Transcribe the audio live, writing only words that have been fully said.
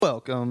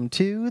Welcome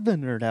to the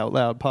Nerd Out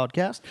Loud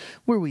podcast,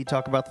 where we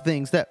talk about the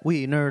things that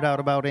we nerd out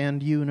about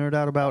and you nerd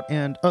out about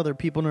and other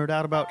people nerd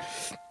out about.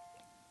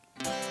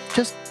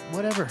 Just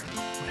whatever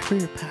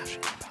you're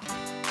passionate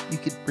about. You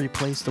could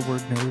replace the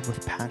word nerd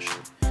with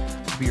passion.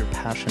 To be your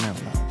Passion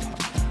Out Loud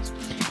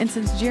podcast. And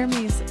since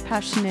Jeremy's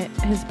passionate,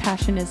 his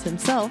passion is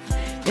himself,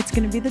 it's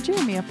going to be the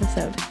Jeremy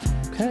episode.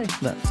 Okay,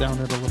 that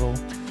sounded a little...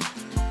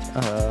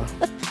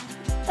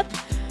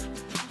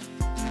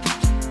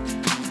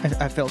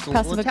 I felt a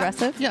little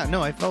Passive-aggressive? Yeah,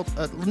 no, I felt...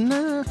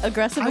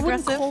 Aggressive-aggressive? I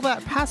wouldn't call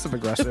that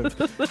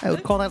passive-aggressive. I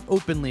would call that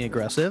openly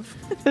aggressive.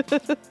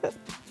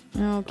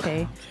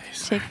 Okay.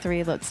 Take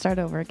 3. Let's start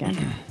over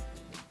again.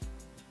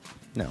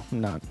 No,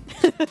 not.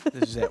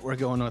 This is it. We're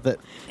going with it.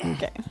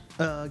 Okay.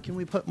 Can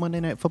we put Monday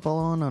Night Football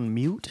on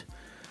mute?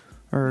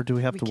 Or do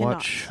we have to cannot.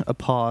 watch a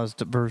paused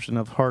version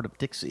of Heart of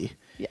Dixie?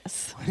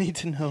 Yes. I need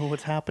to know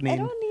what's happening. I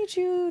don't need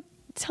you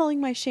telling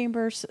my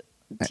Chambers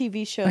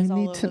TV shows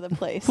all over the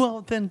place.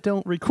 Well, then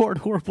don't record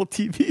horrible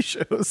TV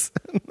shows,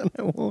 and then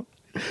I won't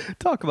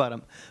talk about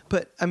them.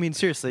 But, I mean,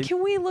 seriously.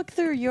 Can we look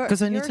through your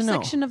I need to know.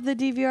 section of the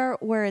DVR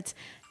where it's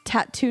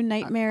Tattoo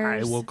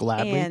Nightmares? I will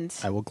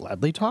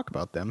gladly talk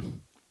about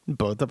them.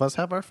 Both of us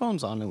have our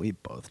phones on, and we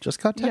both just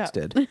got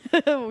texted.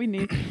 Yeah. We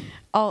need.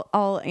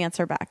 I'll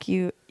answer back.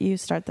 You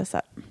start this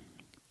up.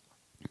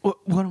 What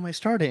am I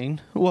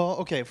starting? Well,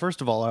 okay,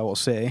 first of all, I will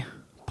say,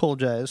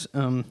 apologize.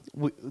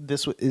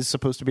 This is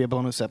supposed to be a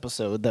bonus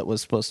episode that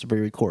was supposed to be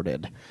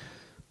recorded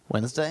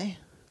Wednesday?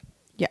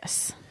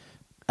 Yes.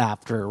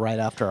 Right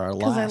after our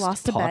last I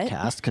lost a bet.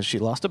 podcast, because she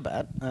lost a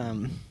bet.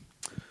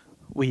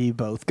 We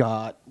both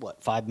got,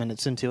 5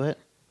 minutes into it?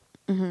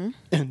 Mm-hmm.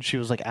 And she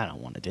was like, I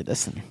don't want to do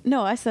this.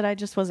 No, I said I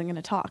just wasn't going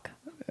to talk.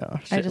 Oh,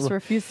 I just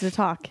refused to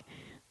talk.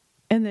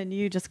 And then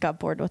you just got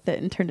bored with it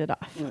and turned it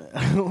off.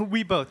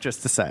 We both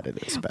just decided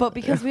it's better. But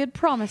because we had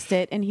promised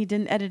it and he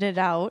didn't edit it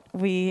out,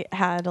 we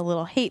had a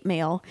little hate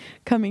mail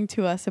coming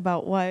to us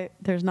about why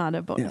there's not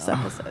a bonus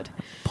episode.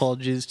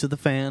 Apologies to the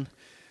fan.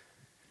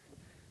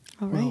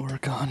 All right. Well, we're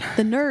gone.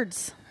 The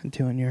nerds.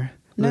 Doing your...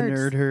 The Nerds.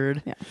 nerd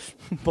herd. Yeah.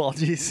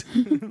 Apologies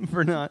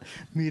for not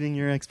meeting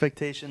your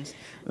expectations.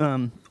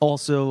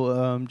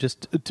 Also,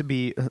 just to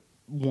be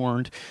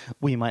warned,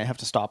 we might have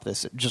to stop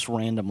this just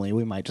randomly.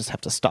 We might just have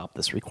to stop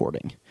this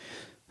recording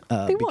They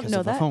won't because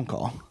know of a that. phone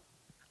call.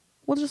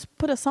 We'll just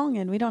put a song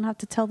in. We don't have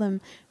to tell them.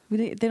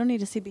 They don't need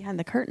to see behind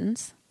the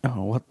curtains.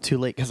 Oh, well, too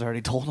late because I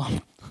already told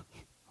them.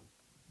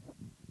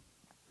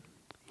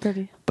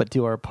 Dirty. But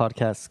do our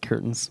podcast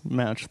curtains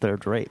match their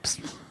drapes?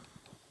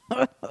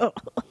 How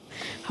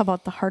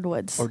about the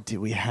hardwoods? Or do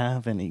we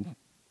have any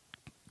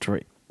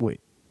drapes?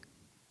 Wait,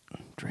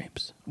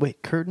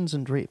 curtains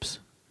and drapes.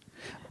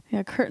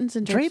 Yeah, curtains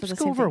and drapes.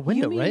 Drapes go over a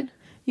window, right?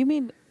 You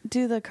mean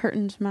do the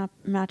curtains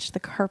match the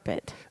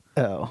carpet?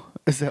 Oh,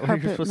 is that what you're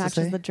Carpet supposed to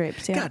matches say? the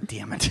drapes, yeah. God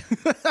damn it.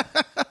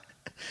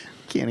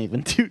 Can't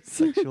even do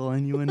sexual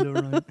innuendo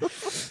right.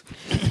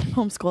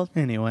 Homeschooled.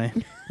 Anyway,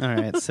 all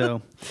right,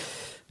 so,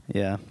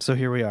 yeah, so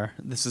here we are.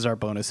 This is our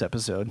bonus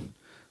episode.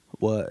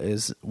 What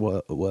is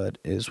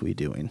we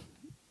doing?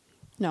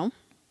 No.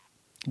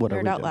 What are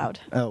Nerd we Out doing? Loud.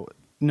 Oh,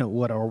 no,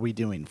 what are we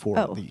doing for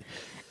the...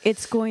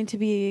 It's going to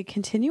be a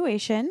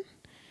continuation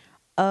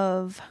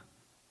of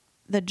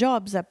the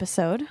Jobs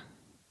episode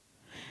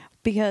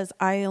because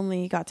I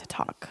only got to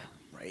talk.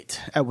 Right.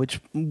 At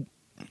which...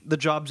 The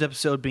Jobs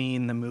episode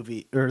being the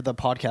movie, or the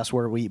podcast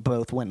where we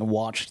both went and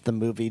watched the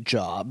movie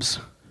Jobs.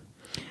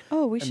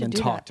 Oh, we should do And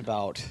then talked that.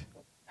 about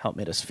how it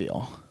made us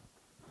feel.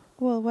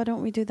 Well, why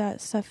don't we do that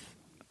stuff?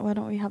 Why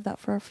don't we have that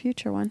for our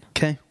future one?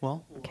 Okay,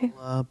 well, Okay.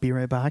 we'll be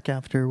right back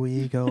after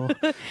we go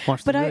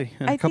watch the But movie.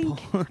 in a I couple.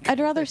 think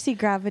I'd rather see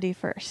Gravity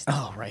first.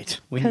 Oh, right.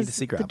 We need to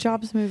see Gravity. The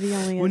Jobs movie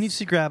only is... We need to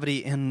see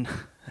Gravity, and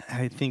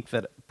I think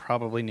that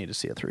probably need to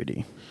see a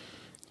 3D.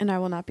 And I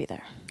will not be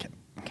there. Okay.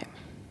 Okay.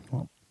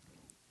 Well,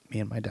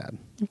 me and my dad.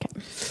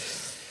 Okay.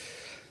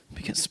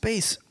 Because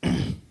space.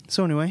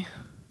 So anyway,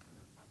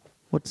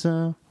 what's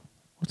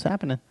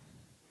happening?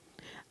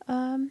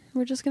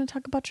 We're just going to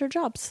talk about your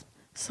jobs.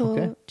 So,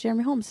 Okay.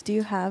 Jeremy Holmes, do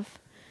you have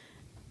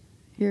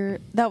your...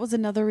 That was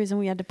another reason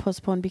we had to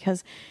postpone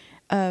because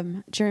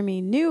Jeremy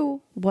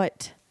knew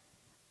what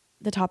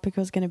the topic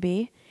was going to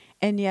be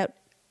and yet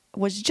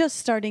was just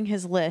starting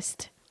his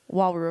list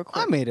while we were I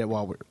recording. made it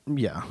while we're...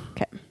 Yeah.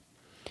 Okay.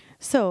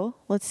 So,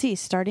 let's see.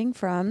 Starting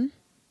from...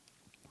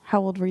 How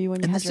old were you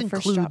when you And had this your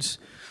first job? includes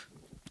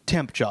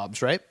temp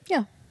jobs, right?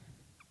 Yeah.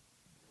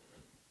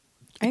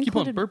 I keep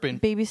on included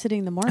burping.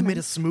 babysitting the I Mormons. made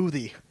a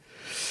smoothie.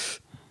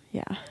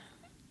 Yeah.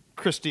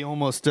 Christy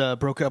almost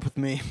broke up with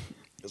me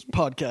as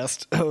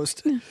podcast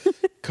host.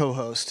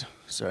 Co-host.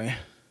 Sorry.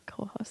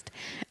 Co-host.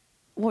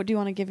 What do you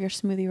want to give your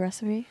smoothie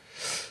recipe?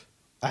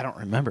 I don't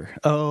remember.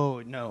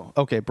 Oh, no.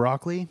 Okay,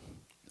 broccoli,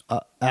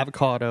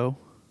 avocado,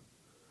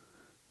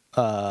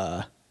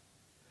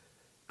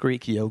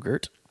 Greek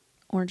yogurt,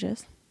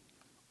 Oranges.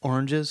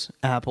 oranges,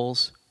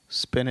 apples,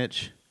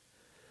 spinach,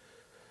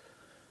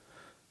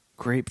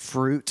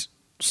 grapefruit,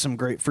 some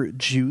grapefruit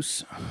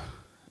juice,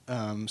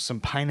 some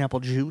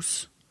pineapple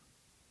juice,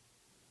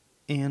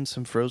 and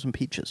some frozen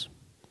peaches.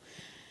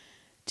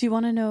 Do you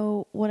want to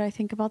know what I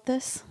think about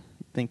this?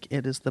 I think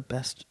it is the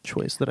best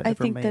choice that I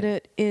ever think made. that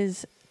it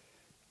is.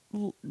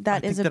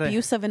 That is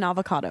abuse of an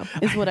avocado,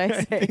 is what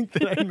I say. I think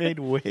that I made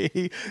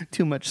way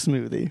too much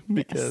smoothie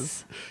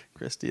because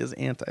Christy is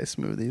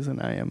anti-smoothies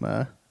and I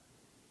am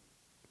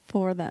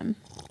for them.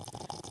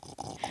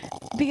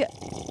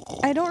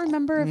 I don't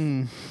remember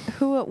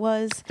who it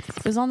was.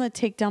 It was on the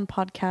Takedown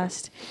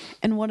podcast,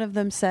 and one of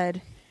them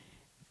said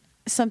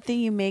something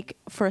you make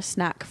for a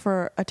snack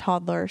for a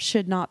toddler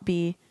should not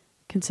be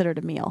considered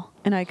a meal,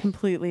 and I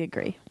completely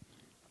agree.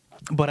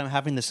 But I'm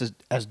having this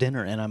as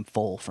dinner, and I'm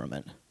full from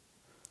it.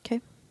 Okay,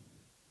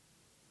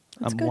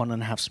 I'm good.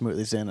 1.5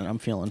 smoothies in, and I'm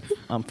feeling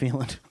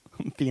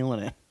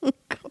it.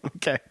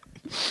 Okay.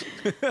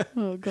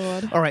 Oh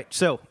God. All right.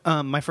 So,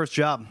 my first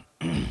job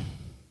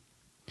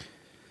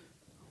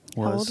was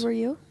How old were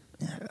you?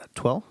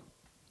 12.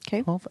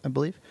 Okay. 12, I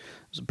believe.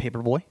 I was a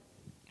paper boy. I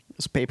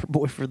was a paper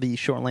boy for the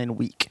Shoreline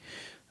Week.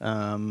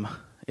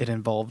 It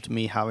involved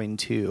me having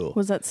to...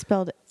 Was that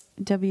spelled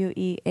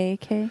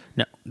W-E-A-K?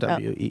 No,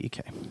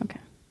 W-E-E-K. Okay.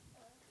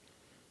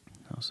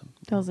 That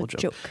was a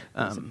joke.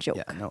 That was a joke.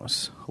 Yeah, no, it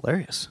was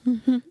hilarious.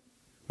 Maybe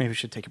we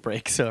should take a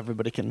break so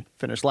everybody can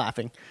finish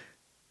laughing.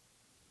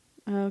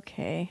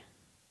 Okay.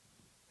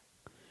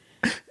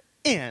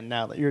 And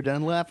now that you're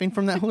done laughing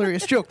from that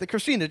hilarious joke that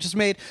Christina just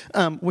made,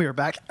 we're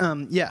back.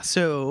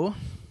 So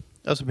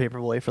I was a paper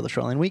boy for the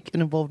Shoreline Week.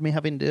 It involved me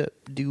having to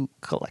do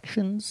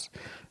collections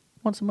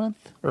once a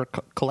month, or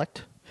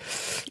collect.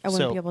 I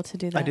wouldn't be able to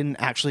do that. I didn't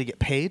actually get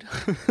paid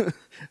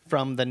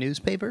from the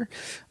newspaper.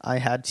 I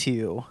had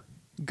to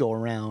go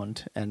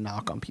around and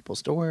knock on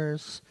people's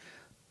doors.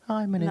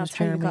 Hi, my name is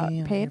Jeremy. That's how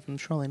you got I'm paid? here from the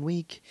Shoreline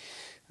Week.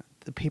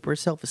 The paper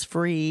itself is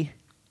free,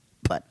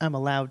 but I'm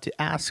allowed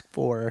to ask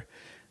for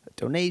a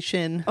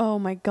donation. Oh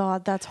my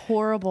God, that's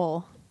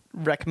horrible.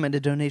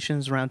 Recommended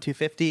donations around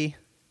 $250,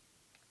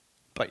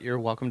 but you're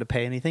welcome to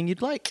pay anything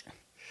you'd like.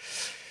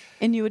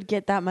 And you would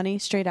get that money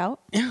straight out?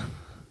 Yeah.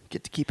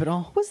 Get to keep it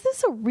all. Was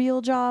this a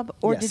real job,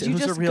 or Yes, did it you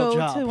was a just real go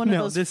job. to one No,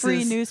 of those this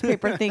free is-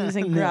 newspaper things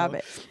and grab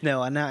it?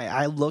 No, and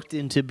I looked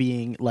into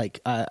being like,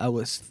 I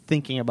was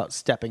thinking about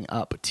stepping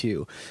up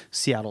to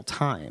Seattle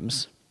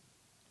Times,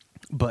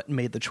 but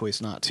made the choice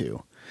not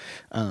to,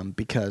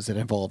 because it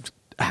involved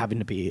having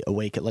to be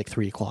awake at like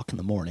 3 o'clock in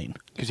the morning,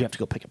 because you have to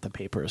go pick up the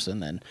papers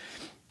and then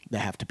they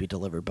have to be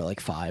delivered by like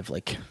 5.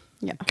 Like,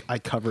 Yeah. I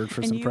covered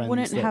for And some you friends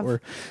wouldn't that have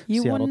were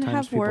you Seattle wouldn't Times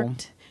have people.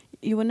 worked.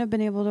 You wouldn't have been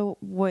able to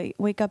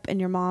wake up, and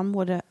your mom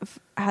would have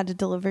had to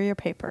deliver your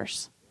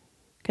papers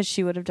because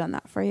she would have done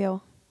that for you,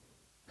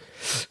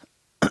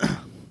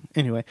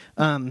 Anyway,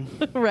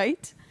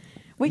 right?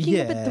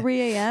 Waking up at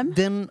 3 a.m.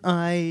 Then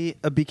I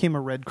became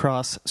a Red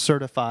Cross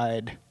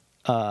certified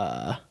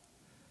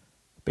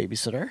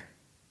babysitter.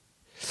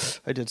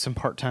 I did some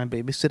part-time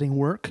babysitting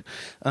work.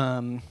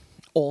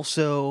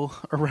 Also,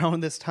 around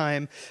this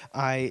time,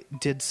 I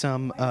did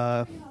some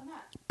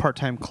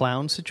part-time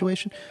clown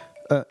situation.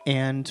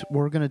 And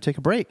we're going to take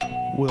a break.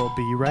 We'll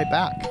be right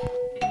back.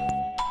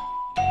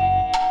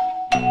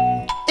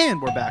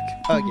 And we're back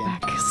again.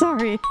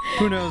 Sorry.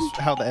 Who knows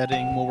how the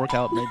editing will work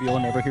out. Maybe you'll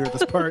never hear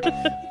this part.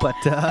 But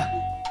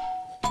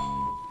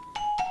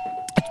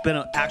it's been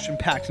an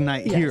action-packed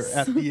night here Yes.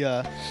 at the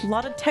A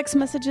lot of text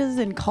messages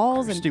and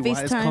calls and Christy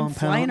Wise FaceTime compound.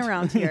 flying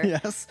around here.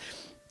 Yes.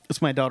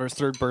 It's my daughter's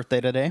 3rd birthday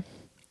today.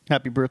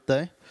 Happy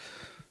birthday,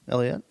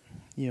 Elliot.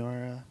 You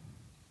are...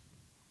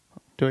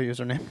 do I use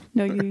her name?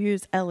 No, you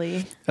use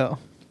Ellie. Oh.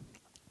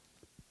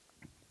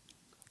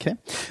 Okay.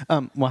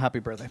 Well, happy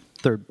birthday.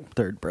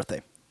 Third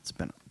birthday. It's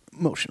been an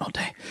emotional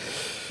day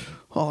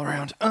all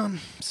around.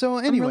 So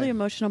anyway. I'm really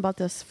emotional about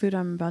this food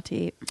I'm about to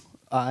eat.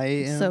 I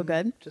am So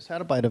good. Just had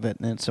a bite of it,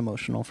 and it's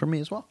emotional for me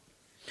as well.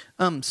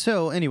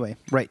 So anyway,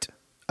 right.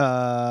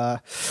 I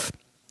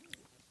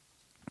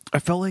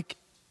felt like,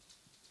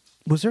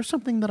 was there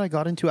something that I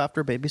got into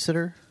after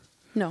babysitter?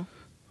 No.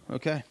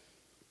 Okay.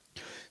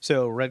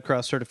 So Red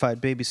Cross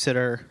certified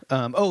babysitter.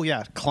 Oh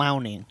yeah,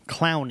 clowning.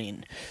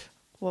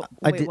 Well,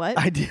 I wait, did, what?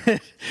 I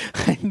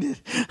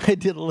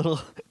did a little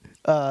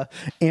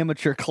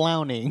amateur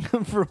clowning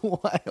for a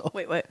while.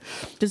 Wait.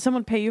 Did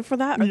someone pay you for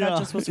that, or that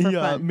just was for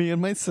fun? Me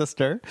and my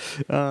sister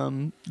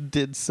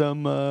did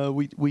some.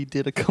 We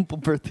did a couple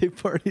birthday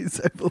parties,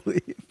 I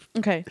believe.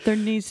 Okay, there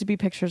needs to be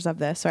pictures of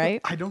this,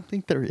 right? I don't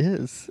think there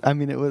is. I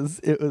mean, it was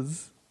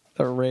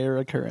a rare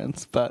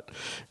occurrence, but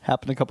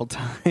happened a couple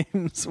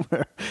times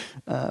where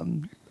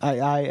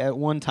I at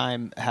one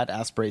time had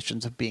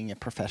aspirations of being a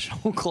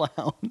professional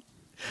clown.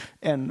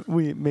 And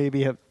we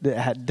maybe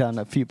had done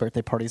a few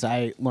birthday parties.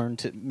 I learned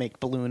to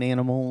make balloon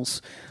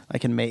animals. I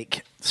can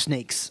make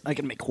snakes. I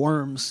can make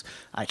worms.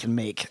 I can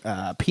make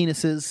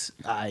penises.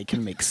 I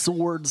can make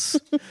swords.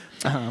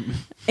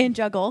 And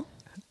juggle.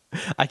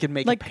 I can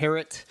make Like- a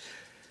parrot.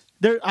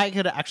 I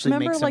could actually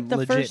Remember, make some like the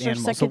legit first or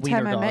animals. second a wiener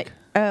time I dog.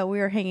 met, we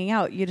were hanging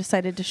out. You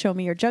decided to show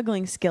me your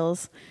juggling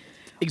skills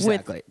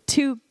Exactly. with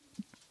 2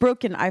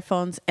 broken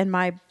iPhones and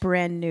my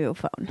brand new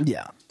phone.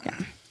 Yeah.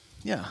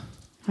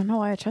 I don't know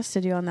why I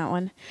trusted you on that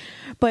one.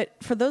 But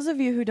for those of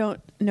you who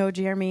don't know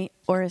Jeremy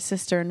or his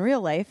sister in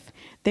real life,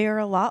 they are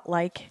a lot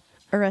like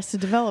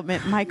Arrested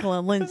Development, Michael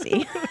and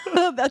Lindsay.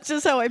 That's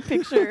just how I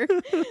picture.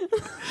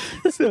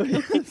 So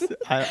yes,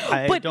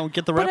 I don't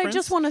get the reference. But I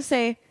just want to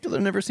say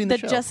I've never seen the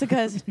that show.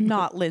 Jessica's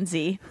not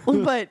Lindsay,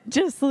 but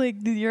just like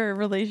your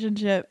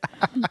relationship.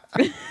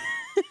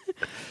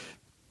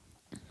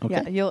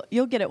 Okay. Yeah,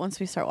 you'll get it once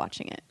we start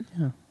watching it.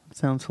 Yeah,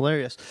 sounds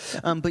hilarious.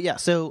 But yeah,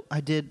 so I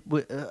did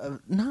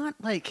not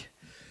like.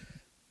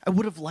 I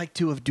would have liked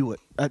to have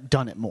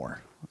done it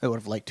more. I would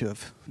have liked to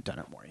have done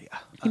it more. Yeah.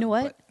 You know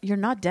what? But You're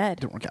not dead.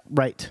 didn't work out.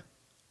 Right.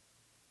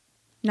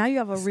 Now you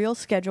have a real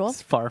schedule.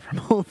 It's far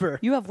from over.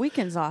 You have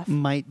weekends off.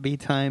 Might be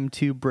time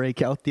to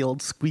break out the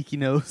old squeaky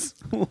nose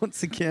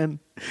once again.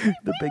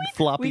 The big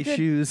floppy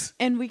shoes.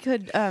 And we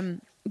could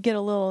get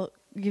a little,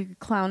 you could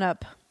clown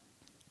up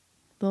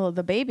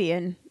the baby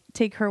and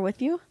take her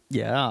with you.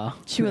 Yeah.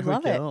 She would There we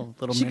love it. go.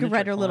 Little She could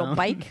ride her miniature little clown.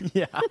 bike.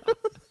 Yeah.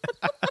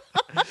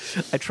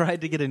 I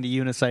tried to get into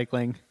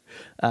unicycling.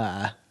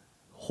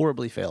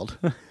 Horribly failed.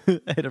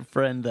 I had a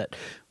friend that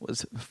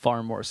was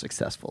far more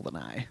successful than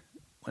I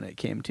when it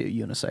came to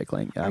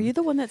unicycling. Are you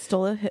the one that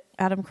stole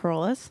Adam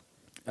Carolla's?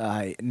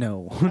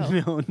 No.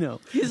 Oh.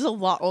 No. He's a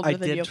lot older I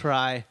than you. did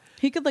try.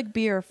 He could like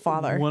be your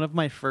father. One of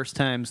my first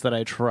times that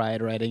I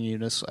tried riding a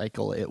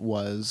unicycle, it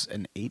was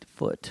an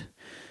 8-foot.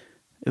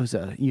 It was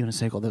a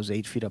unicycle that was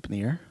 8 feet up in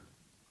the air.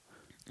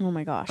 Oh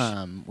my gosh.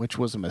 Which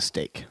was a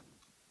mistake.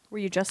 Were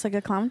you dressed like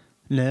a clown?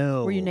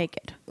 No. Were you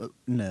naked?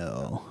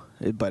 No.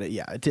 But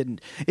it didn't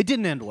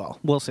end well.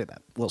 We'll say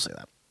that.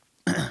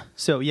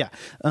 So yeah.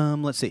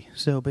 Let's see.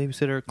 So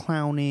babysitter,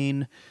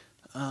 clowning,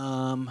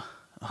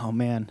 oh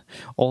man,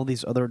 all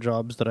these other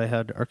jobs that I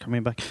had are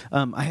coming back.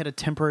 I had a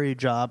temporary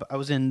job. I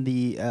was in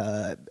the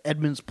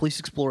Edmonds Police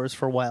Explorers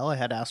for a while. I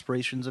had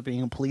aspirations of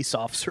being a police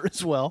officer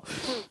as well.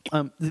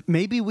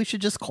 Maybe we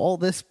should just call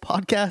this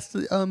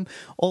podcast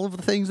all of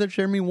the things that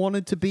Jeremy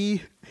wanted to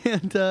be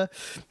and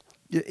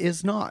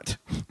is not.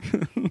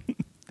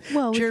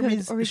 Well,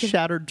 Jeremy's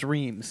Shattered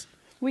Dreams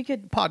we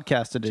could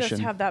podcast edition.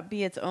 just have that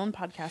be its own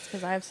podcast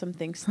because I have some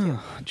things too.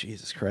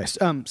 Jesus Christ.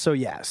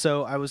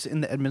 So I was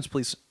in the Edmonds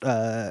Police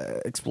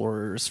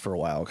Explorers for a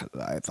while because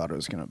I thought I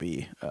was going to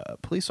be a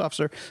police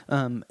officer.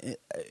 And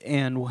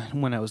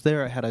when I was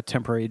there, I had a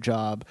temporary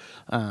job.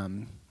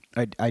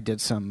 I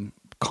did some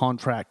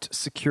contract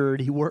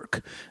security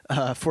work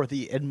for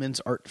the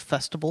Edmonds Art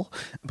Festival.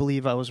 I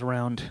believe I was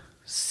around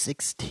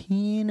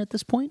 16 at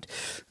this point.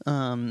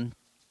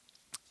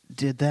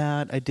 Did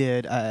that.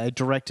 I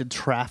directed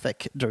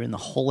traffic during the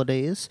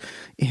holidays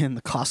in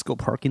the Costco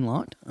parking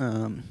lot.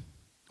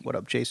 What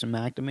up, Jason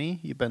McNamee?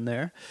 You've been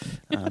there,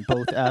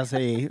 both as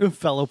a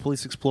fellow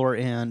police explorer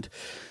and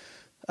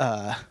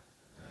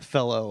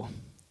fellow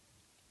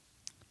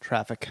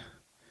traffic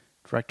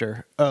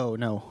director. Oh,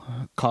 no,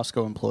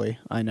 Costco employee.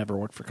 I never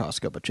worked for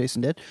Costco, but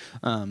Jason did.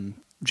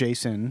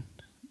 Jason,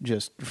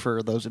 just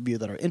for those of you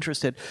that are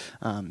interested,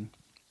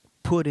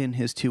 put in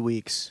his 2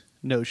 weeks,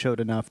 no-showed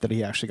enough that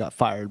he actually got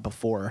fired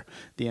before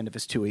the end of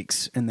his 2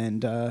 weeks and then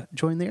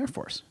joined the Air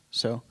Force.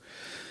 So,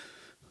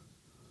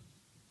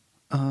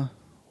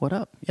 what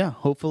up? Yeah,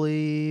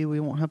 hopefully we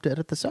won't have to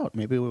edit this out.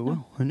 Maybe we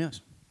will. Who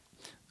knows?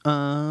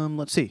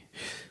 Let's see.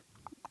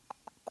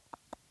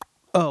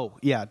 Oh,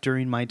 yeah,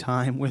 during my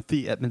time with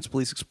the Edmonds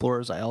Police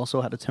Explorers, I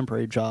also had a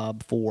temporary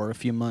job for a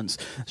few months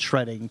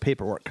shredding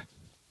paperwork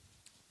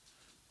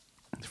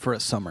for a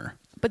summer.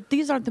 But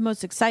these aren't the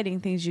most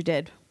exciting things you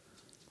did.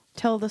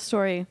 Tell the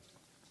story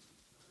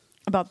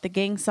about the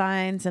gang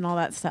signs and all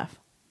that stuff.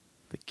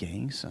 The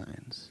gang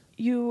signs.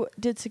 You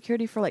did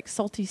security for like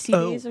Salty Sea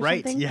Days or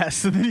right. something?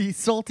 Yes, the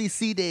Salty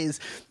Sea Days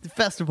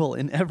festival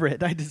in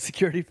Everett. I did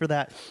security for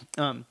that.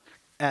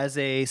 As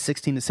a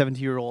 16 to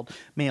 17-year-old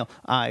male,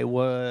 I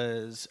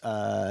was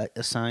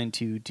assigned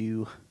to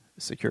do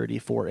security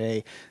for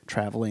a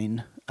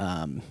traveling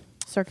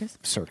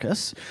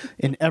circus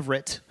in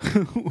Everett,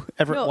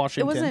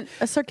 Washington. It wasn't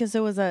a circus.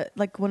 It was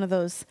like one of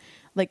those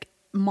like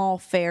mall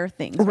fair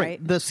things,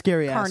 right? The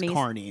scary ass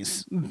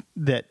Carnies. carnies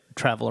that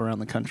travel around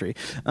the country.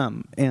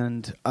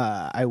 And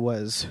I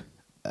was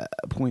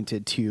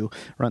appointed to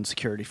run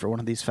security for one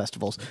of these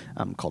festivals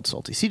called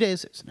Salty Sea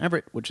Days. It's in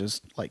Everett, which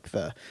is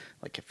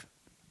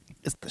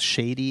it's the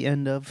shady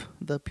end of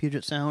the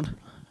Puget Sound,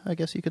 I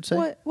guess you could say.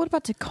 What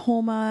about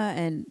Tacoma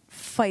and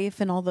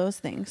Fife and all those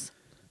things?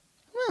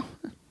 Well,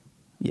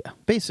 yeah,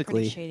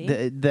 basically Pretty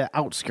shady. the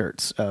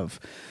outskirts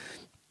of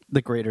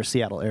the greater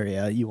Seattle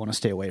area you want to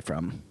stay away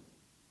from.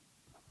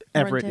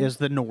 Everett Renton. is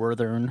the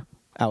northern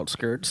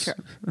outskirts. Sure.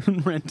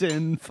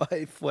 Renton,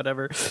 Fife,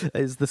 whatever,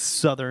 is the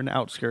southern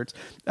outskirts.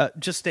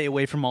 Just stay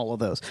away from all of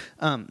those.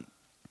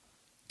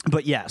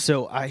 But yeah,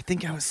 so I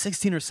think I was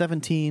 16 or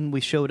 17. We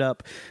showed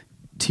up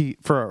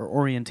for our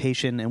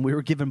orientation, and we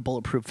were given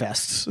bulletproof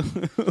vests,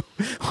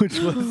 which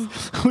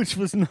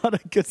was not a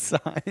good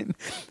sign.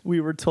 We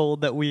were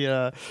told that we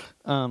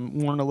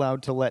weren't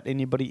allowed to let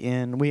anybody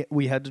in.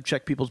 We had to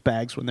check people's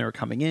bags when they were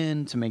coming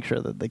in to make sure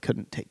that they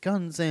couldn't take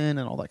guns in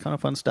and all that kind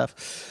of fun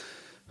stuff.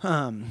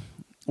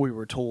 we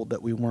were told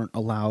that we weren't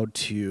allowed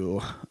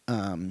to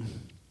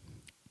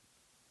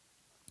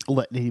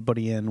let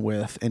anybody in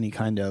with any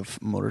kind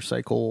of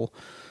motorcycle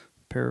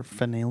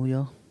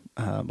paraphernalia,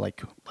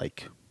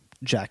 like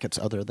jackets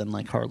other than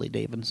like Harley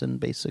Davidson,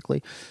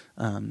 basically,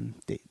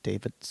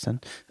 Davidson,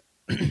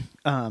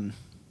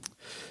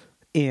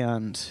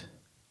 and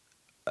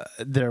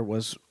there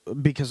was,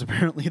 because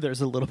apparently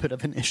there's a little bit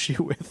of an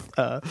issue with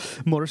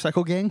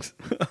motorcycle gangs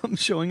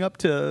showing up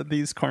to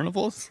these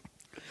carnivals.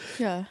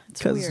 Yeah, it's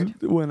Because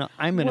weird. when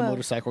I'm in a Well-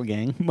 motorcycle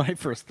gang, my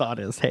first thought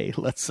is, hey,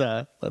 let's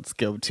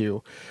go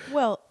to.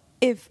 Well,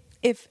 if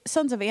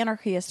Sons of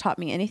Anarchy has taught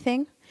me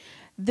anything,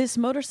 this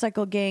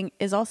motorcycle gang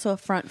is also a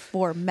front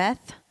for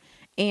meth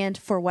and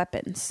for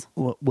weapons.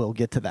 We'll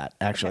get to that,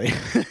 actually.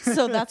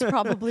 So that's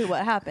probably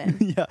what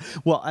happened. Yeah.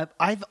 Well,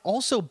 I've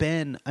also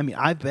been. I mean,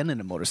 I've been in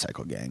a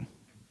motorcycle gang.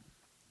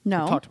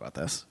 No, We talked about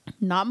this.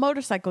 not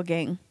motorcycle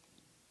gang,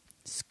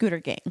 scooter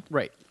gang.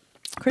 Right.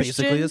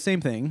 Christian Basically the same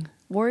thing.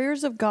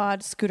 Warriors of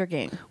God scooter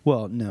gang.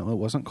 Well, no, it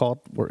wasn't called.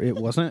 It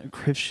wasn't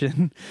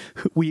Christian.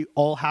 We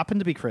all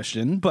happened to be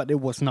Christian, but it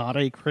was not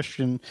a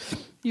Christian.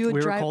 You would we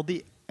were drive- called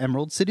the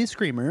Emerald City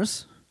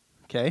Screamers.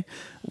 Okay,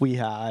 we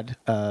had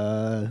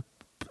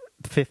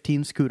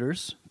 15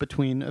 scooters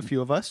between a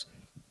few of us.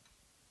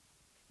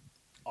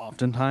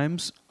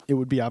 Oftentimes, it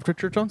would be after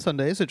church on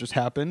Sundays. It just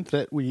happened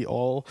that we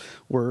all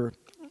were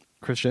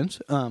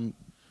Christians.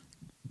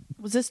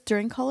 Was this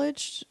during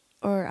college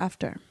or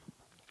after?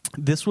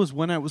 This was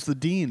when I was the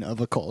dean of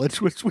a college,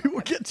 which we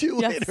will get to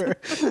Yes. later.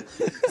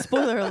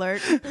 Spoiler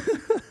alert.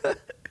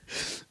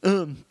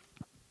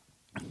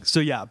 So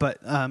yeah, but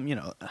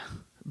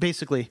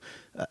basically,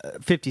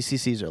 50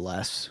 cc's or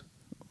less,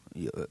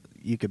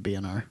 you could be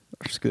in our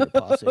scooter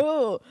posse.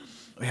 Oh,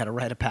 We had a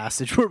rite of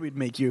passage where we'd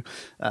make you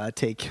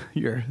take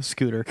your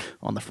scooter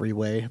on the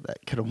freeway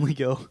that could only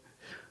go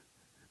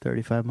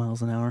 35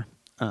 miles an hour.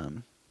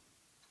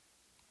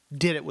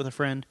 Did it with a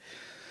friend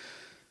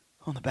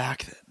on the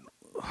back.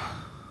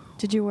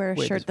 did you wear a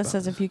Wait, shirt that this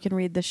says, "If you can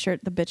read this shirt,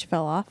 the bitch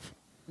fell off"?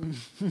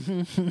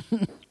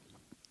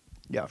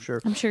 Yeah,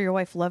 sure. I'm sure your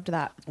wife loved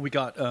that. We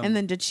got And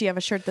then did she have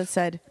a shirt that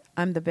said,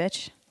 "I'm the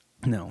bitch"?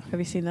 no, Have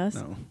you seen those?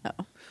 No.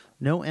 Oh.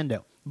 no and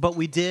no. But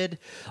we did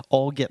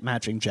all get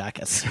matching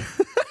jackets.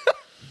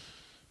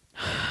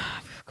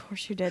 Of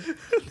course you did.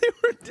 They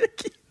were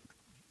dicky.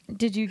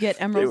 Did you get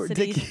They Emerald were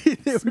City dicky.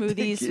 They were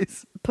smoothies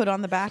dickies. put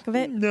on the back of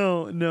it?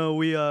 No,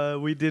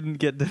 we didn't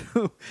get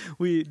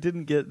we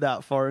didn't get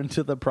that far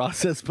into the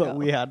process, but No.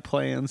 we had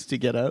plans to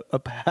get a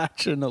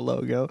patch and a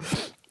logo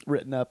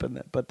written up,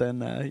 but then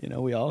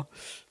we all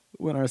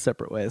went our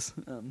separate ways,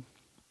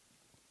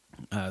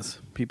 as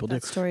people do.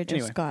 That story just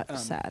Anyway, got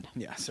sad.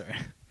 Yeah, sorry.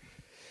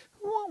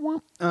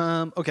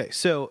 Okay,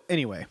 so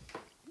anyway,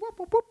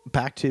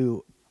 back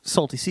to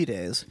Salty Sea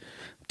days,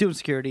 doing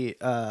security.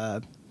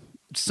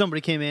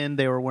 Somebody came in.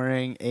 They were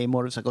wearing a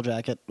motorcycle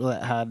jacket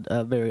that had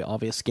a very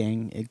obvious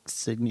gang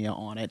insignia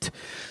on it.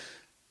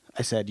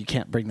 I said, "You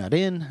can't bring that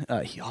in."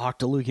 He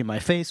hawked a loogie in my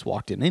face,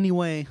 walked in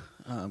anyway.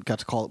 Got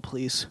to call the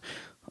police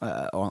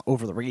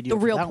over the radio. The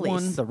for real that police.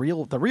 one. The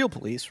real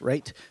police,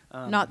 right?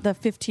 Not the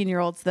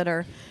 15-year-olds that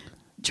are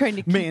trying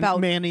to keep out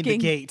manning the gang-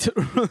 gate,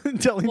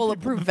 telling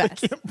Bulletproof people that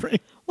they vests. can't bring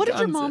What did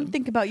your guns mom in.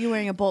 think about you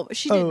wearing a bullet?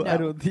 She didn't know. I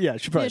don't. Yeah,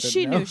 she probably Yeah, didn't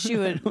she know. knew she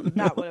would.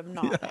 That would have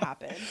not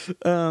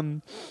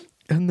happened.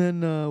 And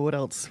then what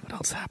else? What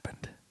else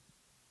happened?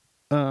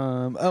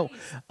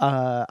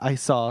 I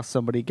saw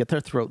somebody get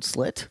their throat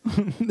slit.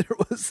 there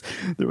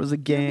was a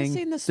gang.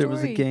 missing the There was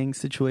a story. gang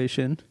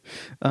situation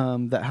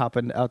that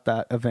happened at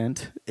that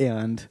event,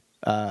 and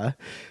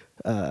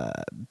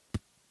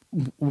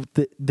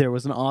there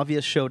was an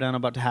obvious showdown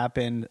about to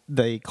happen.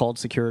 They called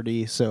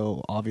security,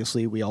 so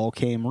obviously we all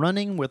came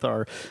running with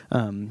our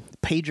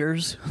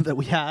pagers that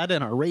we had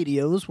and our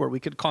radios where we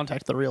could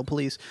contact the real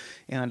police.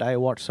 And I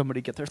watched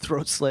somebody get their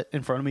throat slit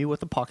in front of me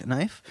with a pocket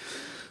knife.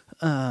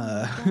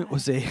 It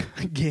was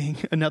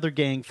another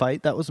gang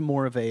fight. That was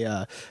more of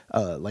a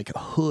like a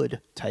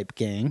hood type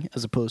gang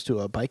as opposed to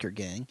a biker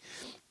gang.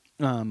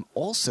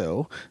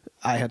 Also,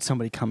 I had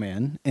somebody come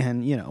in,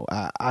 and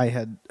I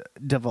had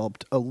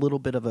developed a little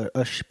bit of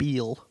a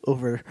spiel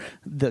over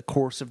the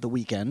course of the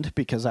weekend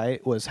because I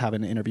was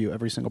having to interview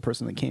every single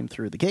person that came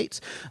through the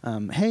gates.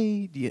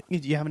 Hey, do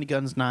you have any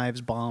guns, knives,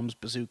 bombs,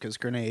 bazookas,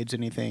 grenades,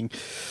 anything?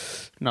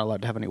 Not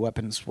allowed to have any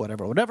weapons,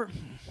 whatever.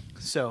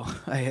 So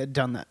I had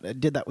done that. I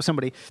did that with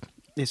somebody.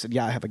 They said,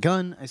 "Yeah, I have a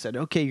gun." I said,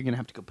 "Okay, you're gonna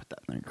have to go put that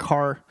in your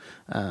car."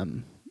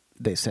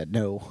 They said,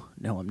 no,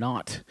 I'm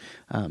not.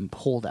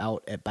 Pulled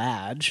out a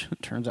badge.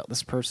 It turns out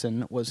this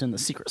person was in the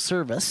Secret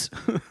Service.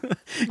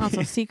 Not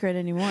so secret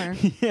anymore.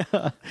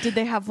 Yeah. Did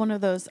they have one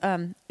of those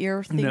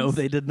ear things? No,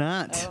 they did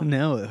not. Oh.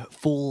 No,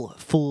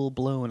 full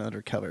blown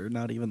undercover,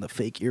 not even the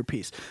fake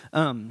earpiece.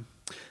 And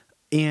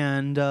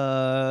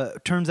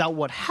turns out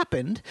what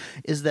happened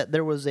is that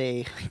there was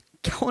a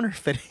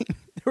counterfeiting.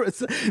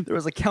 There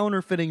was a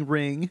counterfeiting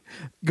ring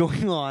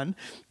going on.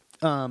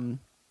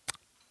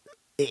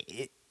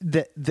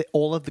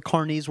 all of the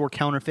carnies were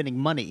counterfeiting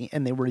money,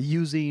 and they were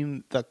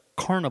using the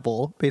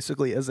carnival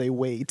basically as a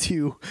way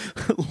to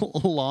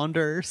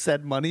launder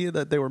said money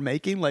that they were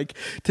making, like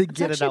to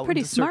get it out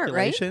pretty into smart,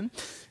 circulation.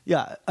 Right?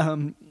 Yeah,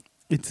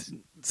 it's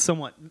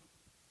somewhat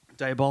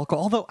diabolical.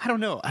 Although I don't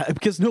know,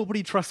 because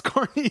nobody trusts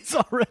carnies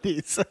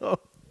already. So,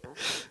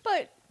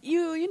 But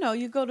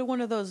you go to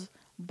one of those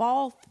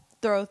ball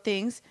throw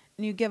things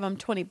and you give them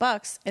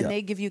 $20 and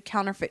they give you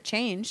counterfeit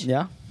change.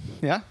 yeah.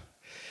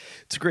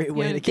 It's a great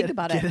way to get it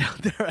out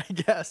there, I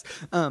guess.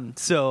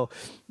 So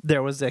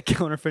there was a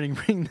counterfeiting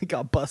ring that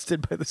got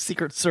busted by the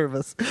Secret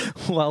Service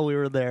while we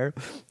were there.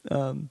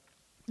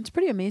 It's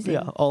pretty amazing.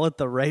 Yeah, all at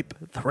the ripe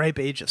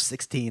age of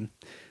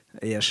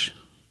 16-ish.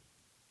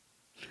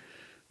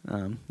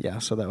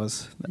 So that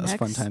was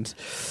fun times.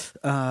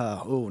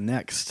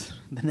 Next.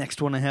 The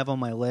next one I have on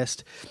my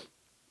list.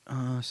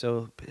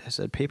 So I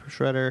said paper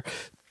shredder.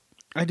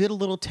 I did a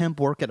little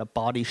temp work at a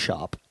body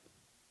shop.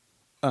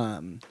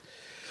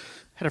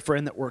 Had a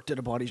friend that worked at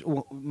a body.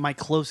 One of my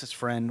closest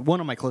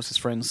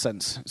friends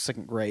since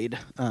second grade.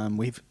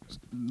 We've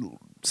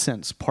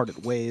since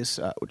parted ways,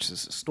 which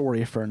is a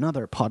story for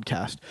another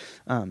podcast.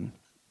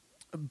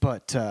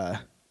 But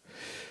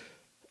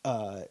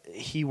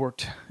he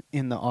worked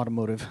in the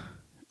automotive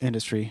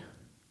industry.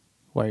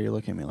 Why are you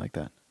looking at me like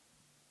that?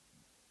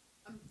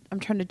 I'm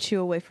trying to chew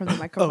away from the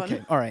microphone.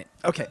 Okay, all right,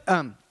 okay.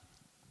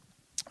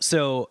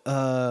 So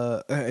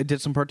I did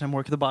some part-time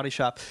work at the body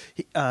shop.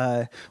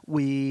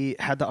 We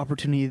had the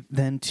opportunity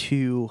then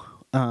to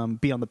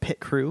be on the pit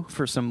crew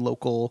for some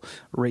local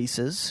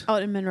races.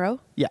 Out in Monroe?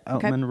 Yeah,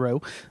 out in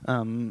Monroe,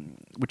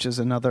 which is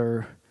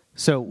another...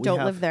 So we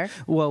don't live there.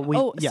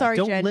 Well, sorry,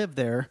 don't Jen. live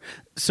there.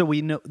 So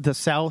we know the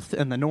south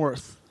and the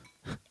north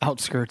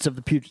outskirts of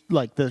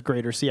the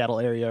greater Seattle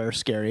area are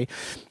scary.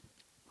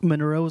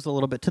 Monroe is a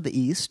little bit to the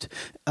east.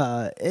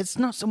 It's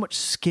not so much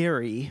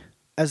scary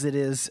as it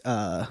is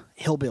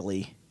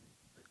hillbilly,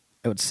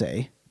 I would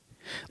say.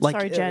 Like,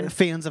 sorry, Jen.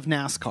 Fans of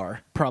NASCAR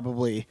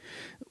probably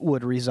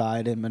would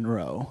reside in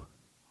Monroe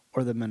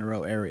or the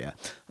Monroe area.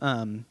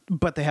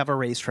 But they have a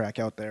racetrack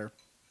out there.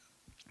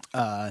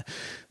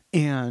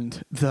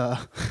 And the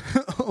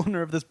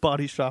owner of this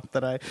body shop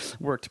that I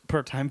worked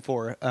part-time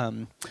for,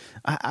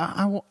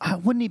 I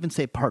wouldn't even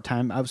say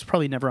part-time. I was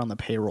probably never on the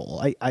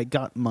payroll. I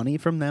got money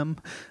from them,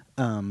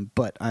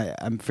 but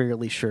I'm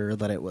fairly sure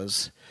that it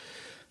was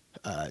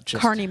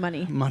just... Carney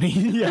money. Money,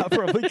 yeah,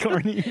 probably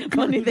Carney.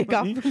 Money they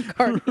got from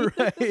Carney.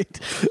 Right.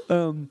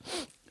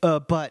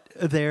 But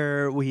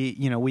there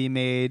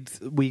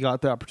we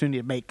got the opportunity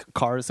to make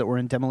cars that were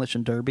in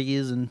demolition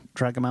derbies and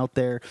drag them out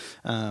there.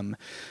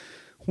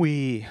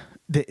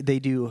 They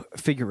do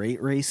figure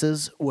eight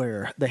races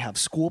where they have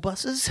school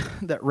buses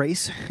that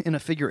race in a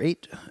figure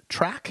eight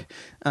track,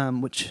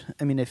 which,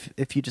 I mean,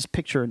 if you just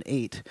picture an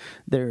 8,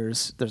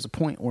 there's a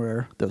point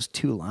where those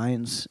two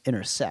lines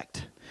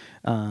intersect,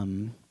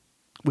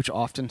 which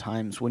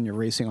oftentimes when you're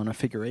racing on a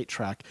figure eight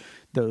track,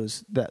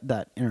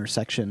 that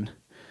intersection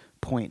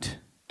point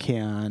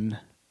can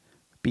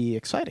be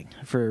exciting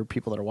for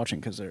people that are watching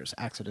because there's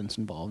accidents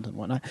involved and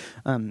whatnot.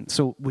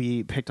 So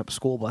we picked up a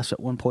school bus at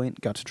one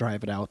point, got to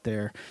drive it out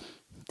there,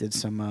 did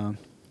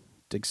some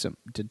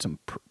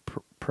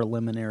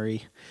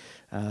preliminary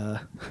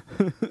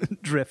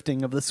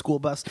drifting of the school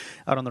bus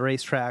out on the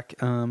racetrack.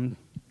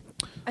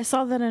 I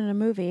saw that in a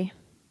movie.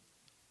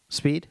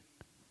 Speed?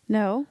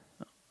 No.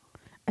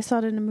 I saw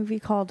it in a movie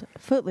called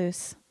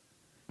Footloose,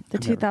 the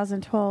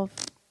 2012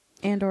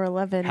 and/or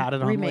 11 had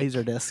it on remake.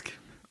 Laserdisc.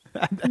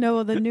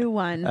 No, the new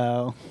one.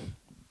 Oh.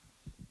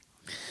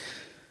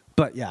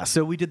 But yeah,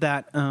 so we did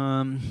that.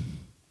 That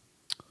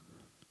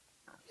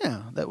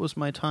was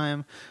my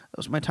time. That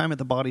was my time at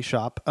the body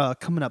shop.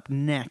 Coming up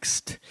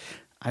next,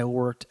 I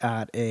worked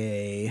at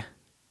a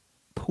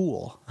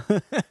pool.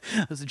 I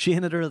was a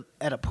janitor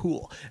at a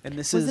pool. And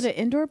was it an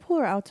indoor pool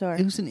or outdoor?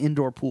 It was an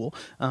indoor pool.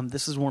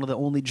 This is one of the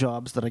only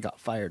jobs that I got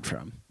fired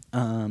from.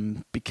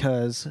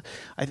 Because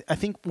I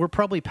think we're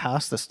probably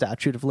past the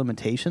statute of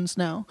limitations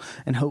now,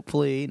 and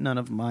hopefully none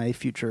of my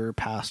future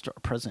past or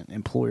present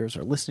employers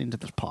are listening to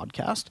this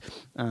podcast.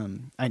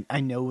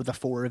 I know the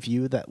 4 of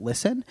you that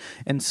listen,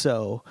 and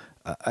so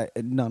I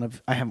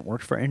haven't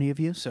worked for any of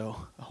you,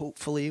 so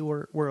hopefully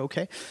we're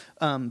okay.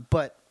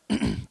 But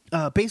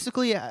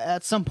basically,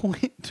 at some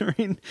point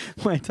during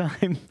my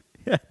time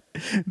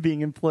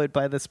being employed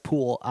by this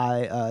pool,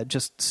 I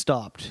just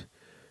stopped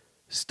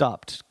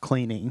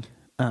cleaning.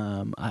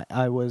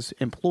 I was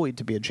employed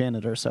to be a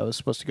janitor, so I was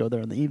supposed to go there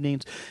in the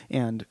evenings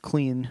and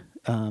clean.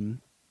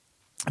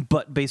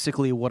 But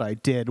basically what I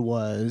did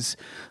was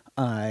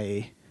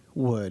I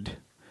would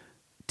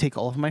take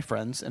all of my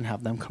friends and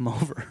have them come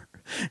over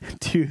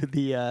to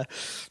the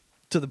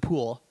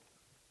pool,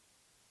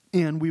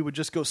 and we would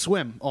just go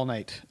swim all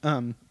night.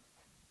 And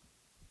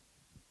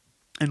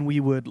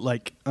we would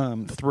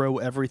throw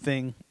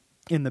everything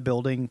in the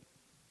building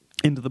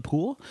into the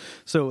pool.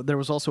 So there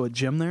was also a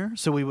gym there.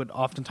 So we would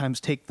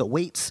oftentimes take the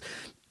weights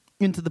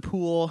into the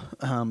pool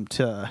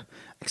to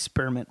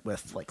experiment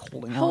with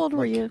holding. How old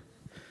were you?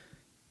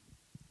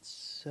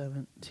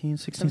 16,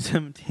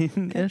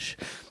 17-ish.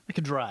 I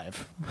could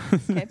drive.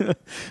 Okay.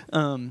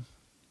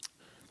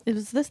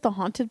 Is this the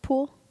haunted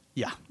pool?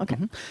 Yeah. Okay.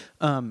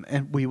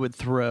 And we would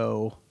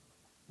throw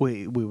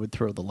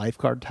the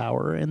lifeguard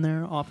tower in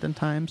there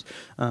oftentimes.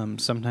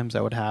 Sometimes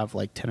I would have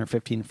like 10 or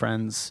 15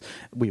 friends.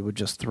 We would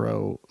just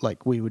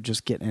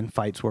get in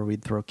fights where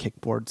we'd throw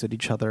kickboards at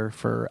each other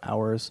for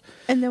hours.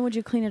 And then would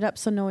you clean it up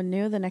so no one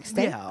knew the next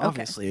day? Yeah,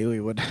 obviously we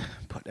would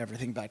put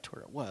everything back to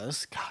where it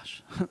was.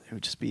 Gosh, it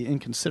would just be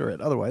inconsiderate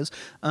otherwise.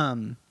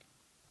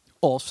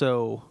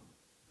 Also,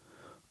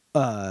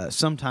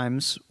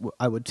 sometimes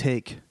I would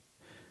take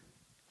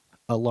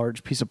a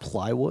large piece of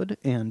plywood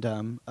and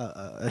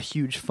a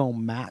huge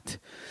foam mat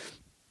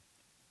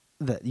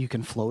that you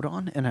can float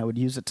on, and I would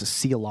use it to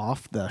seal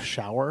off the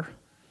shower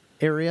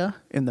area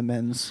in the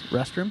men's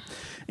restroom,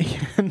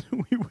 and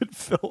we would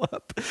fill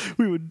up.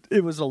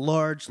 It was a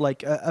large,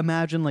 like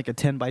imagine like a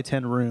 10 by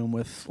 10 room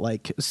with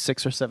like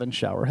 6 or 7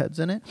 shower heads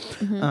in it.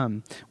 Mm-hmm.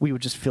 We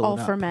would just fill All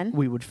it up. for men?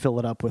 We would fill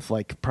it up with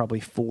like probably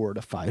 4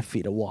 to 5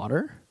 feet of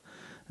water,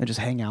 and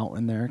just hang out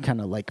in there, kind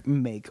of like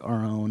make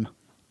our own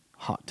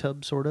hot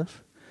tub, sort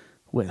of,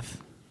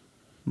 with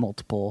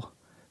multiple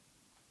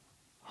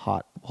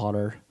hot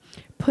water.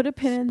 Put a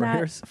pin in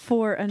sprayers. that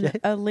for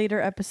a later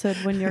episode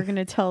when you're going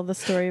to tell the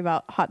story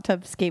about hot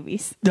tub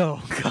scabies.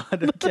 Oh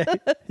God! Okay,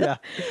 yeah,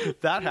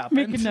 that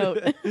happened. Make a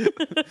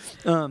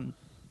note.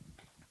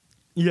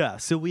 Yeah,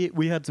 so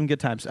we had some good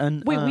times.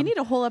 And wait, we need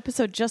a whole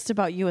episode just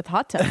about you with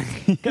hot tubs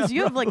because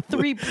you have like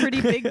 3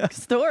 pretty big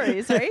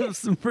stories, I right? have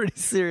some pretty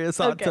serious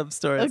hot tub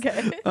stories.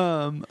 Okay.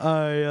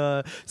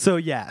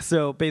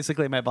 So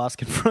basically my boss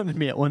confronted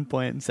me at one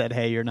point and said,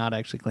 "Hey, you're not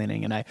actually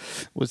cleaning," and I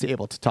was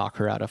able to talk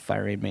her out of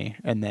firing me.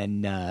 And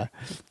then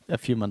a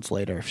few months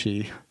later,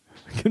 she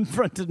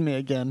confronted me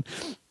again,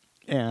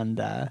 and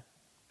I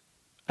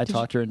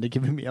talked her into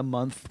giving me a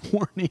month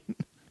warning.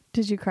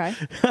 Did you cry?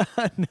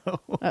 No.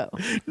 Oh.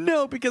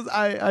 No, because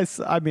I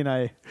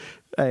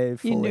fully,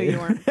 You knew you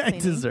weren't I cleaning.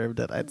 deserved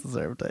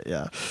it.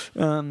 Yeah.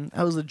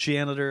 I was a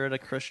janitor at a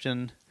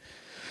Christian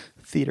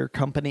theater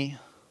company.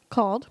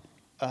 Called?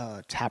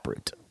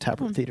 Taproot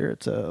Theater.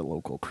 It's a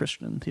local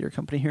Christian theater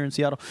company here in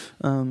Seattle.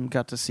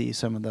 Got to see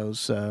some of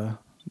those.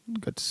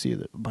 Got to see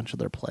a bunch of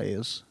their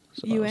plays.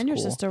 So You that was and your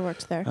cool. sister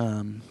worked there.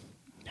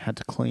 Had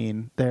to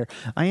clean there.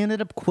 I ended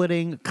up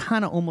quitting.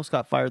 Kind of almost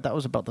got fired. That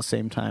was about the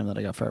same time that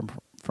I got fired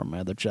from my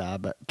other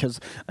job, because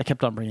I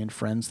kept on bringing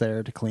friends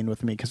there to clean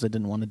with me because I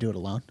didn't want to do it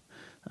alone.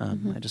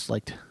 I just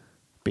liked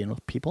being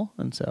with people,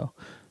 and so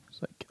I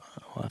was like,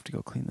 "Oh, I'll have to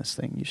go clean this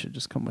thing. You should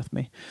just come with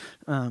me."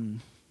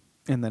 And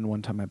then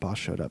one time my boss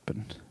showed up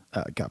and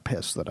got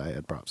pissed that I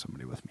had brought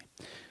somebody with me.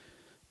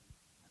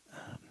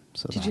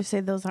 Did you say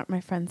those aren't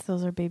my friends?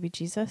 Those are baby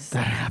Jesus?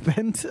 That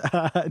happened?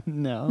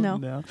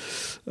 No.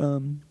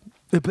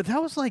 But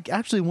that was like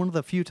actually one of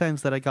the few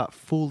times that I got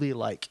fully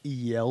like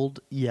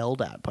yelled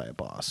at by a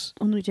boss.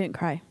 And we didn't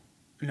cry.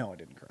 No, I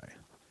didn't cry.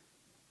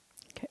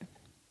 Okay.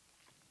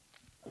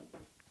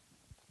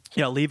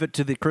 Yeah, leave it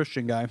to the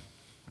Christian guy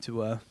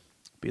to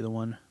be the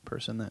one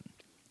person that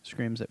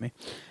screams at me.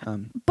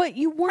 But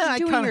you weren't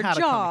doing your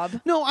job.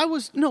 No, I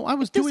was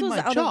doing my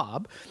out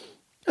job.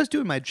 I was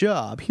doing my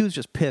job. He was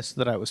just pissed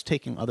that I was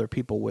taking other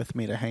people with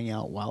me to hang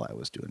out while I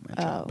was doing my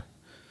job.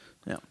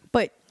 Yeah.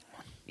 But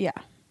yeah.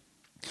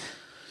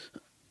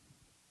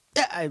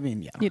 Yeah, I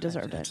mean, yeah. You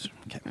deserved it.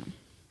 Okay.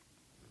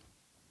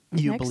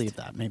 You Next. believe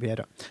that. Maybe I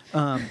don't.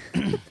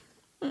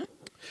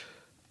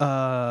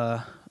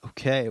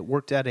 Okay.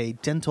 Worked at a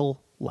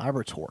dental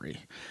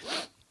laboratory,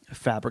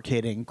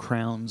 fabricating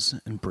crowns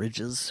and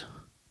bridges,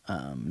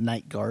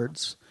 night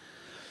guards,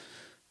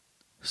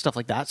 stuff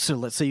like that. So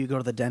let's say you go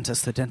to the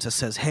dentist. The dentist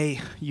says,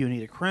 "Hey, you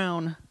need a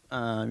crown.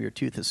 Your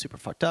tooth is super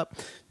fucked up."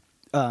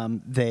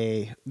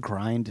 They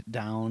grind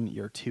down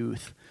your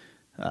tooth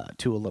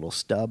to a little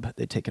stub.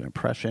 They take an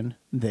impression.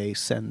 They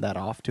send that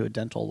off to a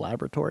dental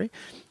laboratory,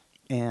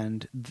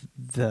 and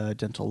the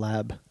dental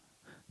lab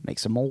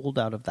makes a mold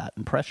out of that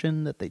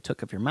impression that they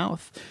took of your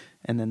mouth,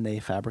 and then they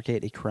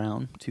fabricate a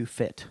crown to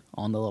fit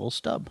on the little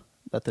stub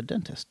that the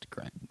dentist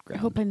ground. I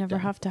hope I never down.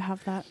 have to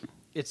have that.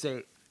 It's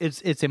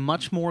a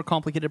much more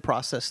complicated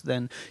process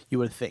than you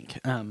would think.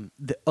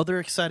 The other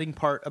exciting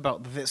part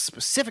about this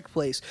specific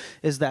place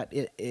is that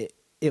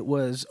it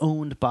was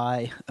owned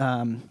by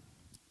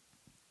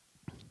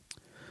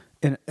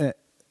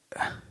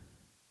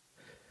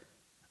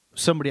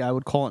somebody I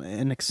would call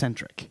an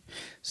eccentric.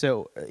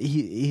 So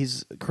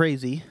he's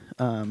crazy,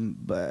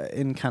 but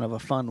in kind of a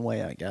fun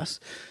way, I guess.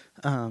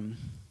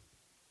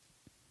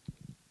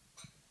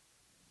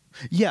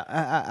 Yeah,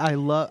 I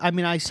love. I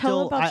mean, I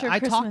still. about your I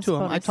talked Christmas to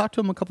him. I bonus. talked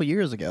to him a couple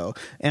years ago,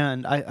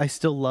 and I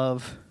still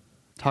love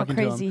talking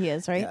to him. How crazy he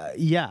is, right?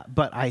 Yeah,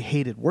 but I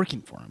hated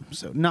working for him.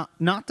 So not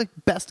the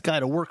best guy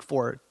to work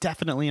for.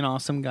 Definitely an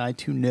awesome guy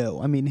to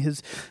know. I mean,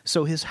 his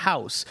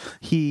house.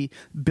 He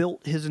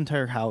built his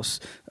entire house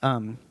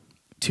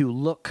to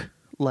look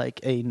like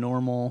a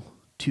normal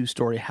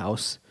 2-story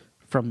house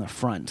from the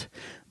front,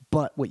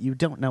 But what you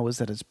don't know is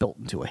that it's built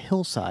into a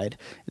hillside.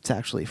 It's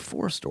actually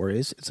 4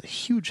 stories. It's a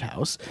huge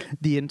house.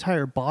 The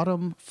entire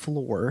bottom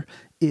floor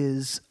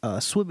is a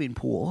swimming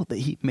pool that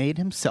he made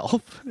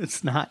himself.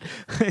 It's not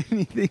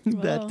anything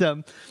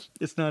that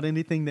it's not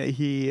anything that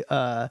he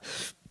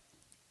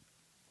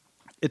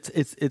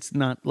it's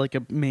not like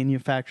a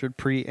manufactured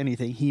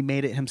anything. He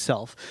made it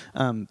himself.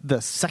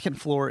 The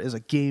second floor is a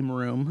game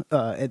room.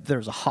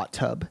 There's a hot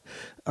tub.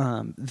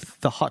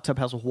 The hot tub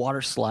has a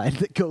water slide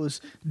that goes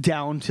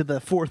down to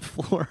the 4th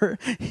floor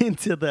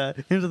into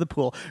the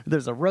pool.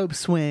 There's a rope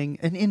swing,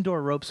 an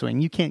indoor rope swing.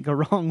 You can't go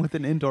wrong with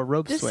an indoor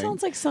rope swing. This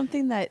sounds like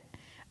something that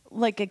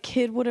like a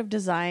kid would have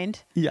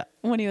designed. Yeah.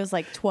 When he was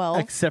like 12.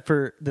 Except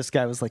for this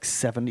guy was like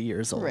 70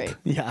 years old. Right.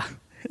 Yeah.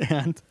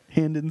 And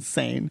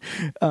insane.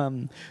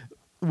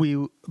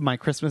 My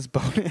Christmas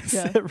bonus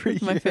every year.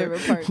 My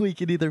favorite part. We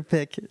could either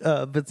pick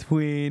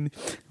between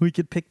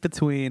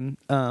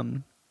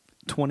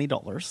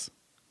 $20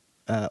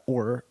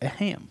 or a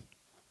ham.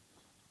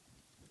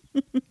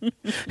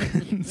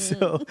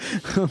 So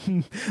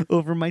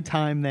over my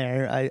time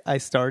there, I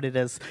started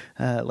as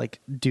like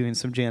doing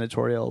some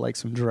janitorial, like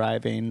some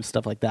driving,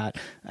 stuff like that,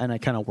 and I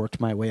kind of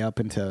worked my way up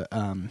into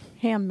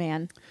ham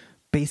man.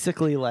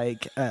 Basically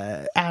like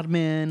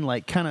admin,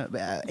 like kind of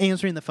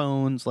answering the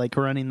phones, like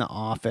running the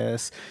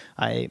office.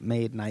 I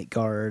made night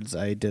guards.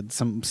 I did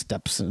some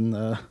steps in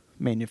the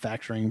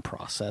manufacturing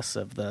process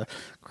of the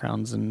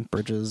crowns and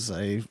bridges.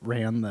 I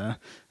ran the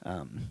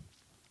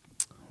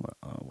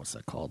what's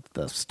that called?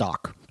 The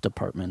stock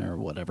department or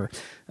whatever.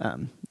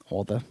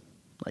 All the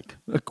like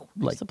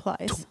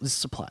supplies.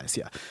 Supplies,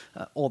 yeah.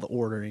 All the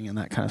ordering and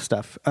that kind of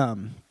stuff.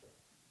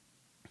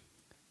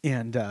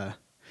 And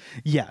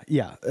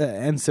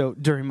so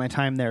during my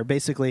time there,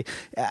 basically,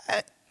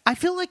 I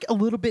feel like a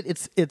little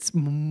bit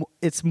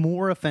it's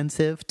more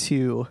offensive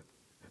to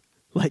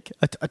like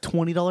a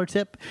 $20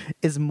 tip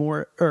is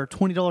more, or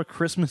 $20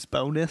 Christmas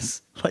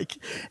bonus. Like,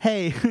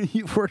 hey,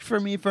 you've worked for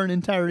me for an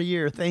entire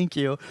year. Thank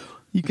you.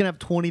 You can have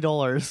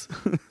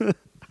 $20.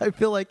 I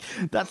feel like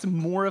that's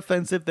more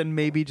offensive than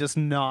maybe just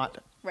not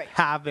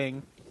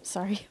having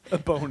a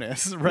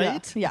bonus,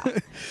 right? Yeah.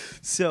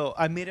 So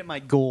I made it my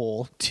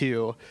goal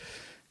to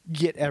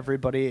get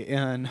everybody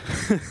in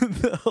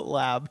the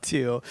lab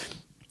to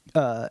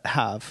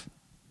have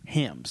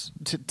hams,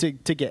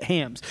 to get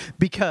hams,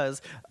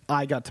 because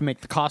I got to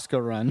make the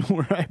Costco run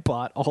where I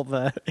bought all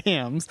the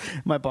hams.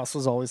 My boss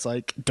was always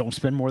like, don't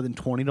spend more than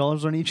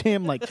 $20 on each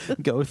ham. Like,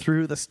 go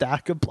through the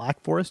stack of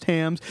Black Forest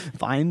hams,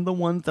 find the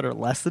ones that are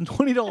less than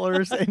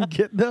 $20 and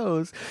get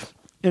those.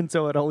 And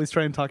so I'd always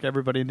try and talk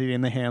everybody into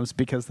eating the hams,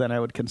 because then I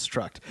would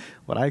construct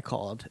what I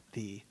called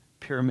the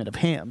pyramid of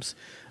hams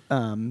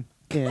in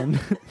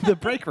the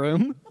break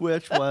room,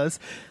 which was,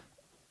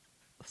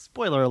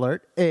 spoiler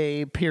alert,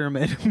 a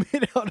pyramid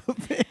made out of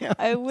hams.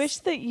 I wish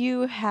that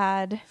you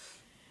had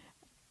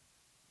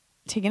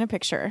taken a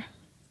picture.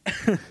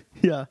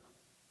 Yeah.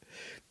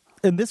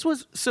 And this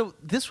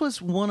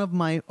was one of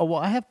my,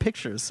 I have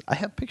pictures. I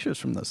have pictures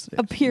from those days.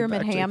 A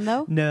pyramid ham,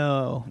 though?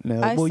 No.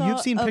 I Well, saw you've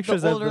seen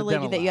pictures the older of the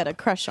lady that you had a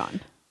crush on.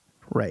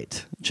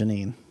 Right.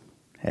 Janine.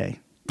 Hey.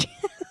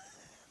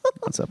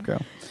 What's up,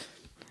 girl?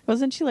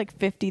 Wasn't she like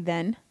 50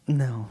 then?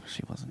 No,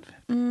 she wasn't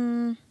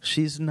 50.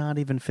 She's not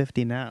even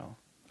 50 now.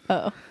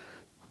 Oh.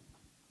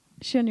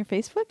 Is she on your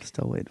Facebook?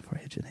 Still waiting for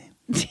you, Janine.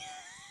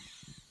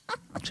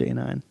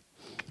 J9.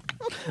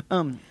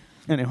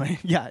 Anyway,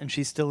 yeah, and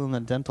she's still in the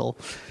dental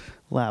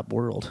lab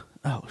world.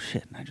 Oh,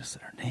 shit, and I just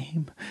said her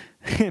name.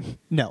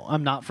 No,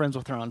 I'm not friends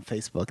with her on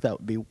Facebook. That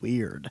would be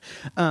weird.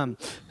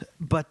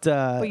 But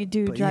you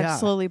do drive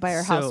slowly by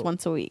her house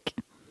once a week.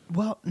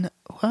 Well, no,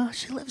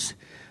 she lives,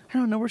 I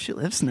don't know where she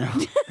lives now.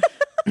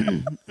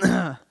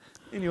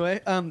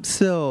 Anyway,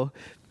 so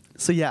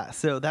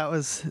that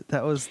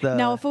was the.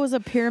 Now, if it was a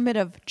pyramid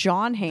of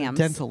John hams,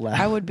 dental lab,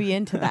 I would be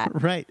into that.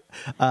 Right,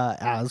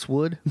 as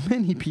would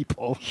many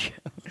people.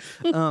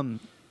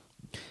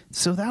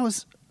 So that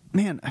was,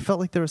 man, I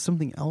felt like there was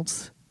something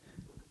else.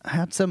 I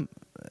had some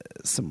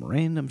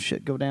random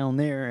shit go down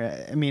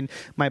there. I mean,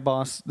 my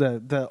boss,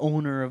 the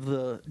owner of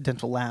the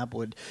dental lab,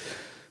 would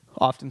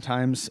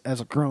oftentimes,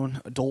 as a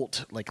grown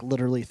adult, like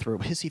literally throw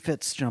hissy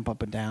fits, jump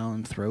up and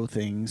down, throw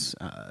things.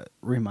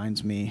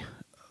 Reminds me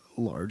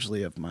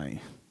largely of my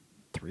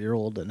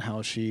 3-year-old and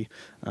how she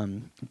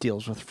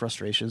deals with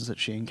frustrations that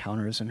she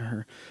encounters in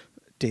her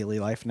daily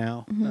life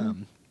now.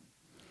 Mm-hmm.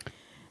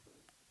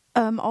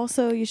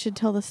 Also, you should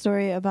tell the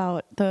story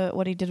about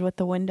what he did with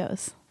the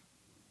windows.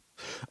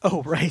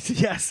 Oh, right.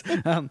 Yes.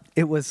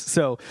 It was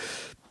so.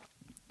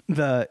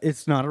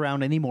 It's not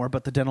around anymore,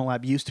 but the dental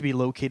lab used to be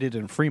located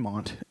in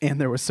Fremont, and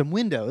there were some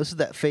windows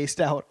that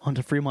faced out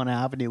onto Fremont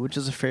Avenue, which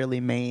is a fairly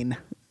main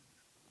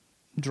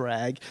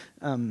drag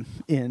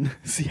in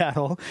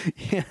Seattle,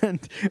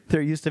 and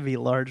there used to be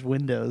large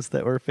windows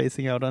that were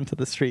facing out onto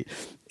the street,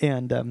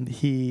 and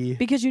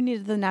because you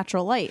needed the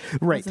natural light,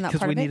 right?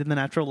 Because we needed the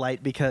natural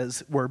light,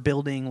 because we're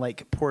building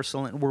like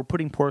porcelain, we're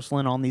putting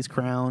porcelain on these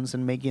crowns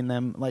and making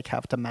them like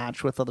have to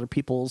match with other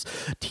people's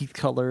teeth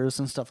colors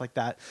and stuff like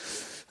that.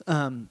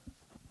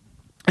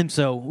 And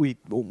so we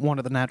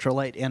wanted the natural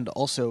light, and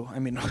also, I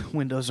mean,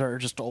 windows are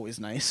just always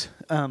nice.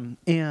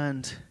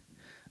 And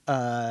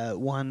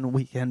one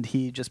weekend,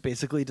 he just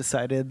basically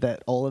decided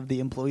that all of the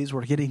employees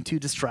were getting too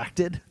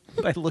distracted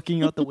by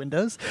looking out the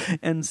windows,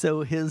 and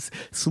so his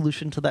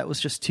solution to that was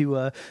just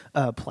to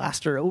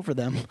plaster over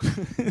them.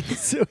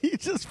 So he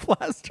just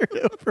plastered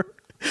over.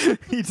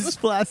 He just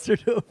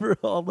plastered over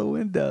all the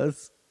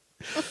windows.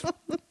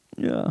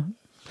 Yeah.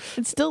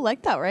 It's still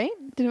like that, right?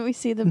 Didn't we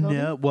see the building?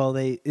 Yeah, well,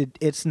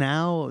 it's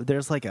now,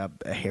 there's like a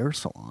hair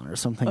salon or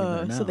something in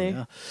there now. So they...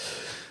 Yeah.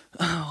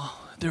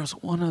 Oh, there was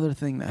one other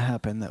thing that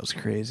happened that was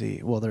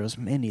crazy. Well, there was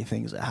many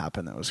things that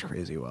happened that was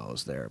crazy while I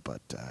was there,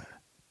 but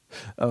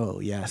oh,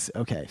 yes.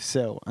 Okay.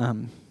 So,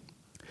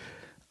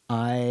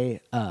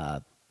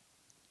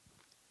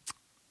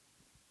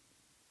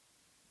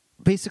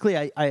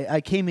 basically,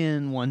 I came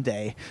in one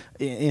day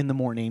in the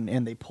morning,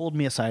 and they pulled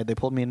me aside. They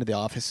pulled me into the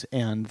office,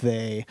 and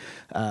they,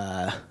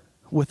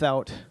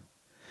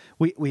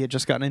 we had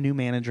just gotten a new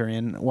manager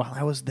in. While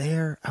I was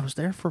there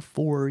for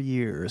 4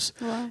 years.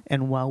 Wow.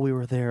 And while we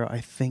were there, I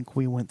think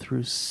we went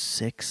through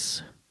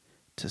 6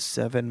 to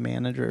 7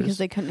 managers. Because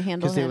they couldn't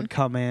handle Because they him. would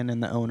come in,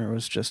 and the owner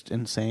was just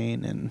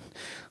insane and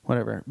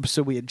whatever.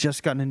 So we had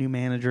just gotten a new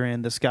manager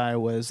in. This guy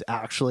was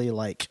actually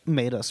like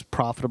made us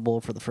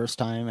profitable for the first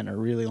time in a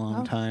really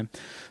long time.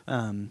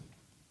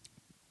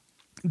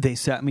 They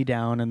sat me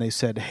down and they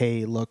said,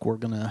 "Hey, look, we're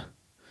going to,"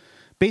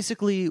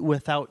 basically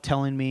without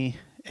telling me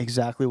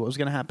exactly what was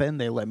going to happen,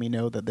 they let me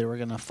know that they were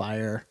going to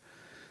fire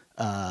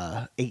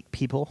 8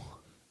 people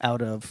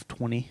out of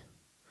 20.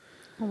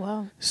 Oh,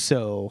 wow.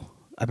 So,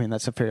 I mean,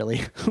 that's a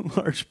fairly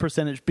large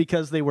percentage,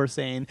 because they were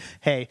saying,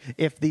 hey,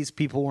 if these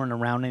people weren't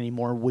around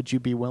anymore, would you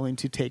be willing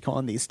to take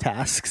on these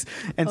tasks?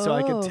 And so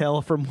I could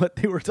tell from what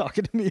they were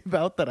talking to me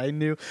about that I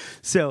knew.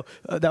 So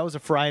that was a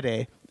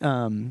Friday,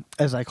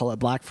 as I call it,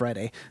 Black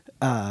Friday.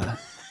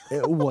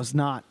 It was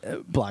not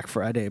Black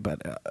Friday, but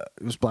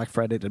it was Black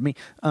Friday to me.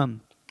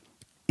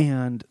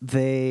 And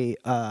they,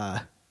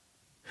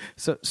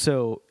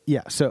 so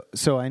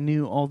I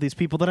knew all these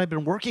people that I'd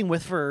been working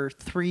with for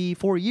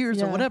 3-4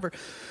 years or whatever.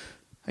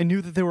 I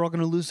knew that they were all going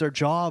to lose their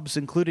jobs,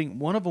 including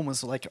one of them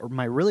was like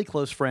my really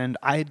close friend.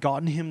 I had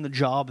gotten him the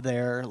job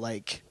there.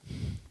 Like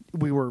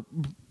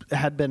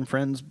had been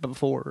friends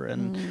before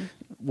and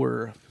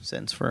were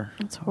since for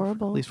That's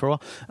horrible. at least for a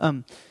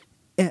while.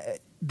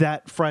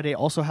 That Friday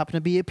also happened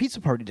to be a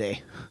pizza party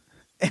day.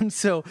 And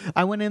so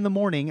I went in the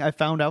morning. I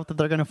found out that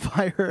they're going to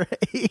fire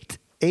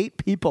eight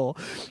people.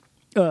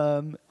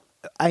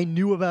 I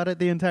knew about it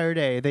the entire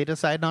day. They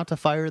decided not to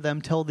fire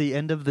them till the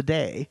end of the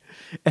day.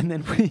 And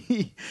then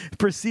we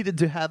proceeded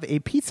to have a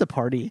pizza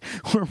party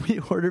where we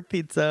ordered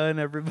pizza and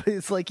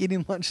everybody's like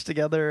eating lunch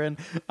together. And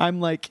I'm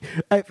like,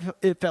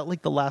 it felt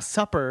like the Last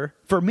Supper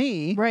for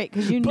me. Right,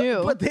 because you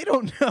knew. But they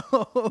don't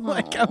know.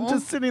 Like, I'm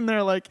just sitting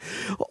there like,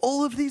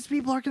 all of these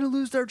people are going to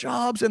lose their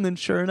jobs. And then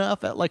sure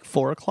enough, at like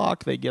 4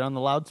 o'clock, they get on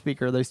the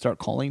loudspeaker. They start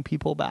calling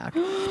people back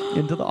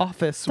into the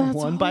office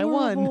one by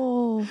one.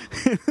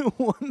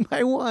 One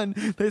by one,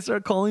 they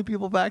start calling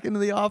people back into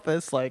the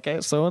office like,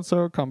 hey,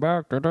 so-and-so, come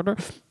back. Da, da, da.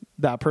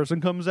 That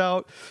person comes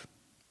out.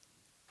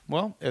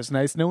 Well, it's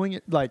nice knowing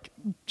it. Like,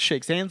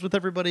 shakes hands with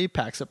everybody,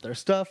 packs up their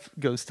stuff,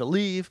 goes to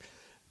leave.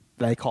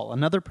 They call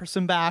another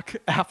person back.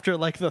 After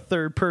like the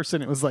third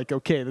person, it was like,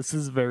 okay, this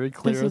is very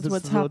clear. This is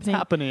what's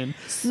happening.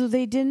 So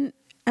they didn't...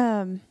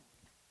 no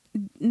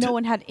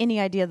one had any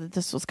idea that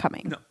this was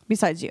coming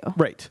besides you.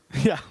 Right.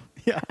 Yeah.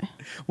 Yeah.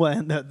 Well,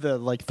 and the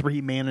like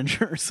 3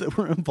 managers that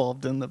were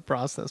involved in the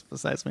process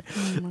besides me.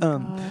 Oh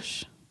my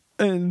gosh.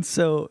 And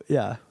so,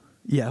 yeah,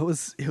 it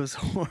was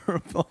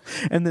horrible.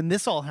 And then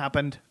this all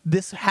happened.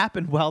 This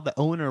happened while the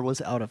owner was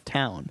out of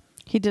town.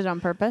 He did it on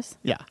purpose?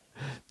 Yeah.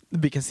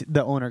 Because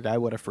the owner guy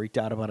would have freaked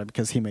out about it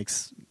because he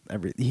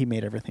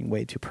made everything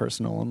way too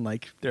personal. And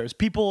like, there's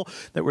people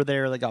that were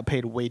there that got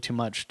paid way too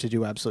much to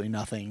do absolutely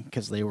nothing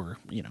because they were,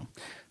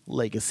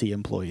 legacy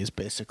employees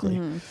basically.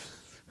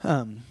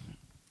 Mm-hmm.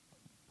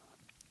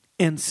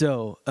 And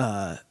so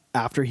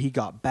after he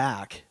got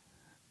back,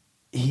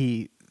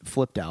 he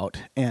flipped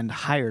out and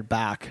hired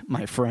back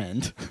my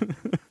friend.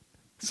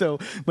 So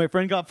my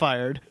friend got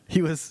fired.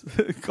 He was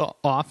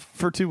off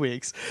for 2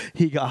 weeks.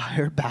 He got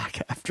hired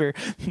back after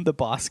the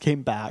boss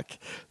came back,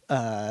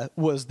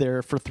 was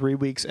there for 3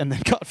 weeks, and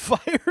then got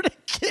fired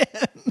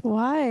again.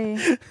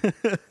 Why?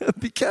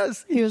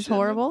 Because he was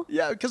horrible?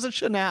 Yeah, because it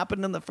shouldn't have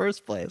happened in the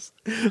first place.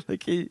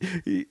 Like he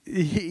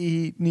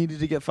needed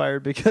to get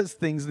fired because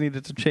things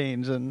needed to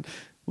change and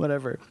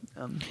whatever.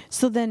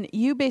 So then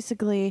you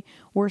basically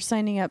were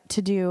signing up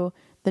to do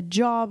the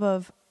job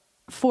of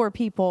 4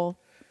 people.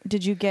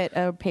 Did you get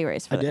a pay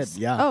raise for this? I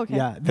did, yeah. Oh, okay.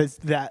 Yeah,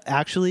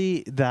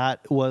 that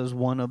was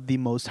one of the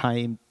most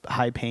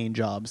high paying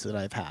jobs that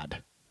I've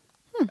had.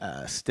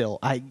 Still,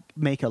 I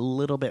make a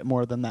little bit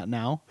more than that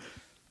now.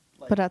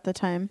 But at the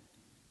time,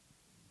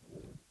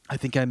 I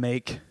think I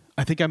make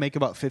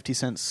about 50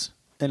 cents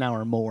an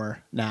hour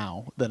more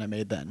now than I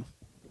made then.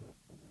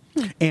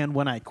 And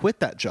when I quit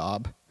that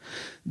job,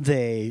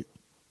 they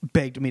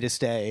begged me to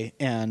stay,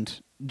 and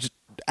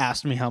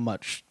asked me how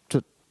much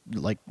to,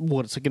 like,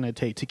 what's it going to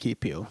take to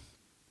keep you?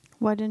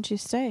 Why didn't you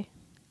stay?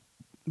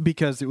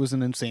 Because it was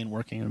an insane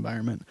working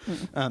environment.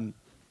 And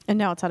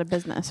now it's out of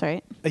business,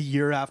 right? A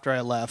year after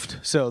I left,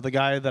 so the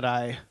guy that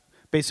I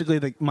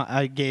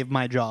gave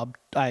my job,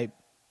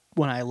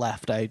 when I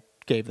left, I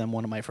gave them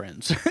one of my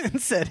friends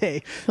and said,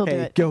 hey,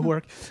 go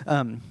work.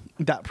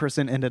 That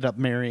person ended up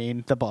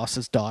marrying the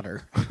boss's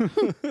daughter.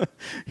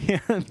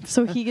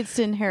 So he gets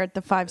to inherit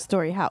the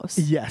 5-story house.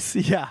 Yes.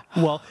 Yeah.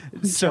 Well,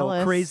 so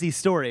jealous. crazy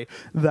story.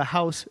 The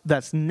house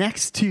that's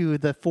next to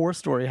the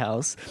 4-story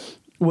house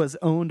was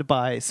owned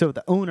by, so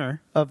the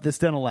owner of this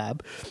dental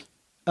lab,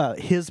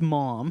 his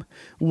mom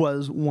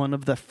was one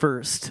of the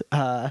first,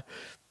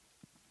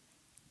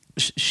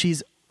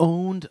 she's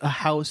owned a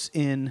house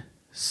in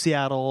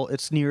Seattle.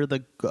 It's near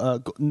the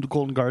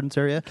Golden Gardens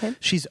area. Okay.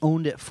 She's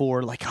owned it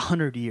for like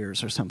 100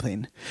 years or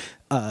something.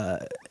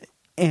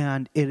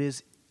 And it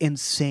is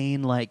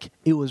insane. Like,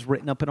 it was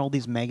written up in all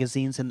these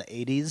magazines in the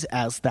 80s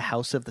as the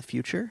house of the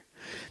future.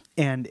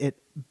 And it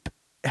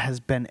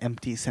has been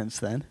empty since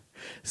then.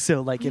 So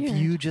like, Weird. if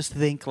you just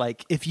think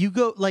like, if you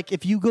go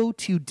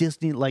to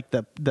Disney, like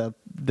the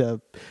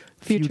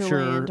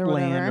future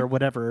land or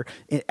whatever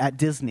at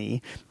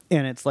Disney,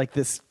 and it's like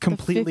this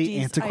completely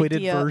 50s antiquated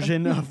idea.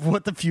 version of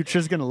what the future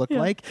is going to look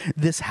like.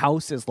 This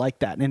house is like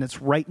that, and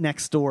it's right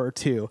next door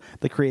to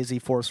the crazy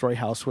 4-story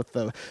house with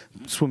the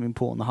swimming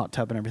pool and the hot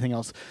tub and everything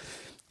else.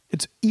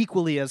 It's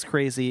equally as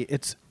crazy.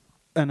 It's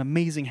an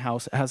amazing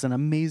house. It has an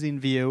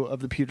amazing view of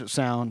the Puget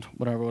Sound,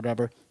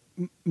 whatever.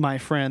 My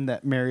friend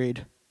that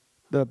married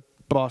the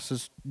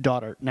boss's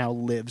daughter now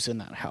lives in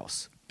that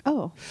house.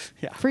 Oh,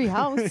 Yeah. free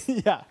house.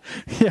 Yeah.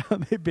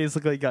 They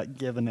basically got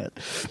given it.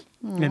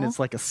 Aww. And it's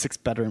like a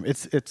 6-bedroom.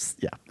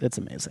 It's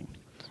amazing.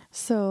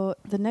 So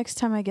the next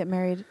time I get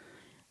married,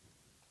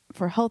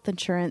 for health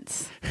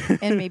insurance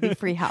and maybe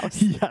free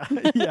house. Yeah.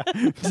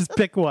 Just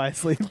pick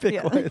wisely.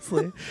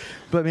 Wisely.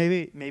 But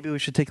maybe we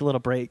should take a little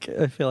break.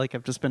 I feel like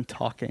I've just been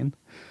talking.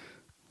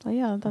 Well,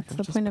 yeah, that's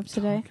the point of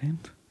today.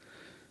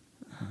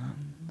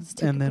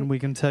 And then we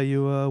can tell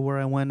you where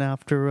I went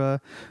after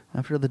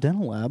the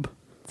dental lab.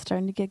 It's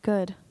starting to get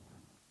good.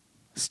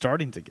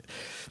 Starting to get.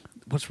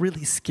 What's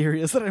really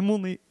scary is that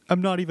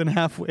I'm not even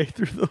halfway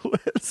through the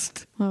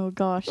list. Oh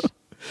gosh.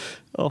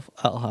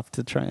 I'll have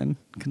to try and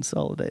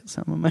consolidate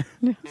some of my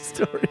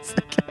stories,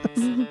 I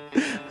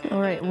guess.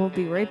 All right, we'll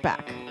be right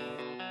back.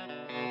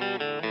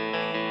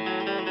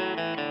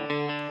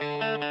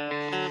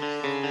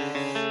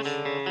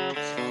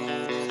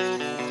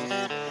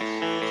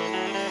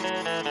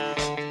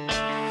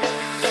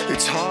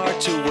 It's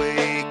hard to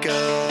wake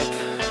up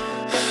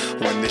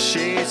when the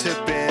shades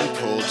have been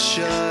pulled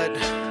shut.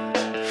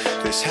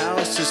 This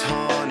house is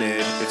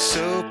haunted, it's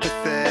so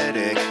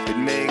pathetic, it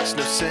makes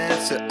no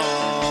sense at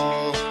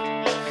all.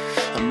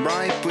 I'm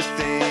ripe with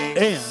things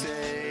to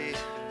say.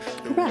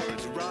 We're back.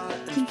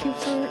 Thank you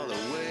for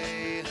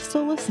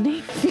still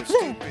listening.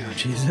 Oh,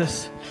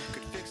 Jesus.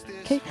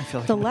 Okay. I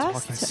feel like the I've been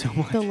last talking so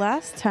much. the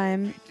last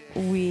time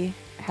we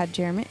had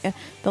Jeremy,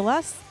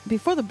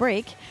 before the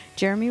break,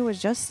 Jeremy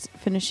was just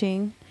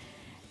finishing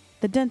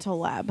the dental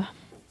lab.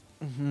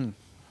 Mm-hmm.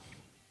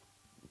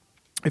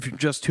 If you're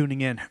just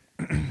tuning in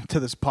to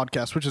this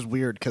podcast, which is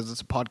weird because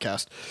it's a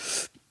podcast,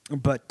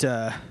 but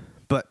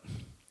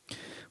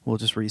we'll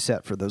just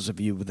reset for those of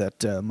you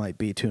that might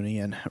be tuning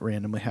in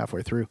randomly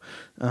halfway through.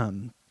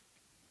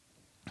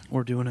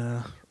 We're doing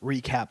a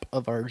recap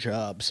of our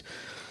jobs,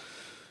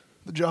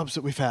 the jobs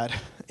that we've had,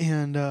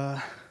 and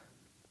a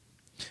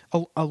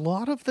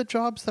lot of the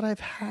jobs that I've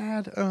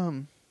had.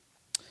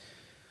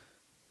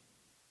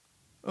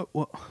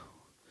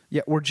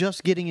 Yeah, we're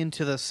just getting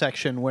into the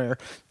section where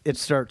it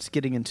starts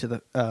getting into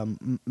the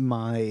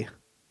my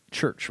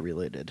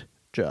church-related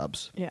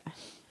jobs. Yeah.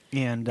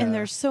 And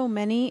there's so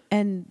many,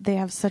 and they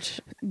have such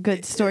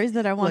good stories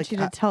that I want you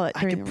to tell it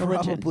during the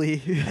religion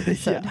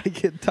episode. I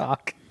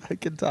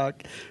could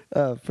talk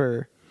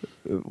for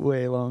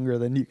way longer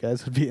than you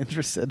guys would be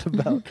interested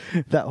about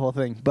that whole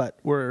thing. But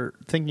we're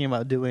thinking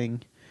about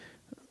doing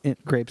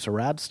it Grapes of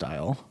Rad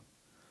style.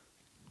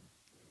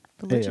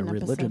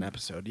 Religion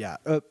episode. Yeah.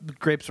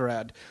 Grapes of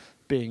Rad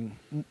being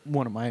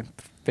one of my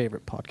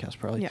favorite podcasts,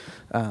 probably.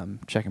 Yeah.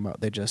 Check them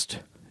out. They just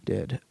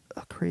did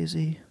a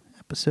crazy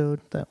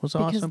episode that was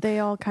awesome. Because they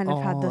all kind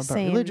of had the about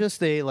same. religious.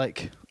 They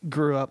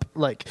grew up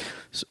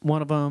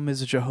one of them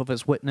is a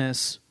Jehovah's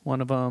Witness. One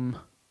of them,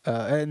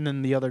 and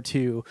then the other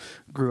two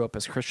grew up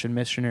as Christian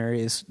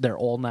missionaries. They're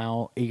all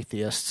now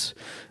atheists.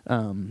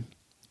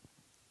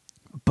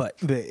 But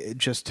they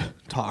just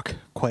talk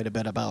quite a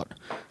bit about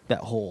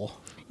that whole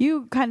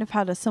You kind of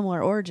had a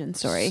similar origin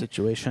story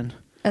situation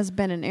as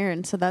Ben and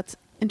Aaron, so that's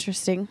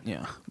interesting.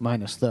 Yeah,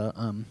 minus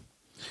the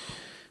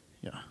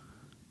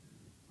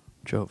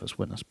Jehovah's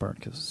Witness part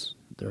because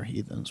they're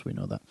heathens. We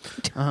know that.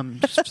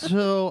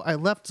 So I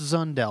left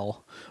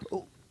Zundel.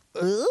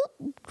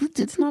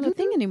 It's not a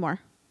thing anymore.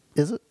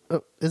 Is it?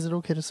 Is it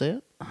okay to say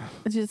it?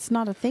 It's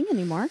not a thing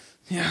anymore.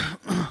 Yeah.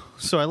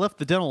 So I left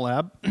the dental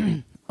lab,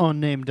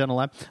 unnamed dental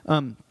lab,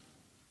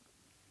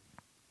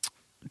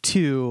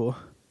 to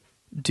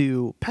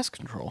do pest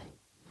control.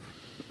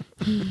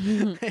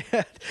 I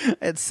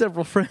had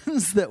several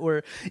friends that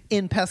were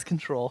in pest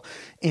control,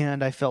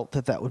 and I felt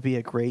that would be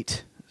a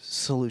great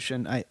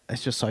solution. I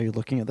just saw you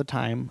looking at the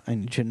time. I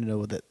need you to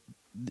know that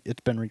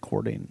it's been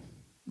recording.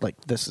 Like,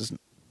 this is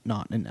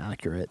not an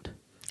accurate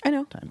I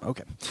know. time.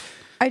 Okay.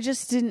 I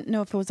just didn't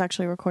know if it was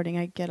actually recording.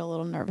 I get a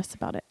little nervous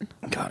about it.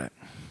 Got it.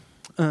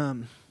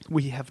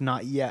 We have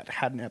not yet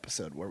had an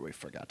episode where we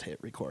forgot to hit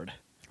record.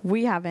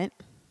 We haven't.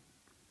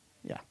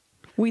 Yeah.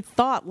 We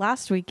thought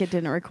last week it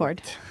didn't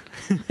record.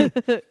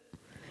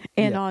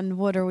 And Yeah. on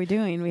What Are We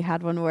Doing? We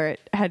had one where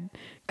it had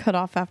cut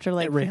off after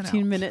like It ran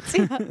 15 out. minutes.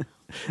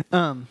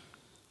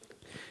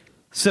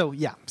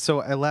 Yeah.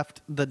 So I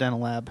left the dental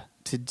lab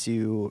to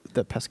do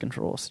the pest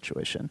control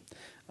situation.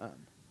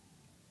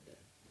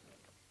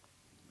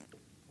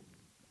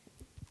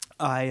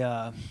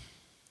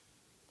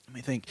 Let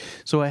me think.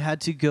 So I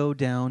had to go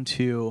down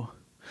to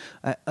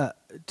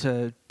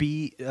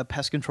be a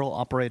pest control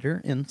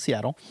operator in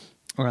Seattle,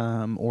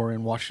 or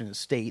in Washington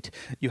State.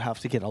 You have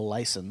to get a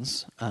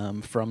license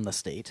from the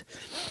state.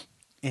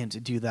 And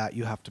to do that,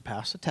 you have to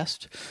pass a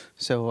test.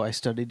 So I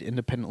studied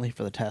independently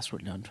for the test,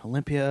 went down to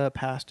Olympia,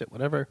 passed it,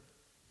 whatever.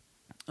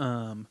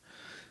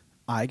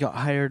 I got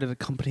hired at a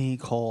company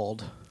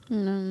called...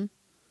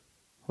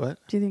 What?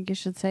 Do you think you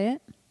should say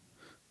it?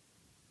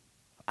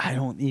 I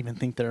don't even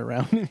think they're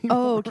around anymore.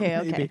 Oh, okay,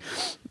 maybe.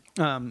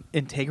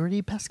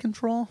 Integrity Pest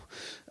Control.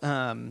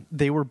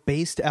 They were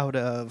based out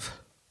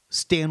of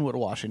Stanwood,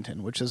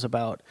 Washington, which is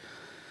about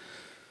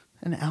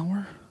an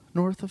hour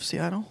north of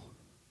Seattle.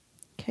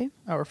 Okay.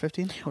 Hour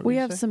 15. What We did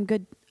you have say? some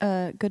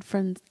good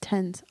friends,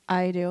 10s,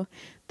 I do,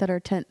 that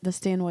are the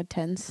Stanwood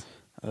 10s.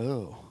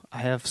 Oh, I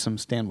have some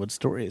Stanwood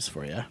stories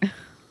for you.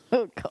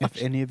 Oh, gosh.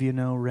 If any of you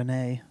know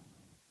Renee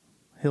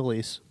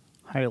Hillies,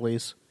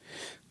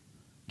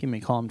 give me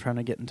a call. I'm trying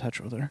to get in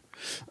touch with her.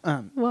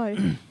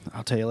 Why?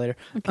 I'll tell you later.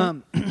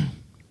 Okay.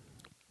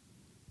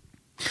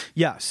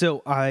 Yeah,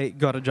 so I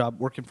got a job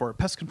working for a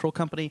pest control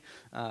company.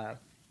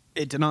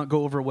 It did not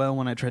go over well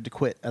when I tried to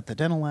quit at the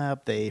dental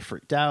lab. They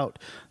freaked out,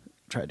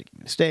 tried to get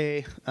me to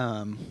stay.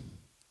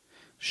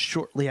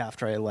 Shortly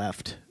after I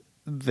left,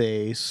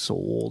 they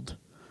sold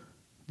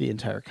the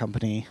entire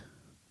company.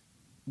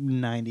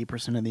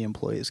 90% of the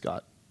employees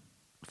got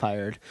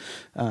fired.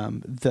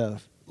 The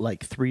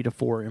 3 to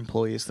 4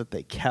 employees that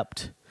they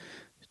kept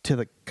to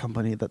the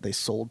company that they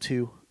sold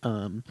to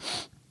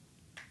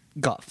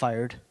got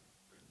fired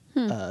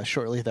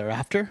shortly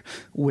thereafter,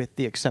 with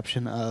the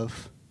exception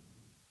of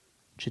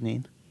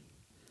Janine.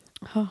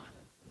 Oh.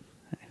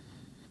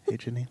 Hey,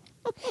 Janine.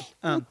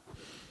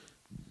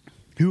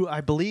 Who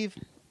I believe,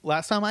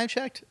 last time I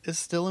checked, is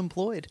still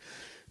employed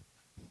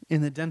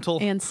in the dental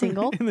And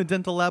single? in the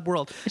dental lab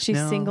world. Is she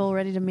No. single,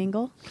 ready to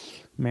mingle?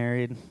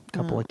 Married,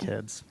 couple of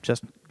kids,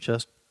 just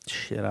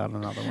shit out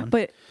another one.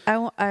 But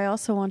I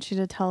also want you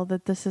to tell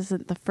that this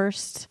isn't the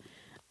first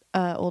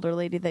older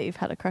lady that you've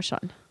had a crush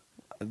on.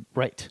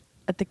 Right.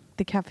 At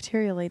the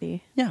cafeteria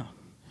lady. Yeah.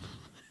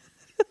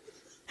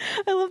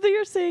 I love that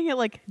you're saying it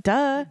like,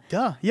 duh.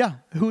 Duh. Yeah.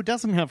 Who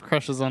doesn't have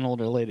crushes on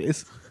older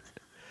ladies?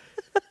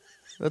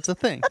 That's a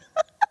thing.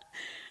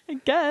 I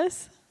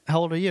guess. How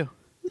old are you?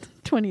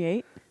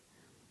 28.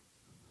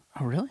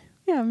 Oh, really?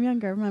 Yeah, I'm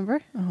younger,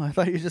 remember? Oh, I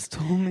thought you just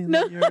told me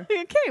No, that you're...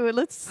 okay, well,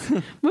 let's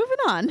moving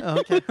on. Oh,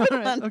 okay. All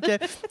right. Okay.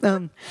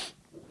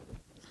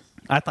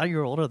 I thought you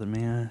were older than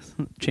me.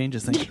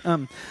 Changes things.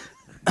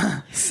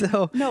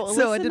 So No, Alyssa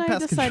so I did and I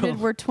pest decided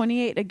control. we're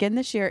 28 again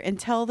this year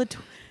until the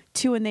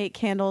 2 and 8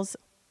 candles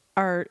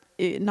are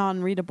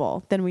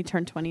non-readable. Then we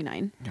turn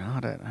 29.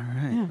 Got it. All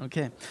right. Yeah.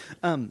 Okay.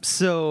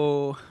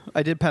 So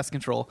I did pest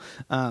control.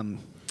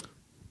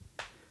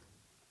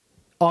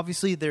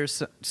 Obviously,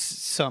 there's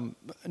some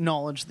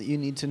knowledge that you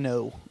need to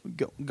know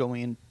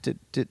going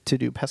to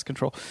do pest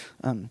control.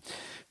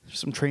 There's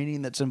some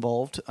training that's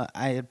involved.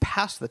 I had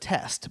passed the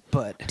test,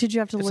 but Did you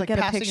have to it's look like at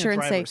a passing picture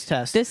and say, driver's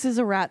test. this is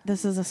a rat,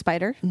 this is a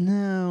spider?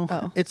 No.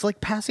 Oh. It's like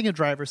passing a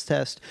driver's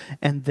test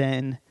and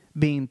then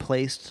being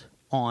placed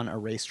on a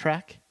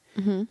racetrack.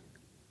 Mm-hmm.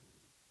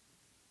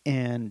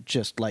 And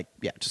just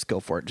go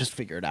for it. Just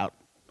figure it out.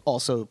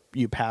 Also,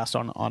 you pass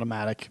on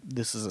automatic.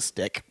 This is a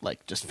stick.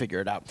 Just figure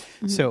it out.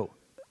 Mm-hmm. So,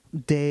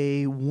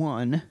 day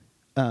one,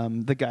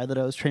 the guy that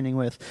I was training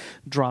with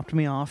dropped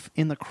me off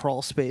in the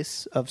crawl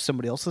space of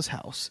somebody else's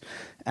house,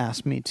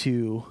 asked me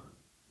to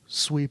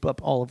sweep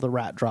up all of the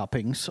rat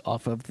droppings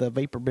off of the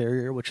vapor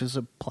barrier, which is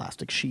a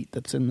plastic sheet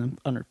that's in the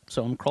under.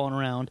 So I'm crawling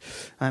around.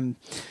 I'm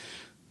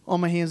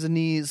on my hands and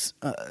knees,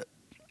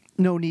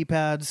 no knee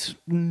pads,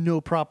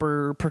 no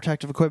proper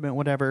protective equipment,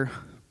 whatever.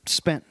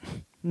 Spent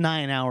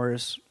 9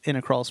 hours in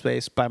a crawl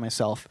space by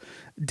myself.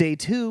 Day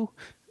two,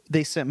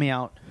 they sent me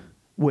out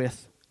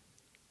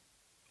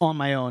on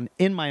my own,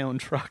 in my own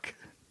truck,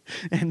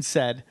 and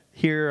said,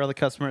 here are the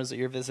customers that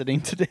you're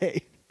visiting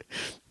today.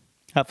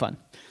 Have fun.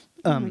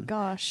 Oh my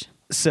gosh.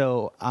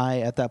 So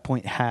at that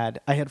point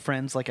I had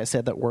friends, like I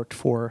said, that worked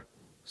for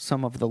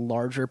some of the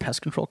larger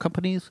pest control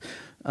companies.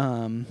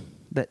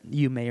 that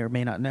you may or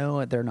may not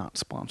know. They're not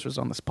sponsors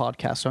on this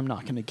podcast, so I'm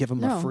not going to give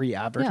them No. a free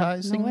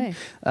advertising. no way.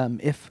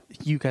 If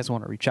you guys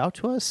want to reach out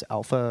to us,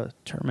 Alpha,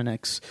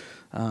 Terminix,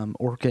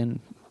 Orkin,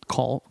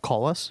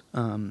 call us,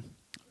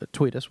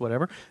 tweet us,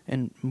 whatever,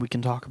 and we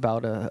can talk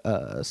about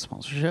a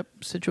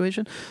sponsorship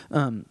situation.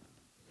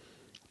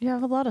 You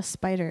have a lot of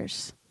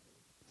spiders.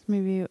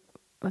 Maybe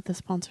with the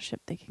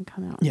sponsorship, they can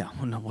come out. Yeah,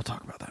 well, no, we'll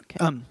talk about that.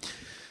 Okay.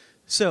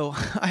 So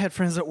I had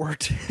friends that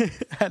worked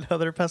at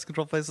other pest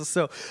control places.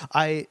 So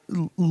I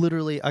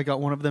got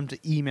one of them to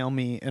email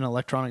me an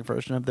electronic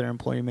version of their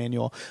employee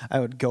manual. I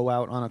would go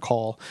out on a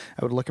call.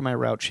 I would look at my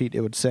route sheet.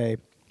 It would say,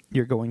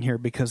 you're going here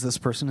because this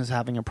person is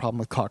having a problem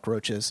with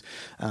cockroaches.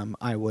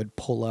 I would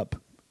pull up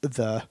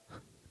the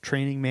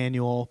training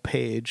manual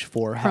page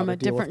for how to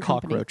deal with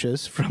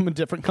cockroaches from a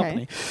different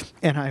company.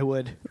 And I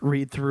would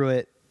read through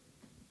it,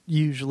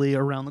 usually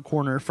around the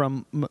corner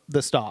from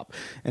the stop,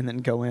 and then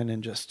go in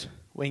and just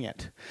wing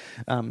it.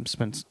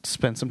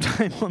 Spend some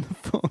time on the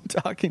phone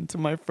talking to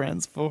my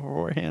friends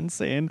beforehand,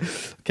 saying,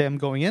 okay, I'm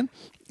going in.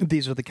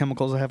 These are the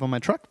chemicals I have on my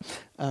truck.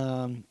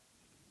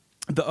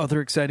 The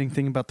other exciting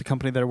thing about the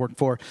company that I work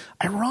for,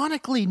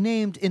 ironically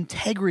named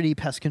Integrity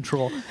Pest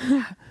Control.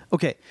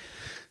 Okay.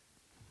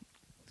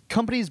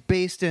 Companies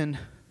based in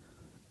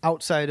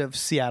outside of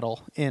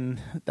Seattle, in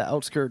the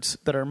outskirts,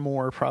 that are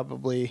more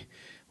probably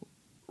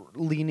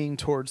leaning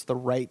towards the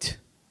right,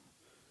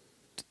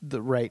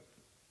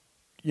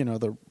 you know,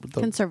 the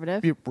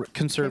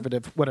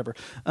conservative, whatever.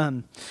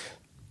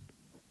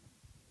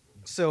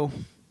 So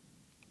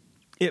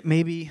it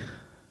maybe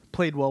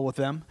played well with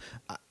them.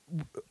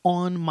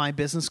 On my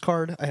business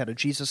card, I had a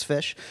Jesus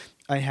fish.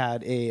 I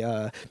had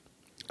a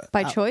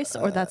by choice,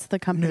 or that's the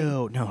company?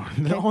 No.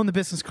 Okay. On the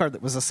business card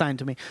that was assigned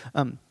to me,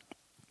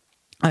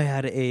 I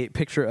had a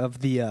picture of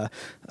the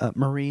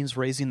Marines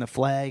raising the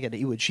flag at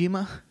Iwo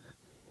Jima.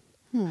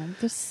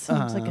 This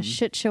sounds like a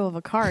shit show of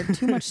a card.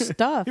 Too much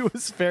stuff. It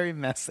was very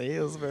messy.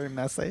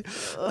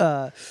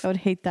 I would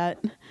hate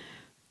that.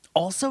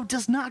 Also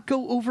does not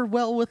go over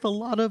well with a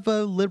lot of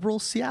liberal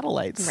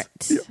Seattleites.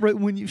 Right. Right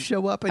when you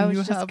show up and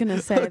you have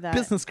a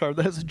business card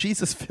that has a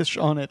Jesus fish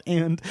on it,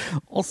 and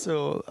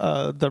also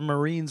the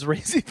Marines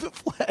raising the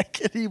flag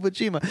at Iwo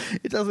Jima.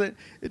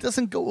 It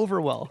doesn't go over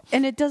well.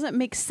 And it doesn't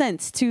make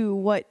sense to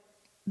what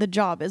the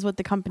job is, what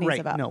the company is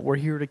about. No, we're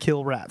here to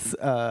kill rats.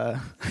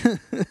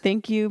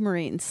 Thank you,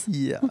 Marines.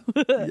 Yeah.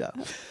 Yeah.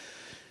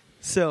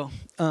 So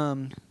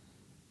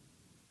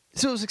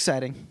it was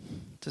exciting,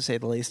 to say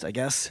the least, I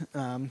guess.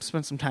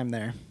 Spent some time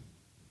there.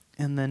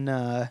 And then,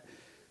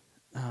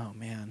 oh,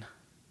 man.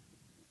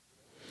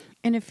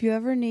 And if you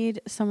ever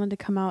need someone to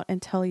come out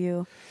and tell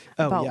you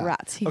about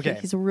rats,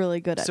 he's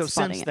really good at spotting it.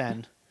 So since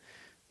then,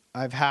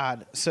 I've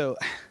had... So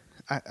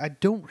I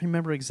don't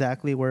remember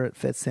exactly where it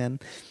fits in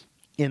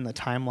the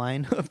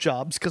timeline of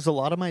jobs, because a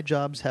lot of my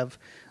jobs have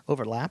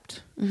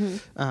overlapped.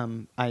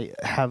 Mm-hmm. I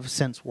have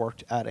since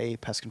worked at a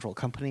pest control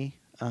company.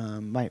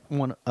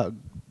 A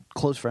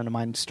close friend of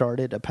mine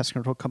started a pest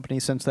control company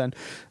since then.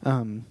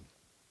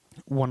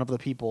 One of the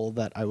people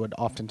that I would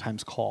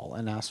oftentimes call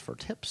and ask for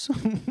tips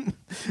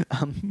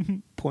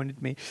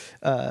pointed me,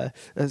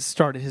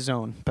 started his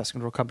own pest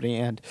control company,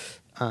 and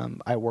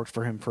I worked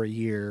for him for a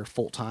year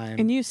full time.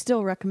 And you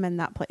still recommend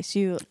that place?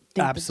 You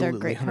think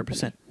absolutely, that they're great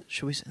 100%. Company.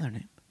 Should we say their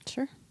name?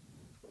 Sure.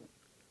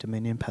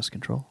 Dominion Pest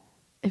Control.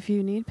 If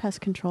you need pest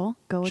control,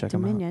 go with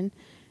Dominion.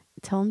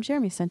 Tell them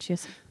Jeremy sent you.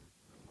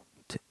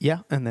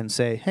 Yeah, and then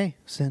say, hey,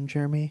 send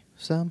Jeremy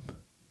some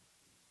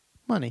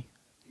money.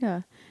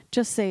 Yeah.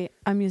 Just say,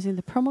 I'm using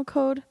the promo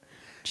code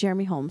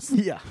Jeremy Holmes.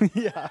 Yeah.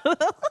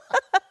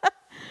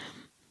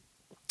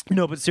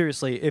 No, but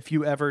seriously, if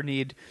you ever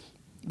need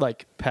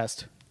like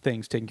pest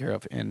things taken care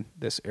of in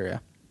this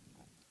area,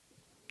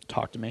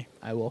 talk to me.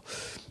 I will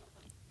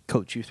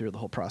coach you through the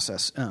whole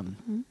process.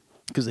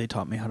 Because they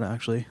taught me how to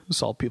actually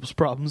solve people's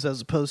problems,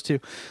 as opposed to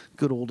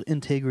good old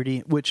Integrity,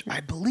 which I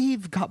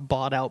believe got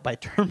bought out by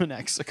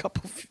Terminix a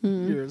couple of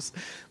years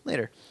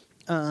later.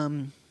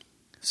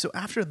 So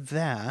after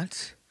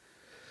that,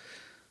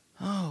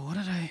 I'm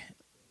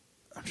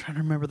trying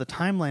to remember the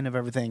timeline of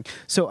everything.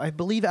 So I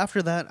believe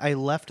after that, I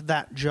left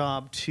that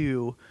job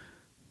to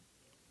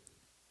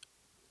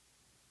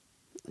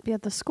be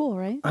at the school,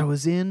 right? I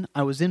was in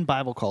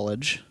Bible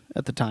college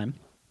at the time.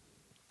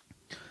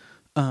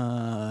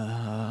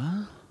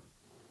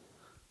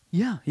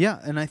 Yeah,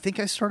 and I think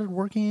I started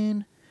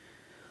working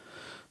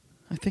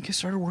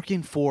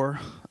for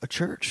a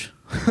church.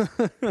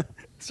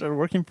 Started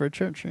working for a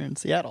church here in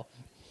Seattle.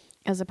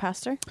 As a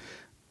pastor?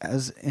 I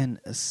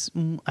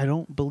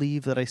don't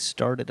believe that I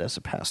started as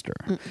a pastor.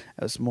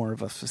 As more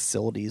of a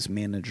facilities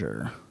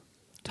manager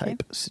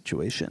type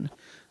situation.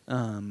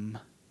 That's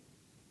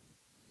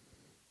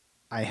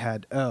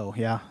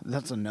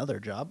another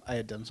job. I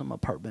had done some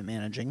apartment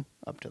managing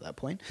up to that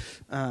point.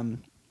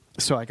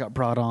 So I got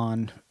brought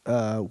on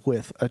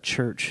with a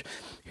church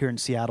here in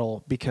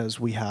Seattle because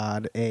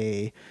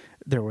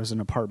there was an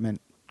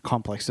apartment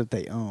complex that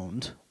they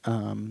owned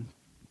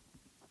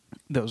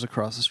that was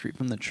across the street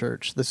from the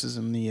church. This is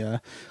in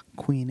the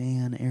Queen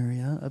Anne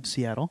area of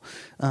Seattle.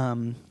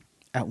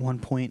 At one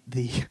point,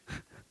 it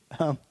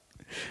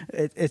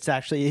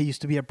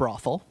used to be a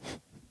brothel.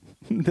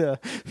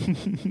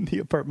 The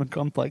apartment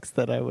complex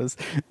that I was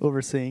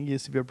overseeing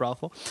used to be a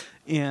brothel,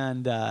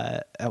 and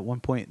at one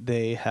point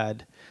they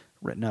had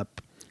written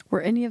up.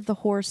 Were any of the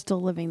whores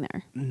still living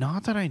there?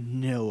 Not that I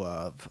know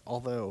of,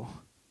 although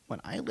when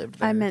I lived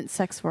there, I meant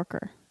sex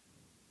worker.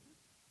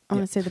 I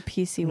want to say the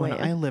PC way.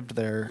 When I lived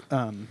there,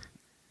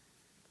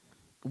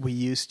 we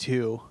used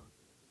to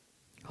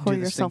Whore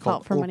yourself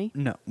out for money?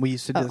 No, we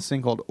used to do this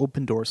thing called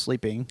open door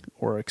sleeping,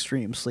 or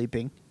extreme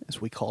sleeping,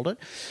 as we called it,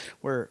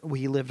 where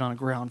we lived on a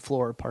ground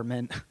floor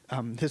apartment.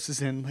 This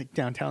is in like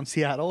downtown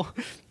Seattle.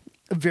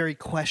 A very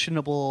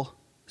questionable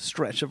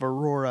stretch of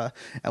Aurora.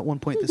 At one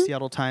point, the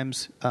Seattle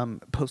Times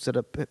posted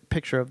a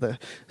picture of the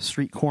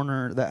street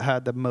corner that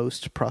had the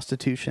most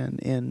prostitution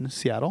in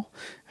Seattle.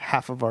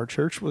 Half of our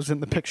church was in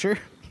the picture.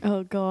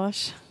 Oh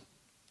gosh.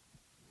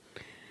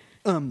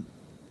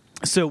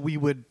 So we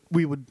would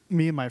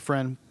me and my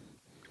friend,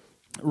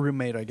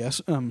 roommate, I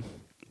guess,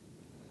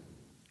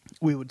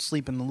 we would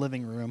sleep in the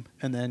living room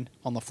and then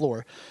on the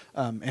floor,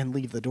 and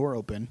leave the door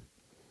open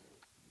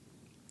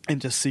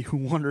and just see who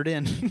wandered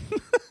in.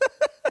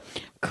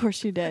 Of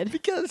course you did.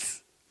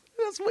 Because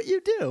that's what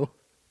you do.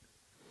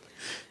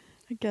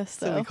 I guess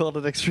So so. we called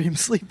it extreme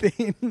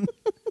sleeping.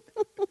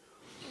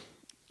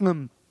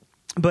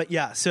 But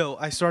yeah, so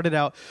I started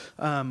out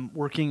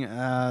working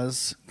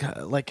as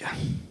like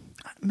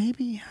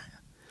maybe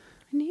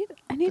we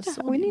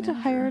need to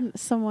hire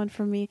someone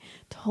for me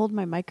to hold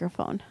my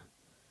microphone.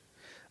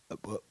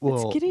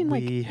 well, getting,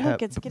 like, we look,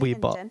 have it's getting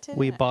indented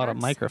we and it bought a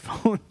hurts.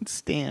 microphone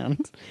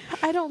stand.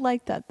 I don't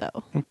like that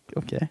though.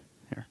 Okay,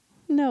 here.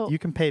 No. You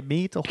can pay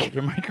me to hold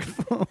your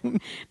microphone.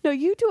 No,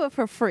 you do it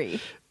for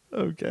free.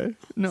 Okay.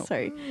 No.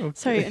 Sorry. Okay.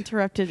 Sorry, I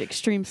interrupted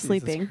extreme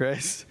sleeping. Jesus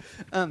Christ.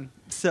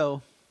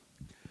 So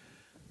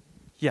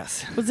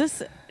yes. Was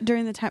this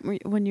during the time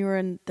when you were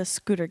in the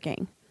scooter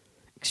gang?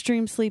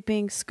 Extreme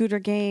sleeping, scooter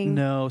gang.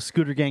 No,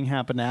 Scooter Gang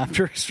happened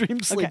after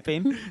Extreme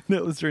Sleeping.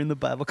 That was during the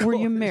Bible Were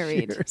you college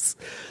married years.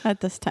 at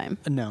this time?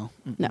 No.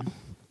 No.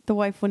 The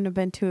wife wouldn't have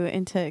been too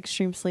into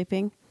extreme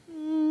sleeping.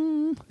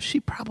 She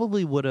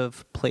probably would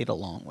have played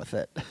along with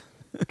it.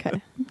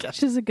 Okay.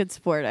 She's a good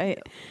sport.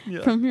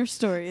 Yeah. From your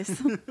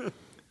stories.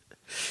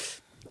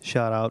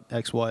 Shout out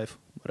ex-wife.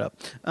 What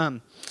up?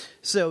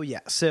 So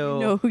yeah, so I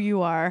know who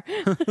you are.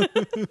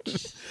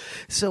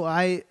 so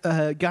I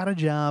got a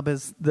job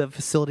as the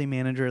facility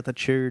manager at the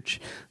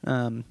church. Maybe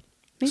I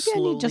need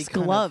slowly just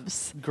kind of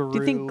gloves. Do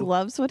you think grew-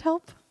 gloves would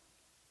help?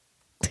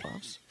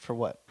 Gloves for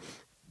what?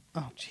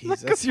 Oh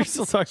Jesus! You're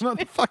still talking about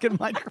the fucking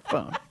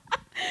microphone.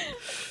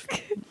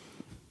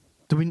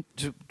 Do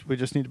we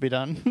just need to be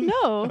done?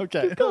 No.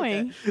 Okay. Keep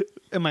going. Okay.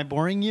 Am I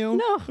boring you?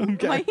 No.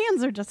 Okay. My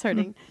hands are just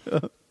hurting.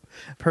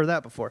 I've heard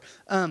that before.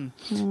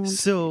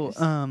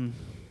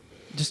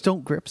 Just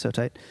don't grip so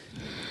tight.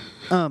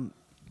 Yeah.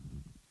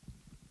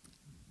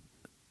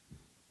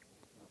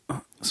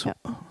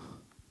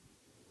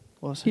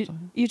 What was I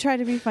You try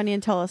to be funny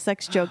and tell a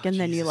sex joke, and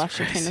then you Jesus lost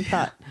your train of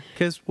thought.